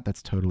interpreting that.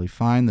 That's totally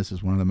fine. This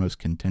is one of the most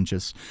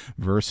contentious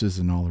verses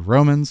in all of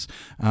Romans.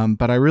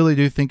 But I really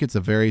do think it's a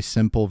very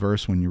simple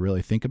verse when you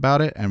really think about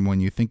it, and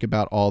when you think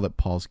about all that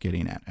Paul's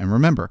getting at. And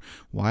remember,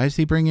 why is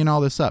he bringing all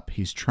this up?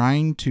 He's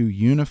trying to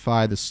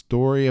unify the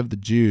story of the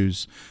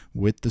Jews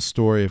with the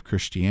story of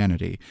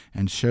Christianity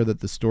and show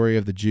that the story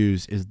of the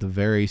Jews is the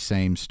very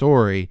same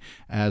story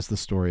as the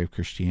story of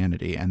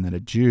Christianity, and that a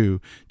Jew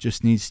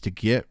just needs to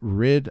get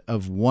rid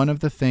of one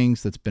of the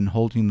things that's been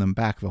holding them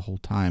back the whole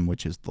time,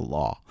 which is the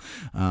law.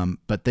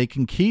 But they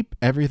can keep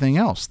everything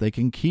else. They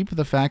can keep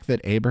the fact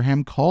that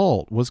Abraham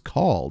was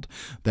called,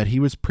 that he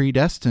was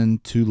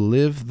predestined to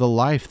live the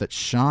life that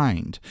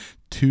shined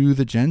to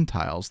the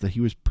Gentiles, that he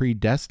was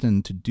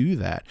predestined to do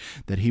that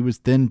he was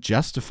then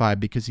justified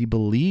because he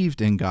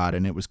believed in God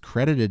and it was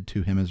credited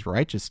to him as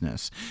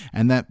righteousness,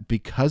 and that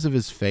because of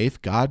his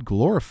faith, God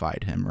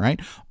glorified him, right?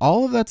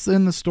 All of that's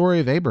in the story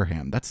of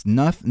Abraham. That's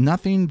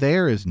nothing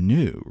there is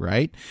new,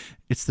 right?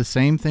 It's the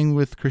same thing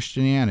with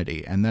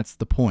Christianity, and that's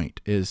the point,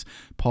 is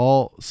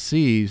Paul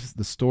sees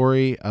the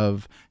story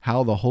of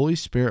how the Holy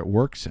Spirit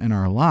works in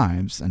our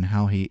lives and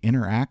how he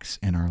interacts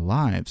in our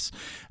lives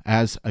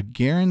as a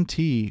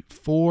guarantee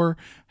for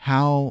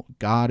how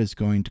God is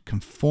going to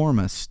conform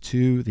us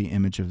to the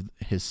image of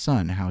his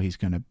Son, how he's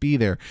going to be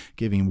there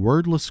giving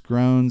wordless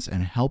groans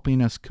and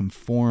helping us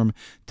conform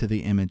to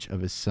the image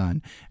of his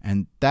Son.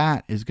 And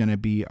that is going to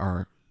be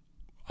our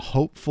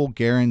hopeful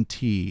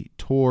guarantee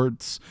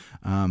towards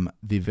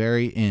the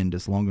very end,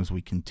 as long as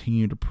we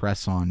continue to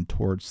press on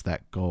towards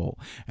that goal.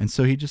 And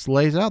so he just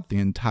lays out the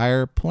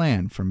entire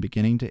plan from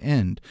beginning to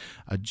end.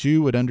 A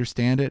Jew would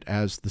understand it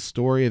as the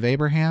story of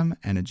Abraham,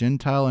 and a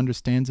Gentile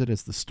understands it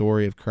as the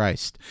story of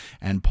Christ.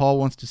 And Paul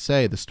wants to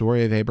say the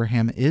story of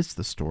Abraham is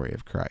the story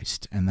of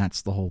Christ, and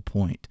that's the whole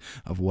point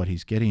of what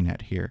he's getting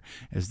at here,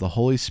 is the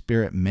Holy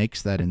Spirit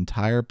makes that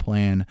entire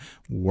plan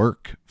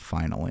work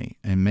finally,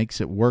 and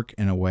makes it work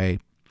in a way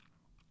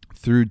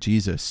through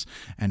Jesus,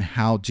 and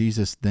how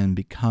Jesus then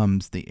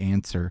becomes the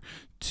answer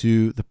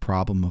to the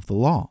problem of the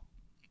law.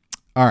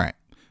 All right.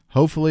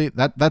 Hopefully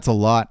that's a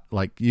lot.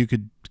 Like, you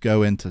could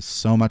go into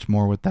so much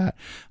more with that.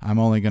 I'm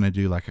only going to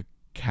do like a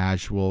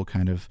casual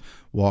kind of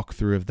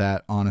walkthrough of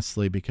that,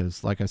 honestly,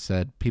 because like I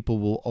said, people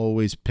will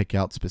always pick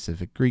out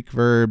specific Greek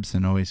verbs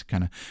and always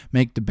kind of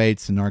make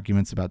debates and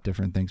arguments about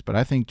different things. But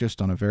I think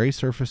just on a very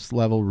surface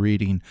level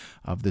reading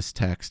of this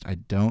text, I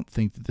don't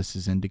think that this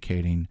is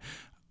indicating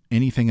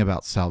anything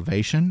about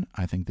salvation.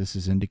 I think this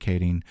is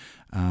indicating,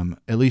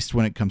 at least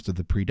when it comes to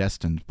the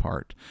predestined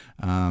part,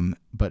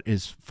 but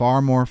is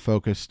far more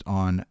focused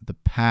on the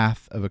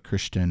path of a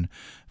Christian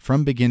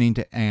from beginning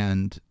to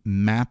end,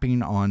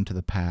 mapping onto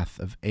the path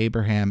of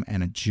Abraham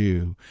and a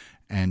Jew,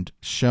 and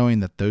showing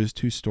that those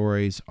two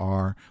stories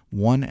are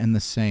one and the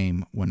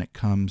same when it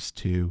comes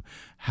to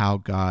how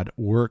God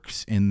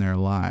works in their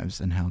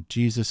lives, and how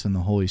Jesus and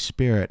the Holy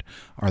Spirit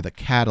are the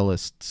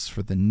catalysts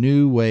for the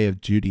new way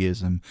of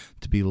Judaism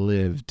to be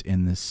lived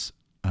in this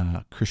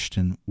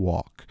Christian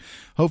walk.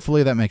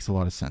 Hopefully that makes a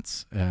lot of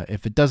sense.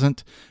 If it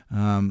doesn't,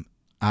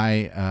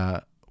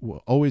 I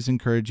will always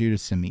encourage you to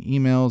send me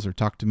emails or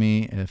talk to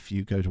me if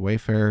you go to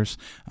Wayfarers.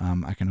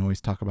 I can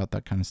always talk about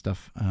that kind of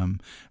stuff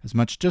as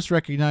much. Just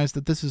recognize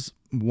that this is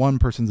one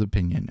person's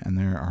opinion, and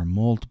there are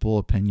multiple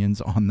opinions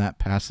on that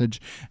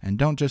passage, and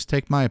don't just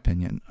take my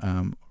opinion.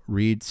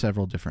 Read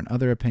several different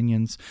other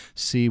opinions,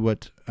 see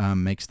what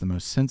makes the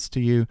most sense to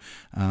you.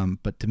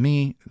 But to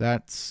me,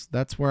 that's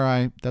where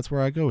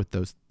I go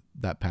with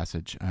that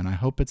passage, and I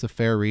hope it's a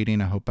fair reading.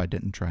 I hope I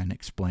didn't try and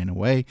explain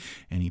away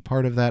any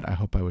part of that. I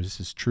hope I was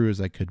as true as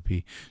I could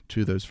be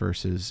to those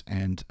verses,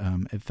 and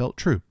it felt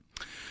true.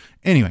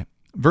 Anyway,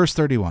 verse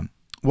 31.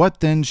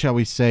 What then shall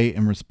we say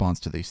in response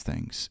to these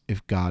things?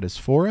 If God is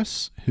for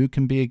us, who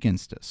can be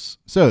against us?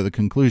 So the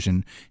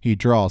conclusion he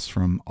draws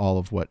from all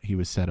of what he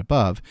was said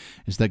above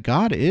is that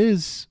God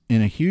is,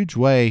 in a huge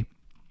way,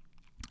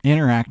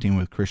 interacting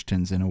with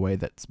Christians in a way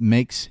that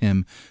makes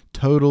him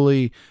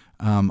totally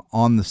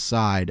on the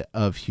side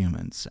of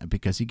humans,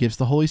 because he gives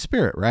the Holy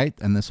Spirit, right?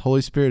 And this Holy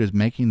Spirit is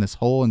making this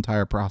whole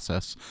entire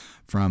process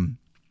from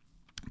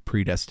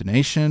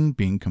predestination,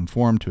 being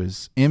conformed to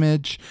his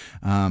image,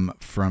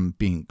 from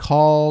being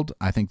called.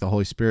 I think the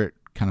Holy Spirit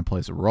kind of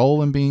plays a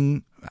role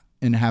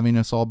in having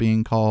us all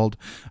being called,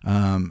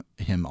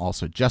 him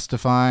also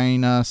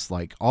justifying us.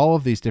 Like, all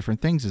of these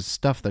different things is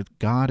stuff that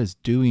God is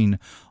doing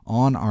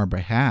on our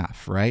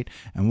behalf, right?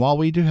 And while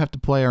we do have to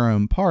play our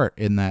own part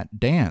in that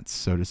dance,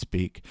 so to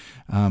speak,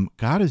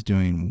 God is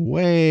doing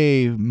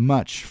way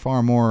much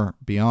far more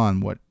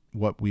beyond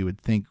what we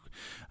would think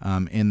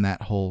in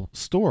that whole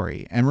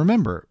story. And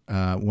remember,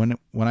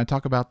 when I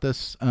talk about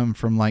this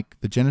from like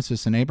the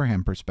Genesis and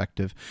Abraham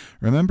perspective,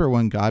 remember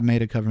when God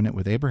made a covenant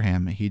with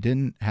Abraham, he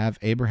didn't have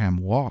Abraham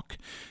walk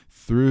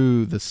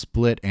through the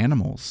split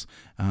animals.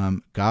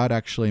 God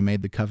actually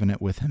made the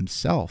covenant with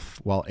himself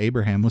while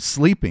Abraham was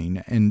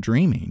sleeping and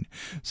dreaming.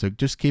 So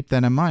just keep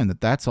that in mind,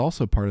 that that's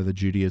also part of the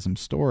Judaism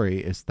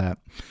story, is that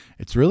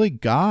it's really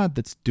God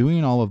that's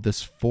doing all of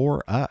this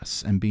for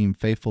us and being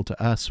faithful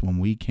to us when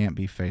we can't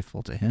be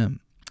faithful to him.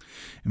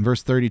 In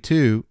verse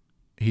 32,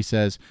 he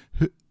says,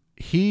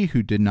 he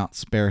who did not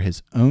spare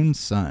his own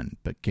son,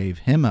 but gave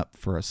him up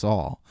for us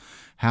all,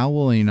 how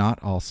will he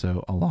not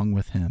also, along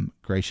with him,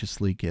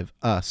 graciously give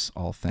us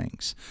all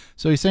things?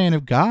 So he's saying,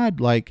 if God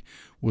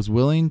was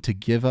willing to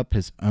give up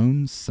his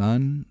own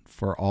son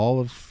for all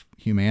of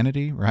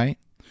humanity, right?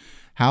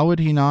 How would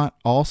he not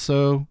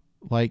also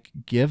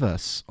give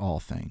us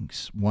all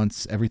things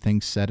once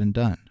everything's said and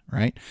done,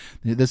 right?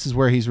 This is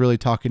where he's really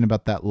talking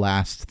about that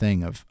last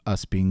thing of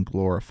us being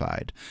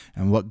glorified,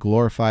 and what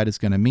glorified is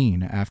going to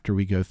mean after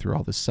we go through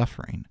all this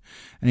suffering.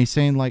 And he's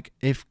saying,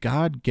 if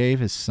God gave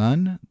his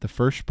son, the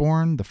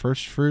firstborn, the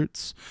first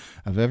fruits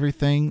of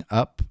everything,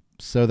 up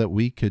so that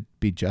we could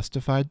be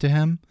justified to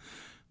him,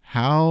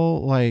 how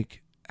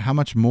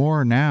much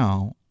more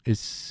now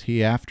is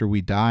he, after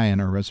we die and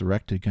are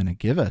resurrected, going to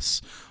give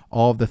us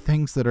all of the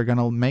things that are going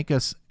to make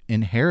us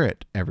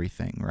inherit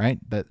everything, right?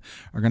 That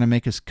are going to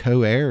make us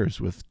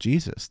co-heirs with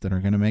Jesus, that are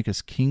going to make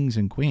us kings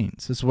and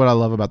queens. This is what I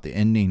love about the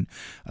ending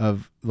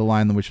of The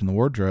Lion, the Witch, and the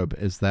Wardrobe,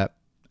 is that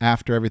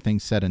after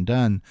everything's said and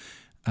done,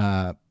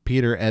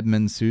 Peter,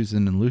 Edmund,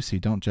 Susan, and Lucy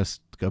don't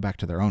just go back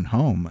to their own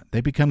home. They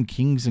become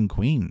kings and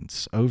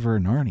queens over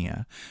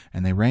Narnia,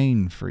 and they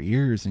reign for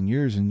years and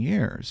years and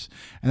years.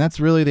 And that's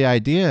really the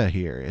idea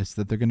here, is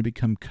that they're going to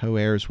become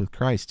co-heirs with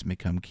Christ and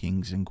become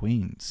kings and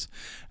queens.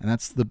 And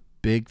that's the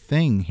big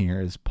thing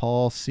here, is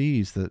Paul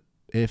sees that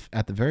if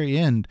at the very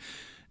end,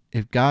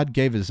 if God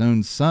gave his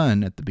own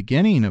son at the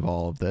beginning of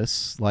all of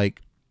this,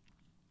 like,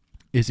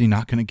 is he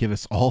not going to give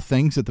us all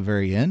things at the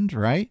very end,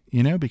 right?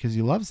 Because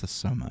he loves us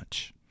so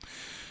much.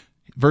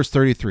 Verse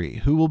 33,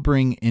 who will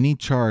bring any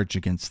charge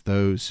against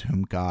those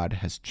whom God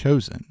has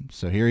chosen?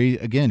 So here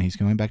he's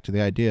going back to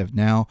the idea of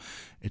now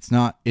it's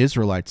not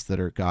Israelites that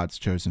are God's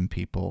chosen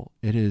people.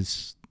 It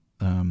is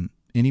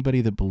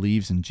anybody that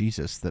believes in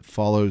Jesus, that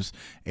follows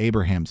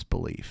Abraham's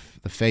belief,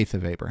 the faith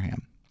of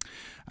Abraham.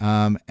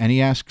 And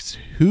he asks,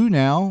 who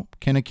now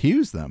can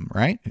accuse them,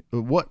 right?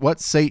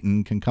 What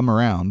Satan can come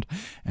around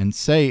and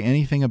say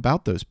anything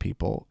about those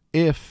people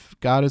if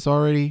God has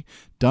already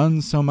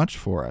done so much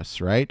for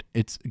us, right?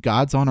 It's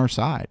God's on our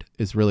side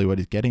is really what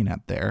he's getting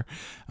at there.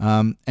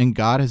 And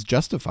God has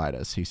justified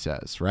us, he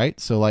says, right?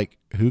 So like,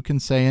 who can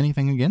say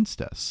anything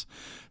against us?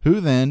 Who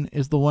then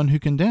is the one who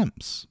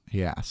condemns?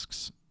 He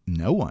asks.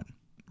 No one,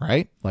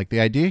 right? Like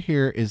the idea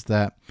here is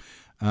that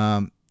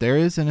there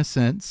is, in a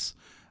sense,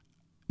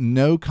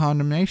 no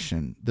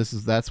condemnation.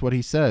 That's what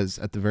he says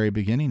at the very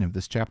beginning of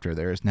this chapter.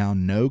 There is now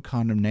no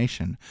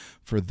condemnation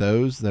for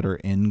those that are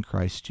in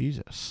Christ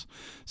Jesus.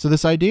 So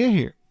this idea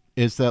here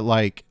is that,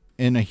 like,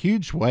 in a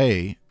huge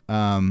way,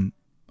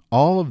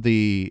 all of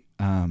the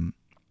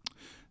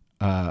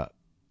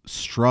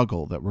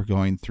struggle that we're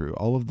going through,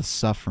 all of the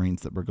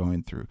sufferings that we're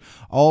going through,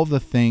 all of the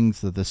things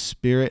that the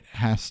Spirit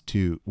has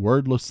to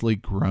wordlessly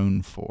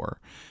groan for,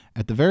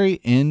 at the very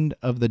end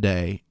of the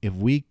day, if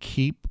we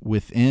keep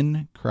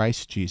within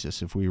Christ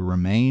Jesus, if we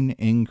remain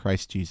in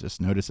Christ Jesus,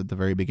 notice at the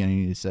very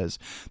beginning he says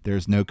there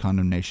is no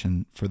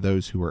condemnation for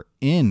those who are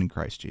in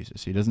Christ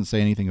Jesus. He doesn't say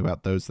anything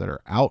about those that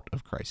are out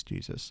of Christ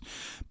Jesus.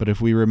 But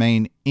if we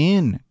remain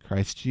in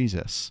Christ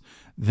Jesus,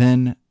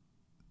 then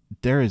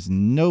there is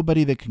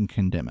nobody that can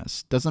condemn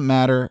us. Doesn't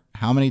matter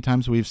how many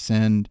times we've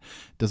sinned.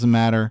 Doesn't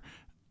matter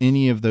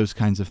any of those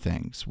kinds of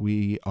things.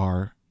 We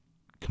are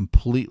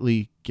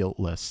completely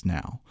guiltless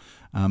now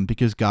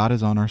because God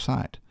is on our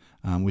side.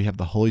 We have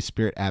the Holy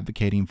Spirit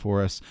advocating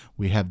for us.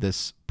 We have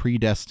this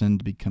predestined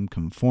to become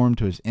conformed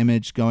to his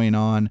image going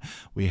on.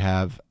 We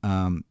have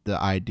the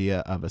idea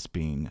of us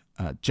being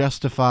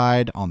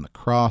justified on the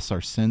cross.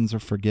 Our sins are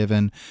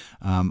forgiven.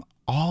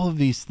 All of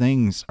these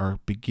things are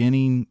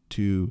beginning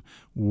to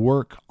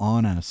work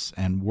on us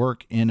and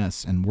work in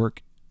us and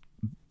work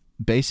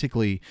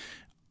basically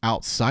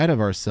outside of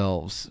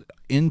ourselves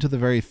into the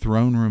very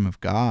throne room of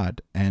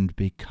God and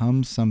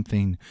become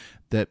something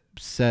that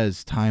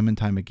says time and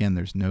time again,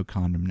 there's no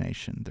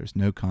condemnation. There's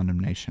no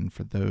condemnation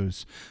for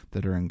those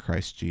that are in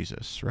Christ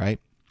Jesus, right?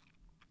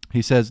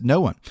 He says,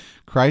 no one.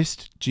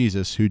 Christ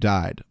Jesus, who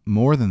died,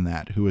 more than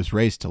that, who was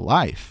raised to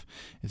life,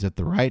 is at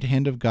the right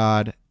hand of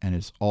God and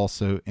is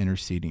also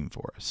interceding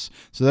for us.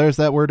 So there's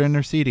that word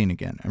interceding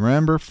again. And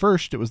remember,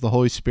 first it was the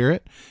Holy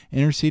Spirit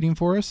interceding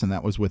for us, and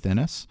that was within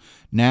us.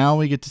 Now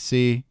we get to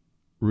see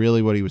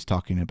really what he was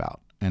talking about,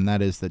 and that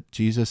is that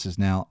Jesus is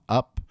now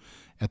up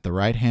at the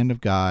right hand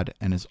of God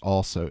and is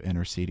also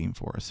interceding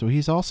for us. So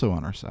he's also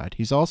on our side.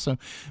 He's also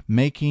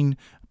making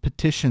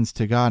petitions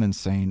to God and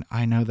saying,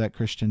 I know that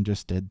Christian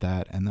just did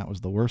that, and that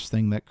was the worst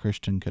thing that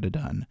Christian could have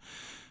done,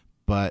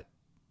 but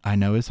I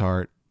know his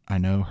heart, I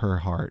know her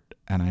heart,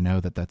 and I know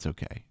that that's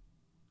okay.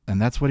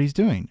 And that's what he's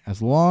doing.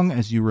 As long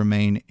as you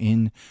remain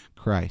in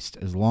Christ,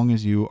 as long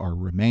as you are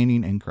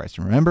remaining in Christ.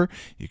 Remember,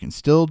 you can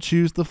still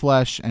choose the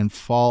flesh and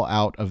fall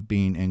out of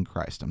being in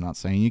Christ. I'm not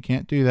saying you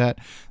can't do that.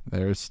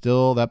 There's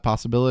still that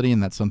possibility,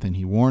 and that's something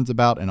he warns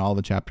about in all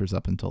the chapters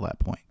up until that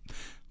point.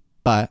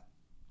 But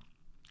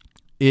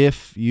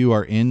if you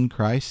are in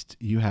Christ,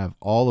 you have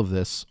all of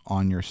this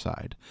on your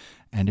side,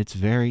 and it's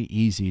very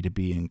easy to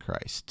be in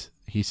Christ.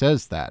 He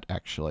says that,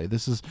 actually.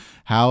 This is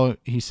how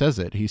he says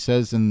it. He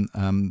says in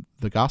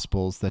the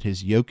Gospels that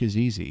his yoke is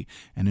easy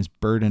and his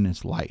burden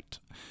is light.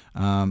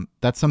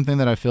 That's something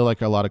that I feel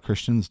like a lot of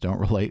Christians don't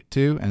relate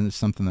to, and it's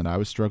something that I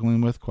was struggling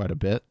with quite a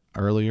bit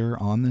earlier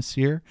on this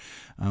year,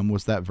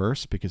 was that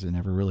verse, because it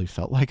never really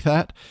felt like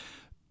that.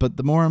 But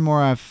the more and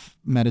more I've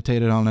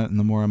meditated on it and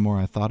the more and more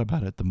I thought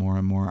about it, the more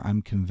and more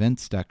I'm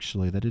convinced,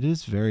 actually, that it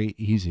is very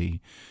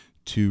easy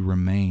to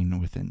remain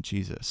within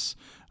Jesus.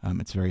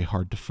 It's very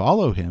hard to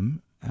follow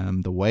him.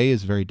 The way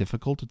is very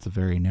difficult. It's a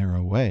very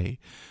narrow way,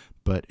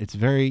 but it's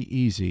very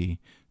easy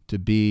to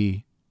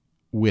be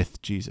with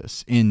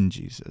Jesus, in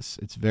Jesus.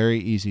 It's very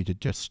easy to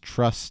just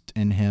trust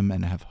in him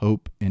and have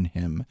hope in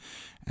him.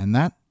 And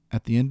that,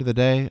 at the end of the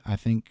day, I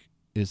think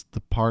is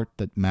the part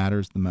that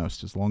matters the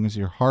most. As long as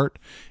your heart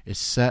is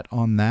set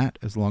on that,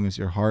 as long as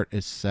your heart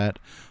is set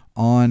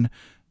on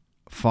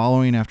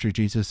following after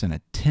Jesus and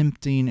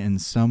attempting in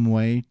some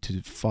way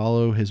to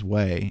follow his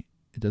way,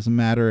 it doesn't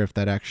matter if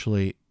that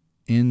actually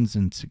ends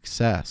in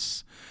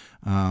success.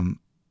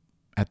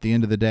 At the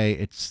end of the day,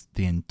 it's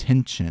the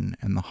intention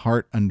and the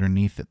heart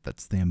underneath it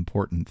that's the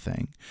important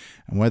thing.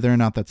 And whether or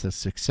not that's a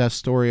success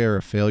story or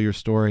a failure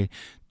story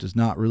does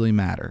not really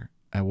matter.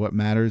 What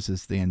matters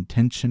is the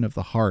intention of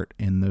the heart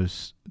in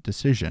those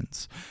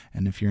decisions.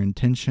 And if your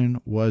intention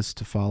was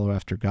to follow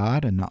after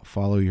God and not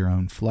follow your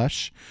own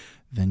flesh,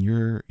 then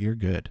you're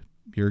good.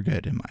 You're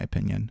good, in my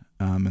opinion.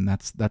 And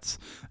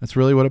that's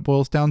really what it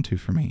boils down to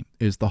for me,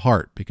 is the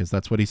heart, because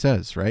that's what he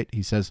says, right?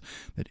 He says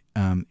that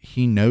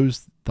he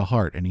knows the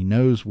heart, and he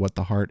knows what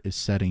the heart is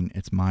setting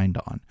its mind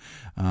on.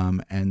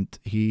 And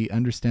he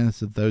understands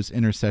that those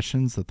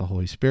intercessions that the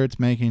Holy Spirit's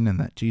making and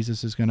that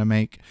Jesus is going to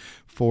make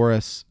for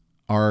us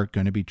are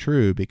going to be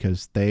true,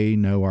 because they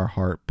know our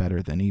heart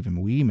better than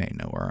even we may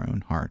know our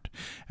own heart.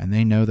 And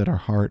they know that our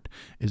heart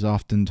is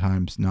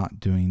oftentimes not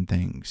doing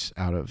things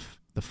out of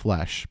the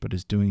flesh, but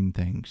is doing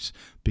things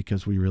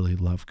because we really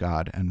love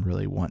God and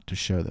really want to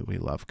show that we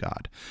love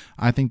God.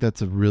 I think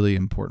that's a really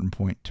important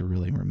point to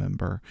really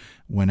remember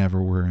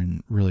whenever we're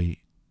in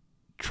really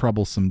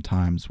troublesome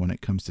times when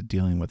it comes to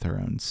dealing with our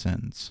own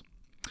sins.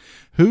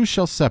 Who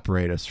shall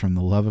separate us from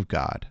the love of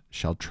God?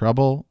 Shall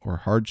trouble or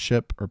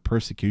hardship or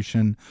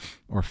persecution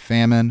or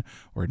famine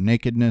or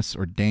nakedness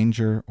or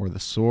danger or the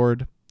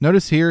sword?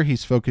 Notice here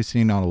he's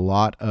focusing on a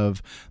lot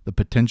of the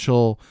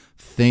potential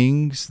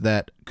things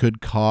that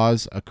could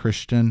cause a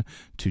Christian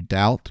to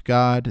doubt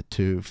God,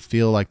 to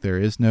feel like there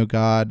is no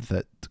God,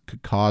 that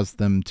could cause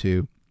them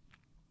to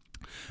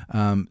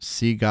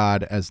see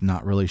God as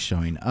not really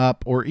showing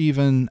up, or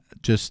even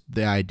just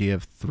the idea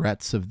of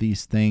threats of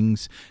these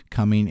things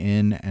coming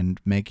in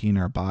and making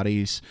our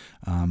bodies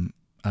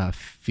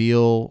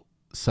feel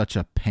such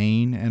a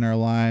pain in our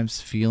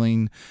lives,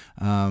 feeling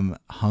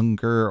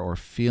hunger, or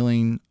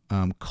feeling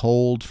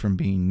cold from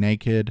being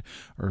naked,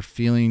 or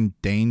feeling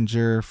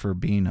danger for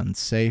being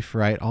unsafe,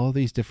 right? All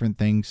these different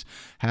things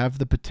have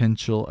the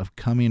potential of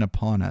coming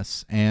upon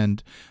us,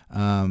 and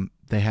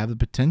they have the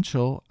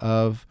potential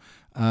of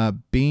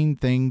being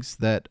things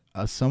that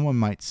someone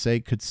might say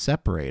could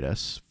separate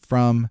us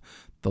from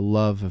the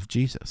love of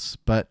Jesus.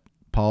 But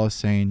Paul is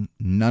saying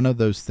none of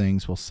those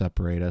things will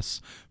separate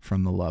us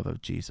from the love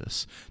of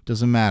Jesus.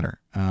 Doesn't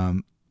matter.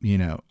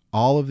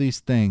 All of these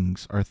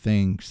things are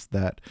things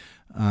that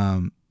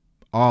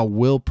all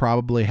will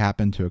probably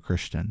happen to a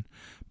Christian,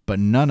 but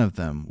none of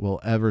them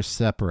will ever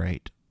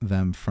separate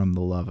them from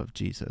the love of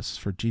Jesus,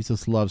 for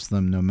Jesus loves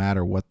them no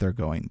matter what they're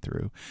going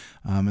through.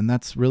 And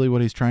that's really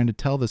what he's trying to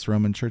tell this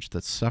Roman church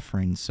that's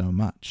suffering so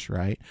much,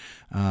 right?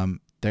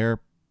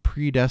 They're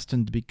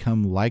predestined to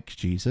become like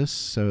Jesus,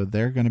 so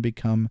they're going to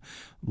become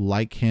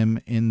like him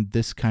in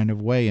this kind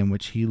of way in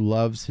which he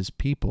loves his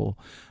people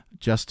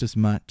just as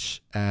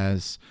much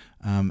as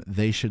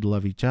they should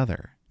love each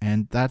other.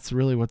 And that's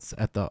really what's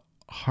at the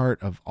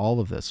heart of all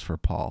of this for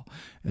Paul,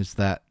 is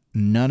that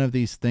none of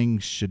these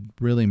things should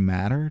really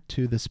matter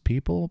to this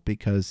people,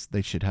 because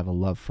they should have a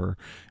love for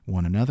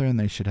one another, and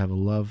they should have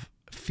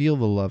feel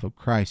the love of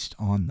Christ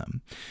on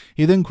them.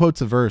 He then quotes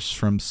a verse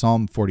from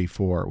Psalm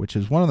 44, which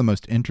is one of the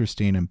most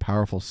interesting and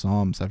powerful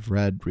psalms I've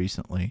read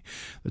recently,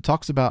 that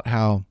talks about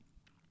how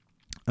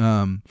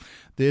the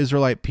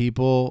Israelite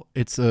people,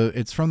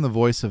 it's from the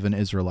voice of an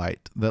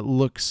Israelite that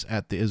looks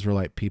at the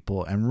Israelite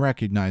people and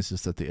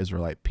recognizes that the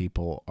Israelite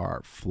people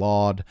are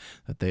flawed,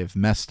 that they have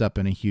messed up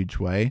in a huge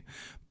way.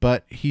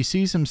 But he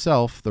sees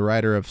himself, the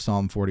writer of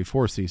Psalm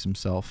 44 sees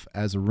himself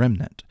as a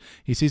remnant.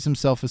 He sees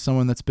himself as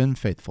someone that's been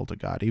faithful to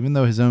God, even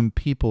though his own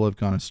people have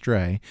gone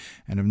astray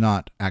and have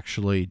not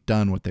actually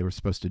done what they were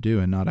supposed to do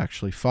and not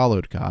actually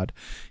followed God.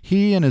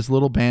 He and his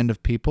little band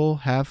of people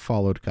have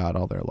followed God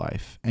all their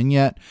life, and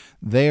yet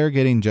they are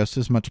getting just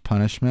as much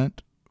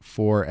punishment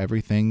for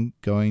everything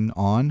going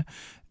on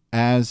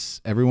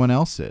as everyone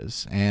else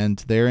is,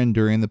 and they're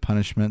enduring the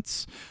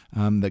punishments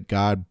that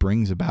God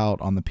brings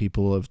about on the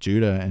people of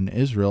Judah and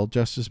Israel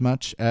just as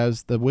much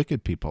as the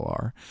wicked people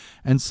are.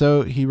 And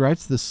so he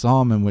writes this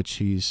psalm in which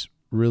he's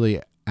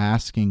really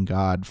asking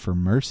God for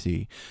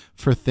mercy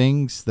for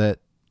things that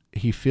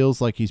he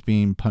feels like he's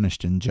being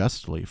punished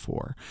unjustly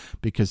for,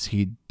 because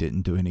he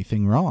didn't do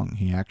anything wrong.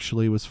 He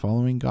actually was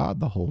following God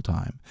the whole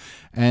time.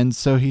 And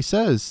so he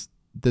says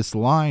this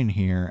line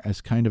here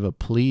as kind of a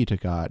plea to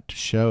God to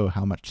show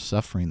how much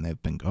suffering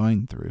they've been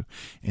going through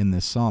in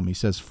this psalm. He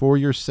says, "For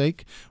your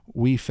sake,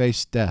 we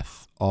face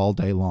death all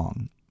day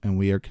long, and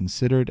we are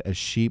considered as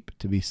sheep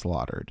to be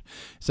slaughtered."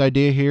 This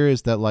idea here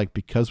is that,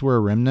 because we're a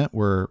remnant,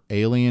 we're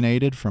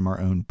alienated from our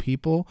own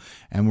people,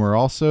 and we're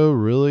also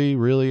really,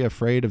 really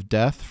afraid of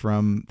death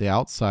from the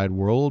outside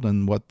world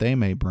and what they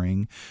may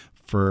bring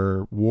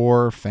for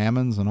war,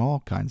 famines, and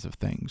all kinds of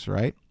things,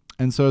 right?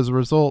 And so as a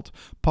result,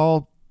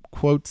 Paul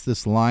quotes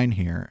this line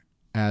here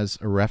as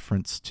a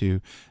reference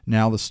to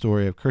now the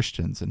story of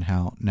Christians and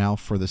how now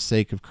for the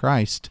sake of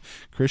Christ,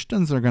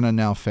 Christians are going to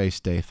now face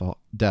death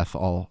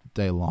all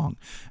day long,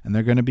 and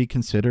they're going to be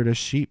considered as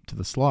sheep to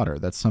the slaughter.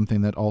 That's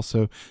something that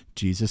also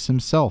Jesus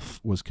himself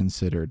was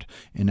considered.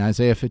 In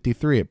Isaiah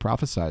 53, it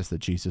prophesies that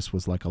Jesus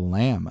was like a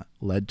lamb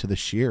led to the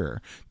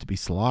shearer to be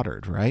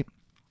slaughtered, right?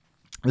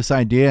 This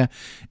idea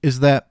is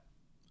that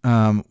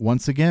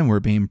once again, we're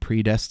being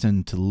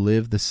predestined to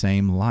live the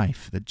same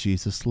life that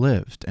Jesus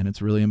lived. And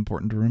it's really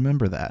important to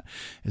remember that,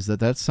 is that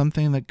that's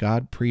something that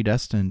God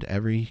predestined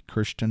every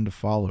Christian to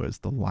follow, is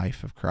the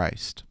life of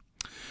Christ.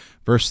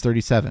 Verse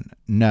 37,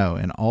 no,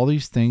 in all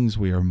these things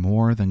we are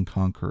more than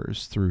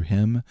conquerors through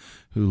him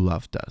who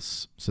loved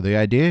us. So the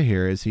idea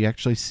here is he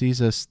actually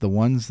sees us, the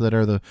ones that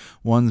are the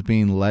ones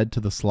being led to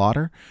the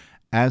slaughter,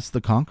 as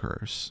the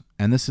conquerors.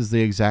 And this is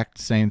the exact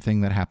same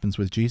thing that happens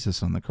with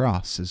Jesus on the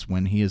cross, is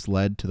when he is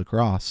led to the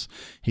cross,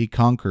 he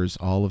conquers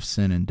all of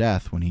sin and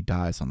death when he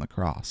dies on the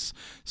cross.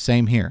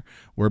 Same here.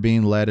 We're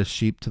being led as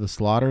sheep to the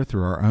slaughter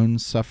through our own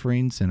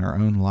sufferings in our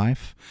own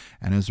life,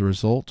 and as a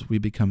result, we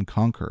become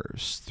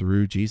conquerors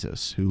through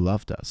Jesus who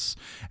loved us.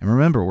 And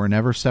remember, we're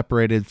never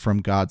separated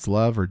from God's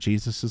love or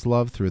Jesus'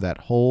 love through that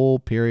whole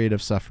period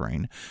of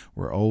suffering.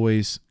 We're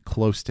always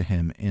close to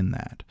him in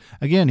that.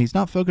 Again, he's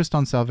not focused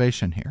on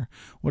salvation here.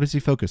 What is he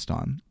focused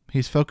on?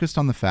 He's focused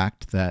on the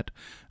fact that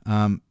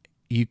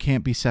you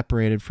can't be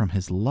separated from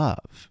his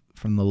love,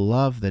 from the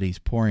love that he's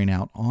pouring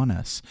out on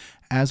us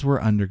as we're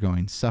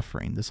undergoing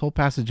suffering. This whole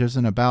passage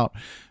isn't about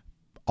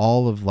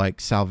all of like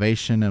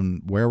salvation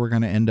and where we're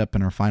going to end up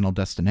in our final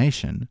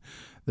destination.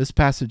 This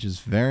passage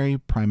is very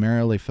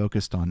primarily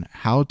focused on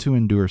how to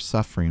endure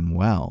suffering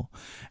well,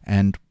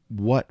 and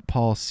what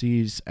Paul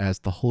sees as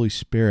the Holy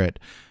Spirit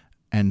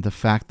and the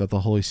fact that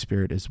the Holy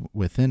Spirit is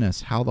within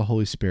us, how the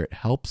Holy Spirit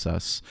helps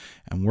us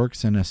and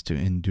works in us to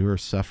endure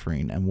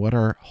suffering, and what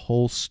our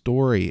whole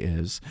story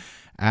is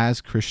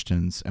as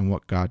Christians and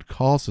what God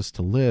calls us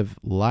to live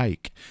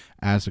like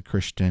as a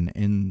Christian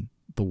in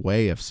the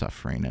way of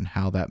suffering, and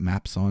how that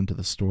maps onto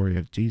the story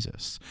of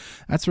Jesus.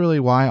 That's really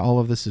why all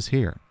of this is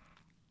here.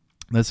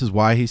 This is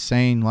why he's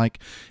saying, like,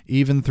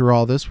 even through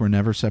all this, we're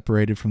never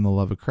separated from the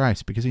love of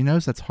Christ, because he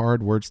knows that's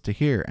hard words to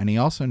hear. And he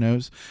also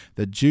knows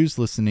that Jews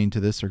listening to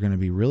this are going to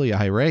be really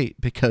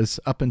irate, because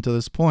up until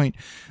this point,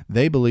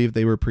 they believed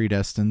they were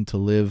predestined to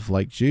live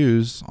like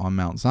Jews on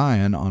Mount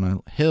Zion, on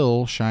a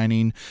hill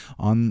shining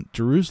on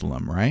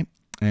Jerusalem, right?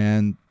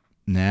 And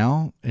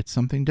now it's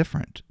something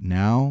different.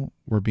 Now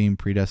we're being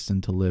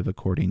predestined to live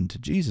according to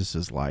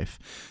Jesus's life,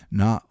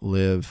 not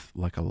live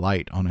like a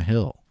light on a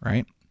hill,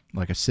 right?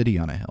 Like a city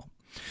on a hill.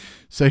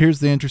 So here's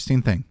the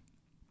interesting thing.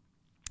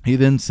 He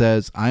then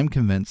says, I'm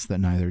convinced that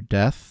neither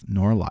death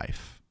nor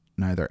life,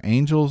 neither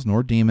angels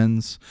nor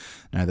demons,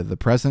 neither the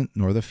present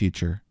nor the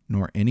future,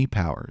 nor any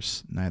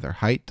powers, neither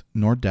height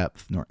nor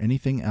depth, nor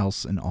anything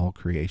else in all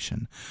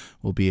creation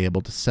will be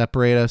able to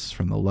separate us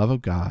from the love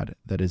of God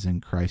that is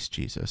in Christ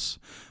Jesus,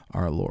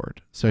 our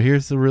Lord. So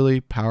here's the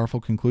really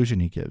powerful conclusion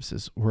he gives,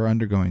 is we're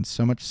undergoing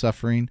so much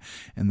suffering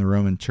in the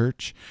Roman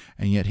church,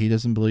 and yet he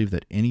doesn't believe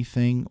that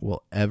anything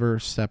will ever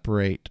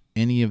separate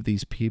any of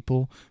these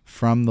people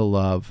from the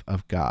love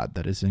of God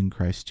that is in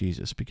Christ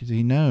Jesus, because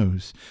he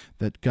knows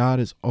that God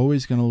is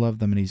always going to love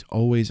them, and he's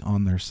always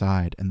on their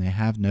side, and they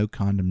have no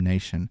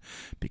condemnation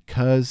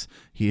because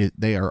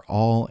they are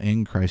all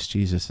in Christ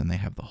Jesus, and they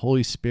have the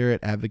Holy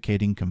Spirit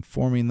advocating,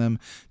 conforming them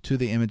to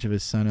the image of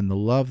his Son, and the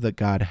love that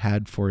God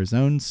had for his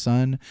own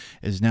Son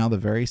is now the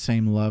very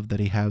same love that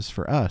he has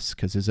for us,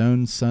 because his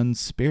own Son's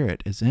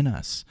Spirit is in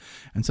us.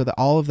 And so that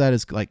all of that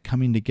is like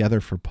coming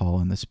together for Paul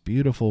in this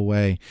beautiful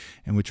way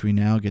in which we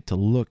now get to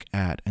look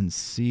at and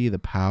see the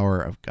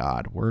power of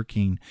God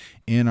working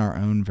in our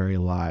own very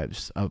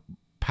lives, a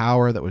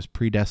power that was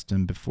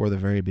predestined before the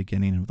very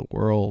beginning of the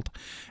world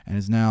and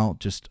is now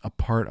just a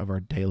part of our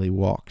daily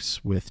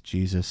walks with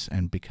Jesus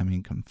and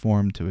becoming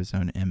conformed to his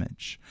own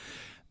image.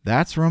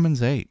 That's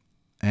Romans 8.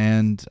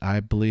 And I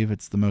believe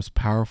it's the most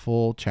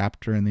powerful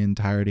chapter in the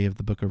entirety of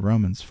the book of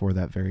Romans for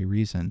that very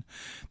reason.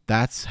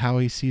 That's how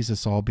he sees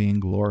us all being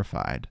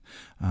glorified.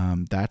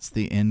 That's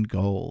the end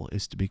goal,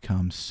 is to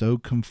become so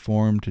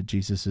conformed to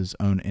Jesus's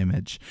own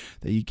image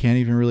that you can't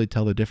even really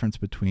tell the difference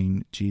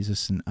between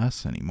Jesus and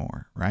us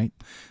anymore, right?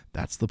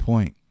 That's the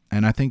point.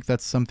 And I think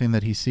that's something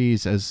that he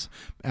sees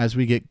as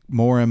we get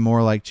more and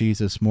more like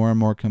Jesus, more and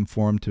more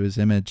conformed to his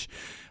image,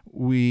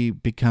 we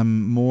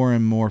become more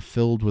and more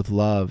filled with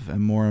love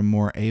and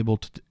more able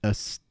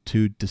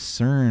to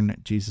discern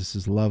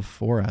Jesus' love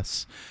for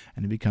us.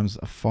 And it becomes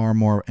a far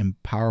more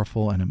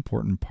powerful and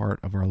important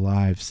part of our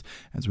lives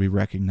as we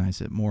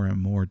recognize it more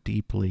and more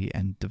deeply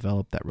and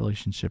develop that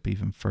relationship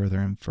even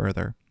further and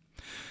further.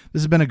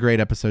 This has been a great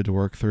episode to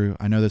work through.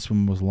 I know this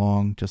one was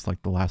long, just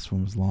like the last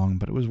one was long,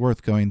 but it was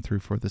worth going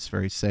through for this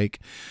very sake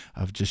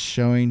of just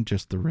showing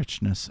just the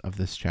richness of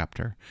this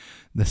chapter.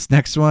 This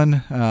next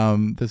one,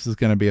 this is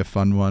going to be a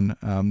fun one.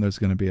 There's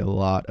going to be a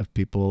lot of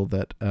people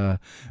that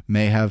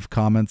may have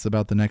comments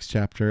about the next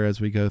chapter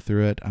as we go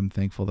through it. I'm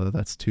thankful that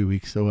that's 2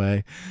 weeks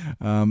away.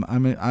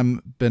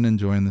 I'm been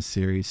enjoying this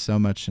series so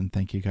much, and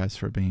thank you guys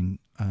for being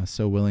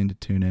so willing to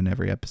tune in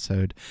every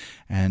episode.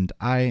 And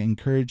I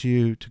encourage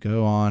you to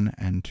go on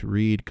and to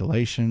read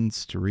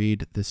Galatians, to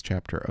read this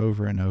chapter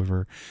over and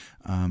over.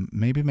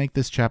 Maybe make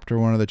this chapter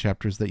one of the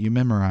chapters that you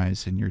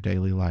memorize in your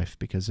daily life,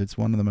 because it's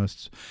one of the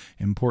most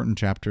important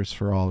chapters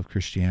for all of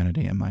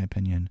Christianity, in my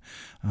opinion.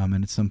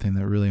 And it's something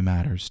that really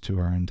matters to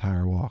our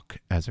entire walk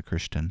as a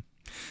Christian.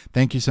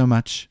 Thank you so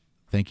much.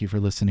 Thank you for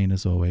listening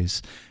as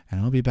always,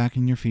 and I'll be back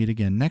in your feed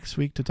again next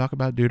week to talk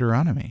about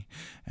Deuteronomy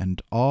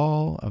and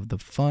all of the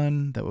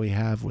fun that we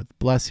have with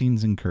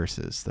blessings and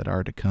curses that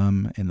are to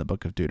come in the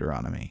book of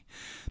Deuteronomy.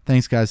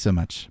 Thanks, guys, so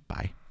much.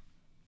 Bye.